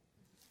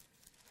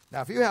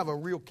 Now, if you have a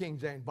real King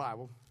James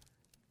Bible,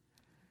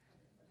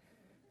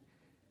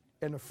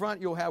 in the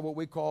front you'll have what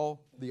we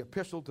call the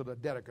epistle to the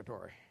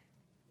dedicatory.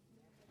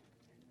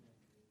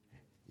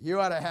 You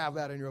ought to have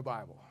that in your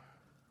Bible.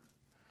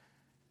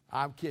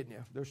 I'm kidding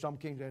you. There's some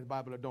King James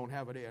Bible that don't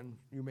have it in.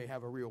 You may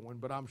have a real one,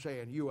 but I'm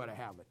saying you ought to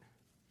have it.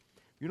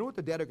 You know what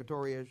the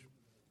dedicatory is?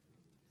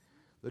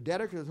 The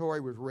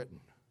dedicatory was written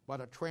by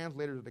the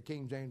translators of the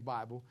King James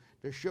Bible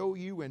to show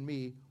you and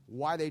me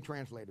why they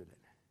translated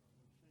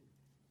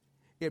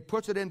it. It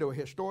puts it into a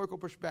historical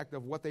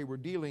perspective what they were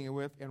dealing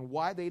with and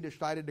why they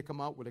decided to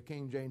come out with a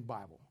King James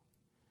Bible.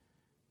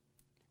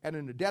 And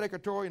in the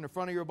dedicatory in the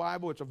front of your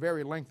Bible, it's a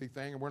very lengthy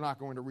thing, and we're not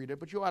going to read it,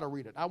 but you ought to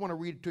read it. I want to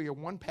read it to you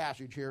one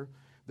passage here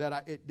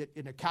that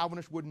a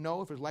Calvinist wouldn't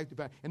know if his life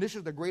depended. And this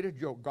is the greatest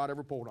joke God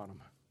ever pulled on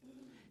him.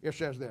 It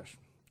says this,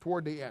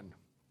 toward the end.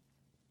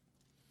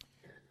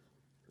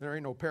 There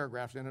ain't no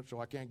paragraphs in it,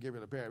 so I can't give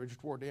you the paragraph. It's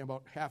just toward the end,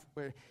 about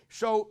halfway.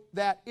 So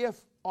that if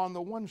on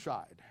the one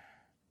side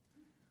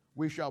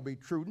we shall be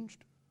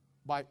trudenced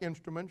by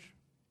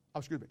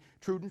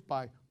trudenced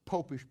by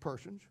popish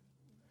persons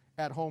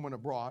at home and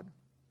abroad,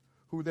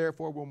 who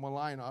therefore will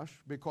malign us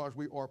because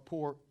we are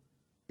poor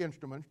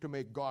instruments to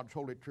make God's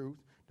holy truth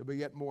to be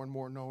yet more and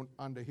more known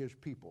unto his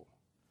people,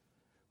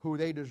 who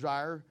they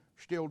desire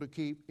still to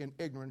keep in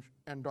ignorance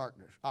and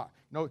darkness.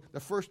 No, the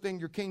first thing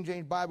your King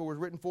James Bible was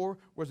written for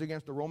was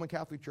against the Roman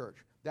Catholic Church.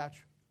 That's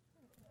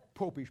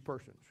popish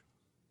persons.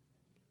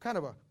 Kind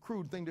of a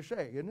crude thing to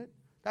say, isn't it?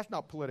 That's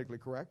not politically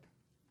correct.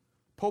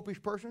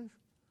 Popish persons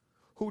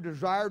who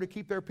desire to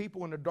keep their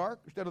people in the dark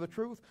instead of the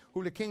truth,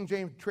 who the King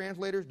James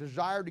translators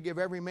desired to give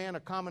every man a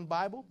common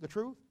Bible, the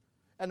truth,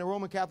 and the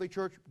Roman Catholic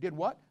Church did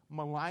what?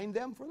 Maligned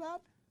them for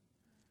that?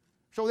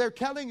 So they're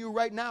telling you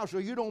right now so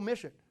you don't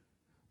miss it.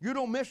 You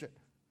don't miss it.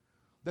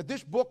 that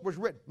this book was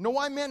written. Know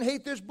why men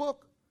hate this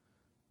book?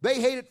 They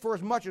hate it for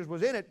as much as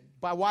was in it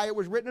by why it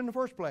was written in the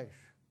first place.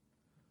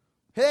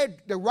 Hey,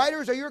 the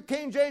writers of your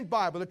King James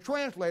Bible, the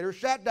translators,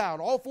 sat down,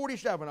 all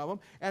 47 of them,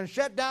 and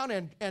sat down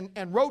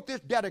and wrote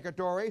this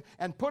dedicatory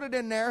and put it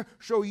in there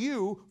so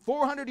you,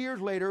 400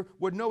 years later,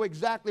 would know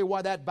exactly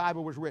why that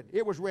Bible was written.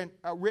 It was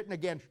written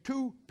against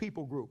two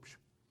people groups.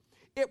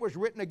 It was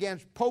written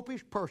against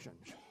popish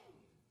persons,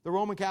 the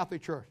Roman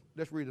Catholic Church.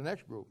 Let's read the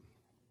next group.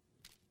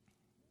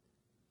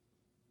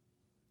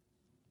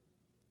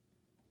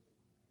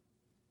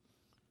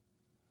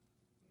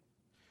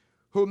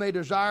 Whom they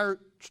desire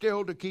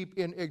still to keep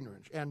in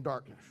ignorance and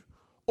darkness.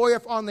 Or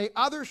if on the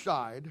other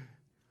side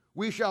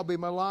we shall be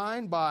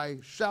maligned by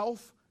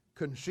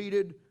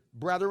self-conceited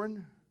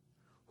brethren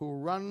who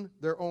run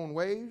their own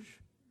ways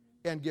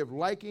and give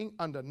liking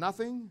unto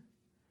nothing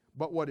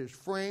but what is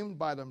framed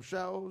by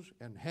themselves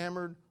and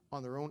hammered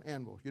on their own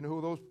anvils. You know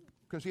who those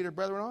conceited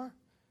brethren are?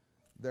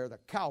 They're the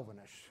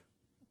Calvinists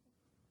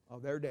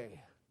of their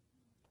day.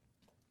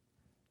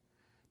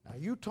 Now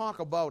you talk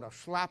about a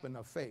slap in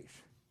the face.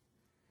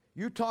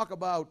 You talk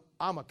about,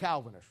 I'm a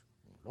Calvinist.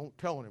 Don't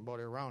tell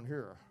anybody around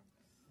here.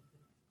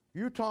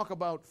 You talk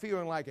about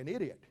feeling like an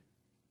idiot.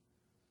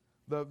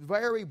 The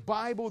very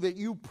Bible that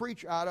you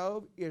preach out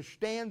of is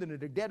standing in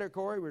the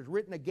dedicatory, was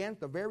written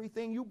against the very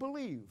thing you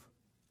believe.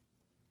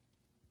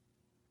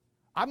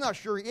 I'm not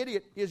sure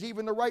idiot is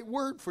even the right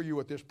word for you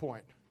at this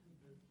point.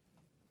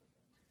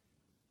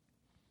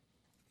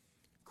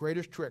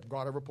 Greatest trick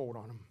God ever pulled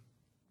on him.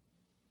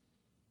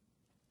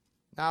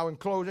 Now, in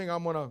closing,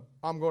 I'm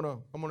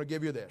gonna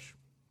give you this.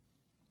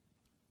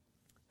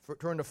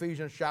 Turn to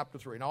Ephesians chapter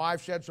 3. Now,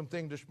 I've said some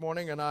things this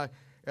morning, and I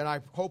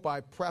hope I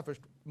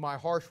prefaced my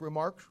harsh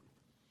remarks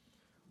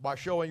by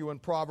showing you in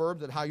Proverbs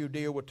that how you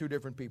deal with two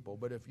different people.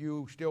 But if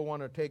you still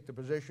want to take the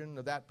position,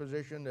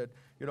 that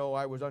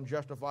I was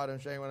unjustified in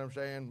saying what I'm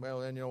saying,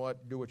 well, then you know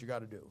what? Do what you got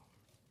to do.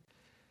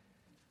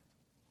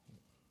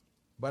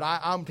 But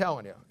I'm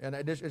telling you, and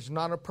it's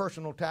not a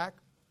personal attack.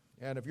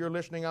 And if you're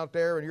listening out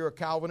there and you're a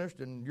Calvinist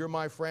and you're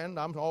my friend,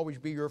 I'm always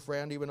be your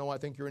friend, even though I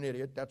think you're an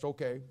idiot. That's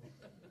okay.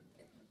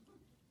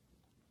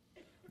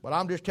 But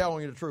I'm just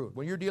telling you the truth.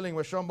 When you're dealing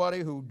with somebody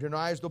who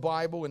denies the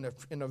Bible in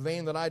the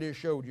vein that I just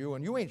showed you,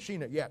 and you ain't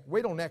seen it yet,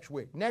 wait till next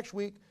week. Next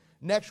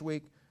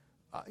week,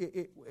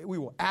 we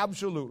will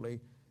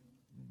absolutely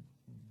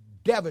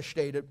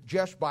devastate it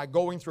just by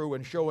going through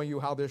and showing you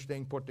how this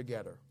thing put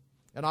together.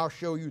 And I'll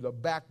show you the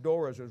back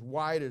door is as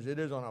wide as it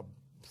is on a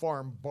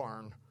farm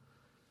barn.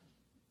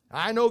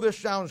 I know this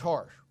sounds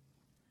harsh,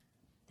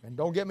 and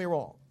don't get me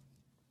wrong.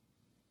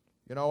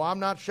 I'm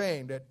not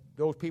saying that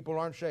those people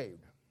aren't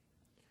saved.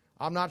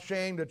 I'm not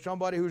saying that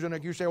somebody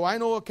you say, well, I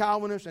know a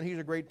Calvinist and he's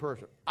a great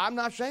person. I'm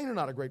not saying they're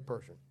not a great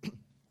person.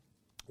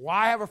 Well,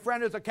 I have a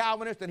friend that's a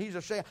Calvinist and he's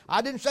a saved.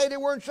 I didn't say they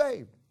weren't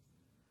saved.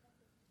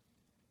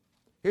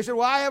 He said,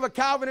 well, I have a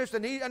Calvinist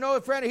and I know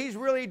a friend,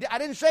 I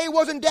didn't say he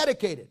wasn't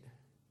dedicated.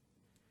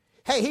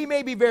 Hey, he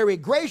may be very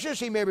gracious,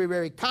 he may be a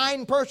very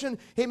kind person,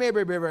 he may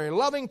be a very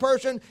loving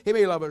person, he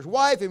may love his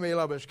wife, he may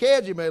love his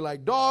kids, he may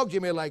like dogs, he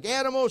may like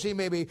animals, he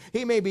may be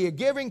a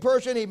giving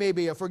person, he may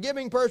be a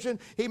forgiving person,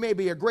 he may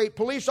be a great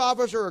police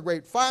officer, a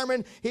great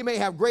fireman, he may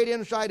have great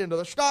insight into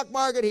the stock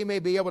market, he may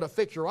be able to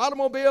fix your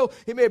automobile,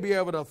 he may be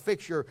able to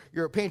fix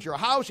paint your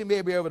house, he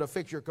may be able to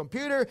fix your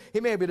computer, he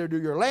may be able to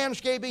do your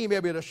landscaping, he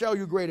may be able to sell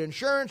you great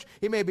insurance,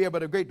 he may be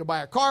able to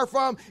buy a car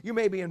from, you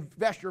may be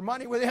invest your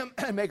money with him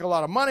and make a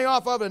lot of money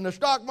off of it in the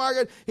stock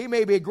market. He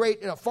may be a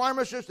great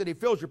pharmacist that he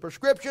fills your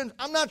prescriptions.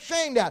 I'm not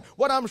saying that.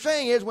 What I'm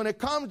saying is when it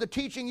comes to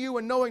teaching you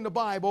and knowing the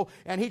Bible,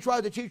 and he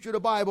tries to teach you the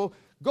Bible,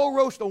 go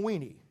roast a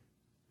weenie.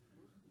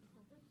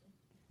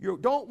 You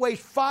don't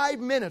waste 5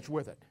 minutes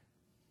with it.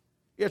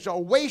 It's a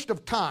waste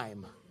of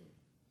time.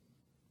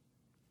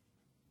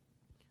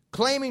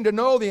 Claiming to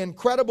know the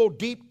incredible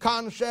deep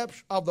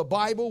concepts of the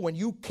Bible when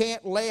you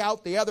can't lay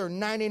out the other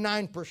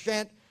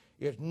 99%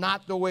 is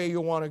not the way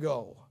you want to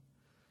go.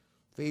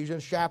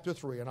 Ephesians chapter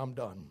 3, and I'm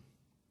done.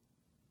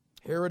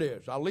 Here it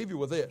is. I'll leave you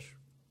with this.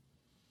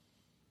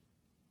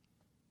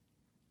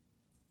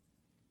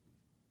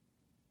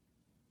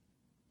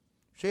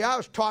 See, I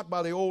was taught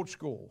by the old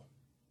school.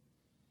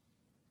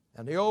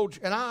 And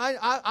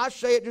I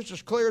say it just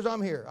as clear as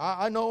I'm here.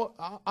 I know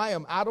I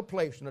am out of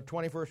place in the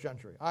 21st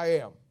century. I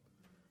am.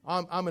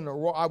 I'm in the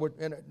wrong,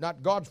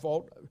 not God's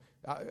fault,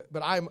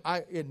 but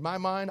in my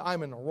mind,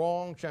 I'm in the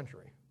wrong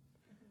century.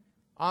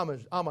 I'm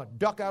a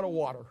duck out of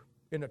water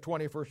in the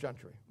 21st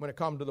century when it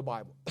comes to the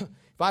Bible. If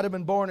I'd have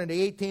been born in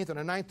the 18th and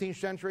the 19th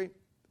century,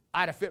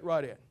 I'd have fit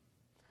right in.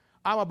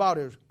 I'm about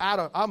as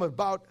out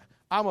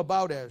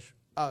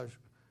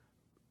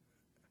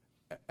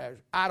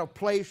of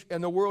place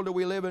in the world that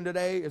we live in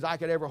today as I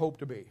could ever hope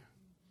to be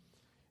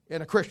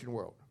in a Christian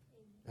world.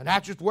 And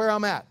that's just where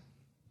I'm at.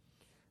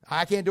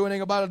 I can't do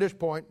anything about it at this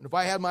point. If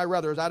I had my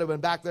ruthers, I'd have been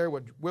back there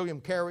with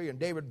William Carey and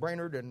David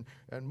Brainerd and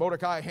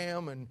Mordecai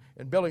Ham and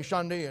Billy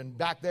Sunday and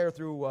back there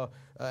through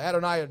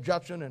Adoniah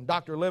Judson and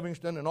Dr.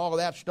 Livingston and all of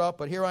that stuff.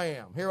 But here I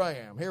am.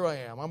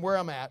 I'm where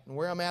I'm at, and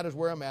where I'm at is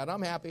where I'm at.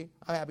 I'm happy.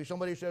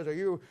 Somebody says,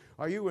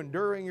 are you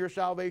enduring your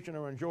salvation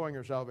or enjoying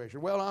your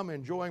salvation? Well, I'm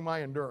enjoying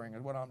my enduring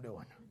is what I'm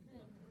doing.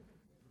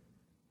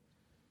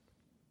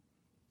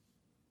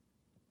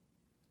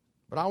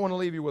 But I want to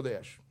leave you with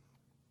this.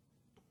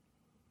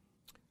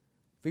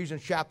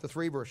 Ephesians chapter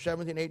 3, verse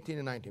 17, 18,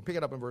 and 19. Pick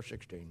it up in verse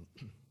 16.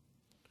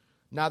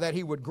 Now that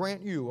he would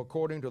grant you,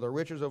 according to the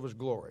riches of his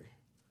glory,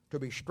 to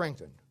be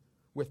strengthened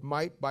with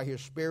might by his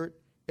Spirit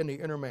in the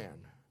inner man.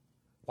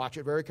 Watch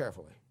it very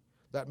carefully.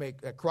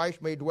 That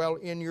Christ may dwell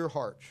in your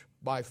hearts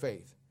by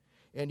faith,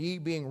 and ye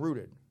being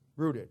rooted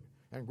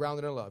and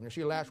grounded in love. And you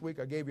see, last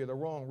week I gave you the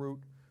wrong root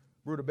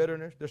of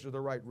bitterness. This is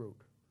the right root.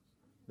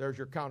 There's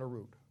your counter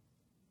root.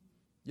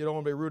 You don't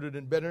want to be rooted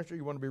in bitterness,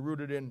 you want to be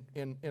rooted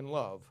in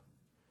love.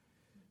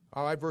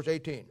 All right, verse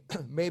 18.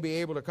 May be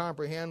able to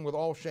comprehend with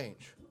all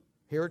saints.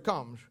 Here it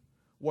comes.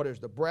 What is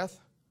the breadth,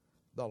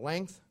 the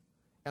length,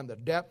 and the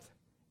depth,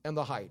 and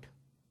the height?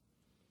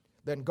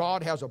 Then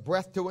God has a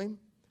breadth to him,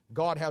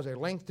 God has a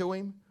length to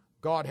him,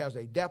 God has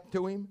a depth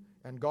to him,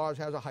 and God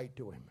has a height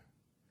to him.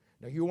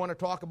 Now you want to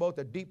talk about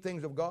the deep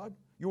things of God?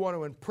 You want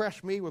to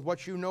impress me with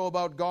what you know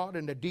about God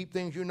and the deep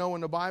things you know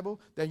in the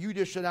Bible? Then you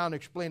just sit down and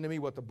explain to me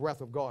what the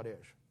breadth of God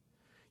is.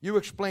 You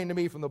explain to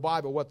me from the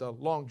Bible what the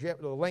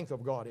length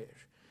of God is.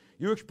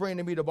 You explain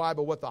to me the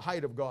Bible what the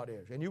height of God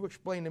is. And you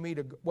explain to me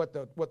what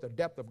the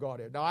depth of God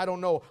is. Now, I don't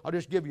know. I'll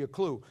just give you a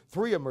clue.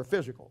 3 of them are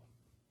physical.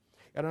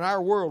 And in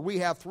our world, we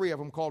have 3 of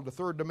them called the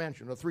third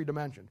dimension, or 3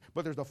 dimension.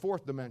 But there's a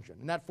 4th dimension,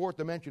 and that 4th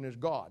dimension is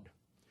God.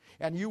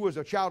 And you as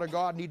a child of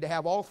God need to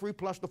have all 3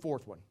 plus the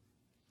 4th one.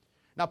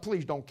 Now,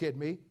 please don't kid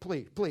me.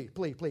 Please.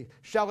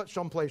 Sell it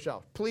someplace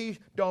else. Please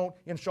don't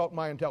insult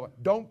my intelligence.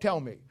 Don't tell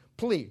me.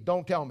 Please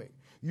don't tell me.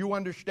 You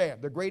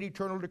understand the great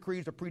eternal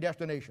decrees of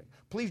predestination.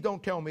 Please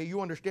don't tell me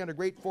you understand the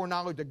great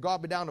foreknowledge that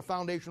God began down the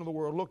foundation of the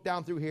world, looked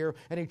down through here,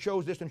 and he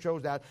chose this and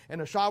chose that,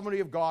 and the sovereignty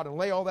of God, and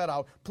lay all that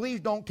out. Please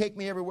don't take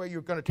me everywhere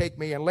you're going to take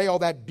me and lay all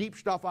that deep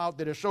stuff out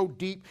that is so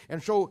deep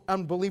and so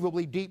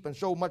unbelievably deep and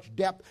so much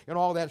depth and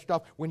all that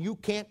stuff when you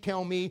can't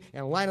tell me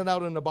and line it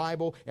out in the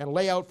Bible and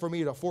lay out for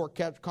me the 4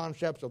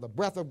 concepts of the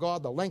breadth of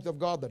God, the length of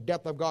God, the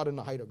depth of God, and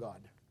the height of God.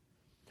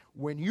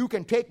 When you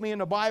can take me in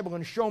the Bible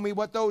and show me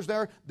what those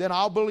there, then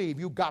I'll believe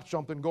you've got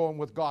something going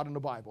with God in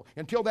the Bible.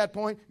 Until that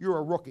point, you're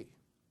a rookie.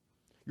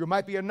 You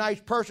might be a nice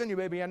person, you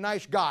may be a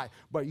nice guy,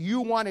 but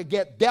you want to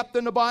get depth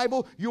in the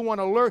Bible, you want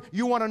to learn,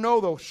 you want to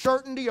know the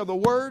certainty of the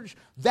words.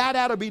 That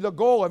ought to be the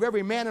goal of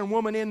every man and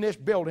woman in this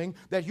building,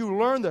 that you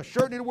learn the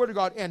certainty of the Word of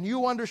God and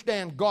you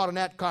understand God in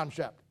that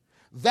concept.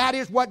 That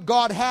is what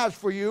God has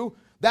for you.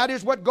 That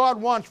is what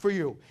God wants for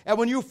you. And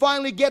when you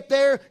finally get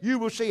there, you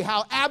will see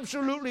how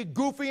absolutely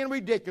goofy and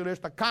ridiculous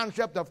the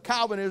concept of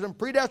Calvinism,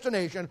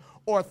 predestination,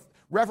 or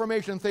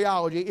Reformation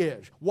theology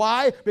is.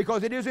 Why?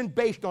 Because it isn't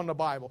based on the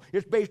Bible.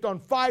 It's based on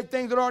 5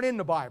 things that aren't in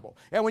the Bible.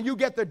 And when you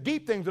get the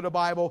deep things of the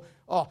Bible,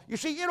 you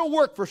see, it'll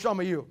work for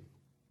some of you.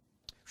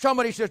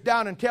 Somebody sits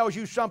down and tells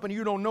you something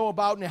you don't know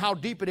about and how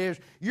deep it is,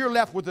 you're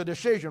left with a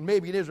decision.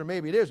 Maybe it is or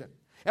maybe it isn't.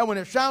 And when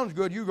it sounds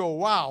good, you go,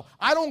 wow.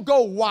 I don't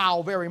go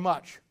wow very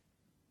much.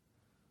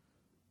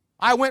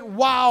 I went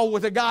wow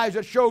with the guys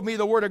that showed me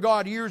the Word of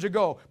God years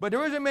ago. But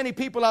there isn't many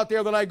people out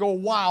there that I go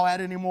wow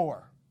at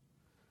anymore.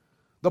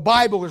 The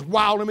Bible is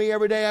wow to me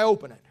every day I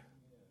open it.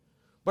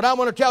 But I'm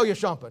going to tell you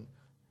something.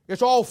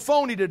 It's all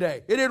phony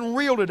today. It isn't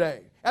real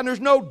today. And there's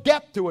no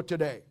depth to it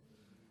today.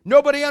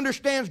 Nobody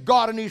understands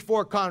God in these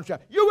 4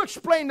 concepts. You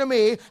explain to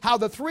me how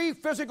the 3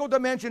 physical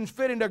dimensions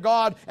fit into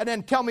God, and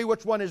then tell me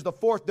which one is the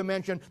 4th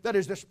dimension, that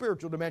is the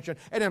spiritual dimension,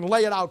 and then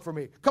lay it out for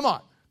me. Come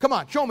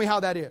on, show me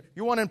how that is.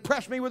 You want to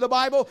impress me with the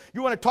Bible?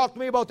 You want to talk to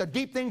me about the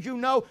deep things you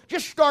know?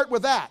 Just start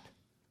with that.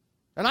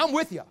 And I'm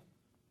with you.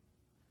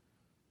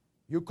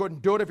 You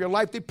couldn't do it if your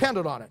life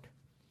depended on it.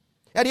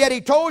 And yet he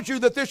told you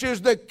that this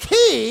is the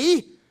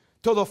key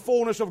to the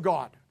fullness of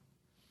God.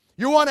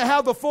 You want to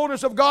have the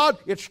fullness of God?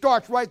 It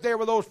starts right there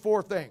with those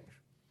 4 things.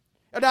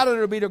 And that ought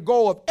to be the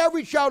goal of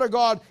every child of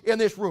God in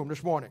this room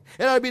this morning.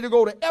 It ought to be the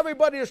goal to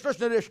everybody that's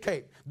listening to this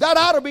tape. That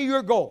ought to be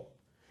your goal.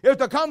 Is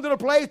to come to the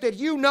place that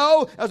you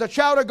know as a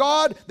child of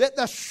God that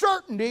the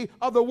certainty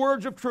of the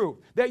words of truth.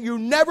 That you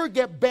never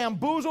get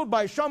bamboozled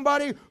by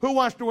somebody who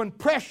wants to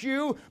impress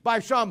you by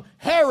some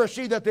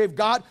heresy that they've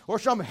got or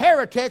some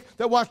heretic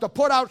that wants to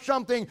put out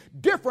something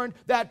different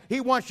that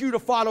he wants you to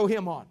follow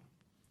him on.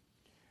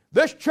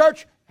 This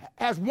church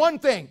has one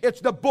thing. It's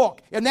the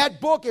book. And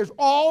that book is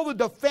all the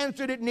defense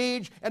that it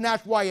needs, and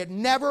that's why it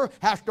never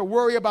has to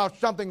worry about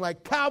something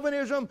like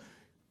Calvinism,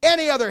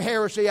 any other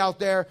heresy out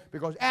there,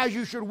 because as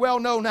you should well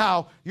know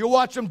now, you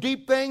want some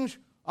deep things,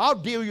 I'll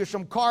deal you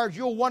some cards,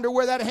 you'll wonder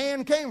where that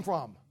hand came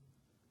from.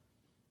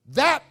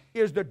 That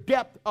is the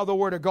depth of the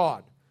Word of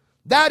God.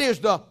 That is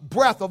the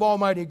breadth of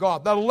Almighty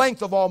God, the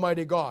length of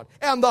Almighty God,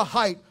 and the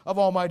height of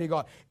Almighty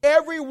God.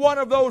 Every one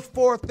of those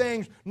four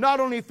things not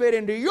only fit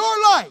into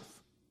your life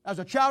as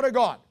a child of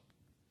God,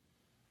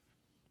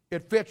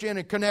 it fits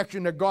in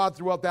connection to God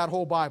throughout that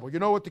whole Bible. You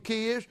know what the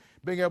key is?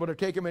 Being able to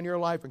take Him in your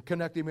life and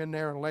connect Him in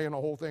there and laying the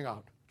whole thing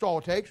out. That's all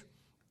it takes.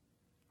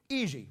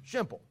 Easy,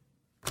 simple.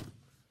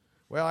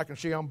 Well, I can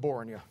see I'm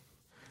boring you,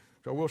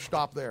 so we'll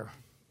stop there.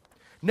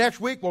 Next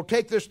week, we'll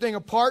take this thing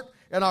apart,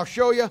 and I'll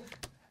show you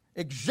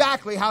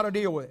exactly how to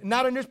deal with it.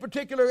 Not in this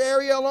particular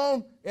area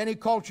alone, any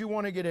cult you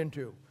want to get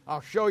into.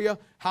 I'll show you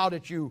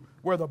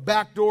where the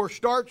back door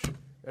starts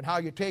and how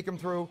you take them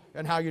through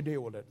and how you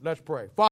deal with it. Let's pray.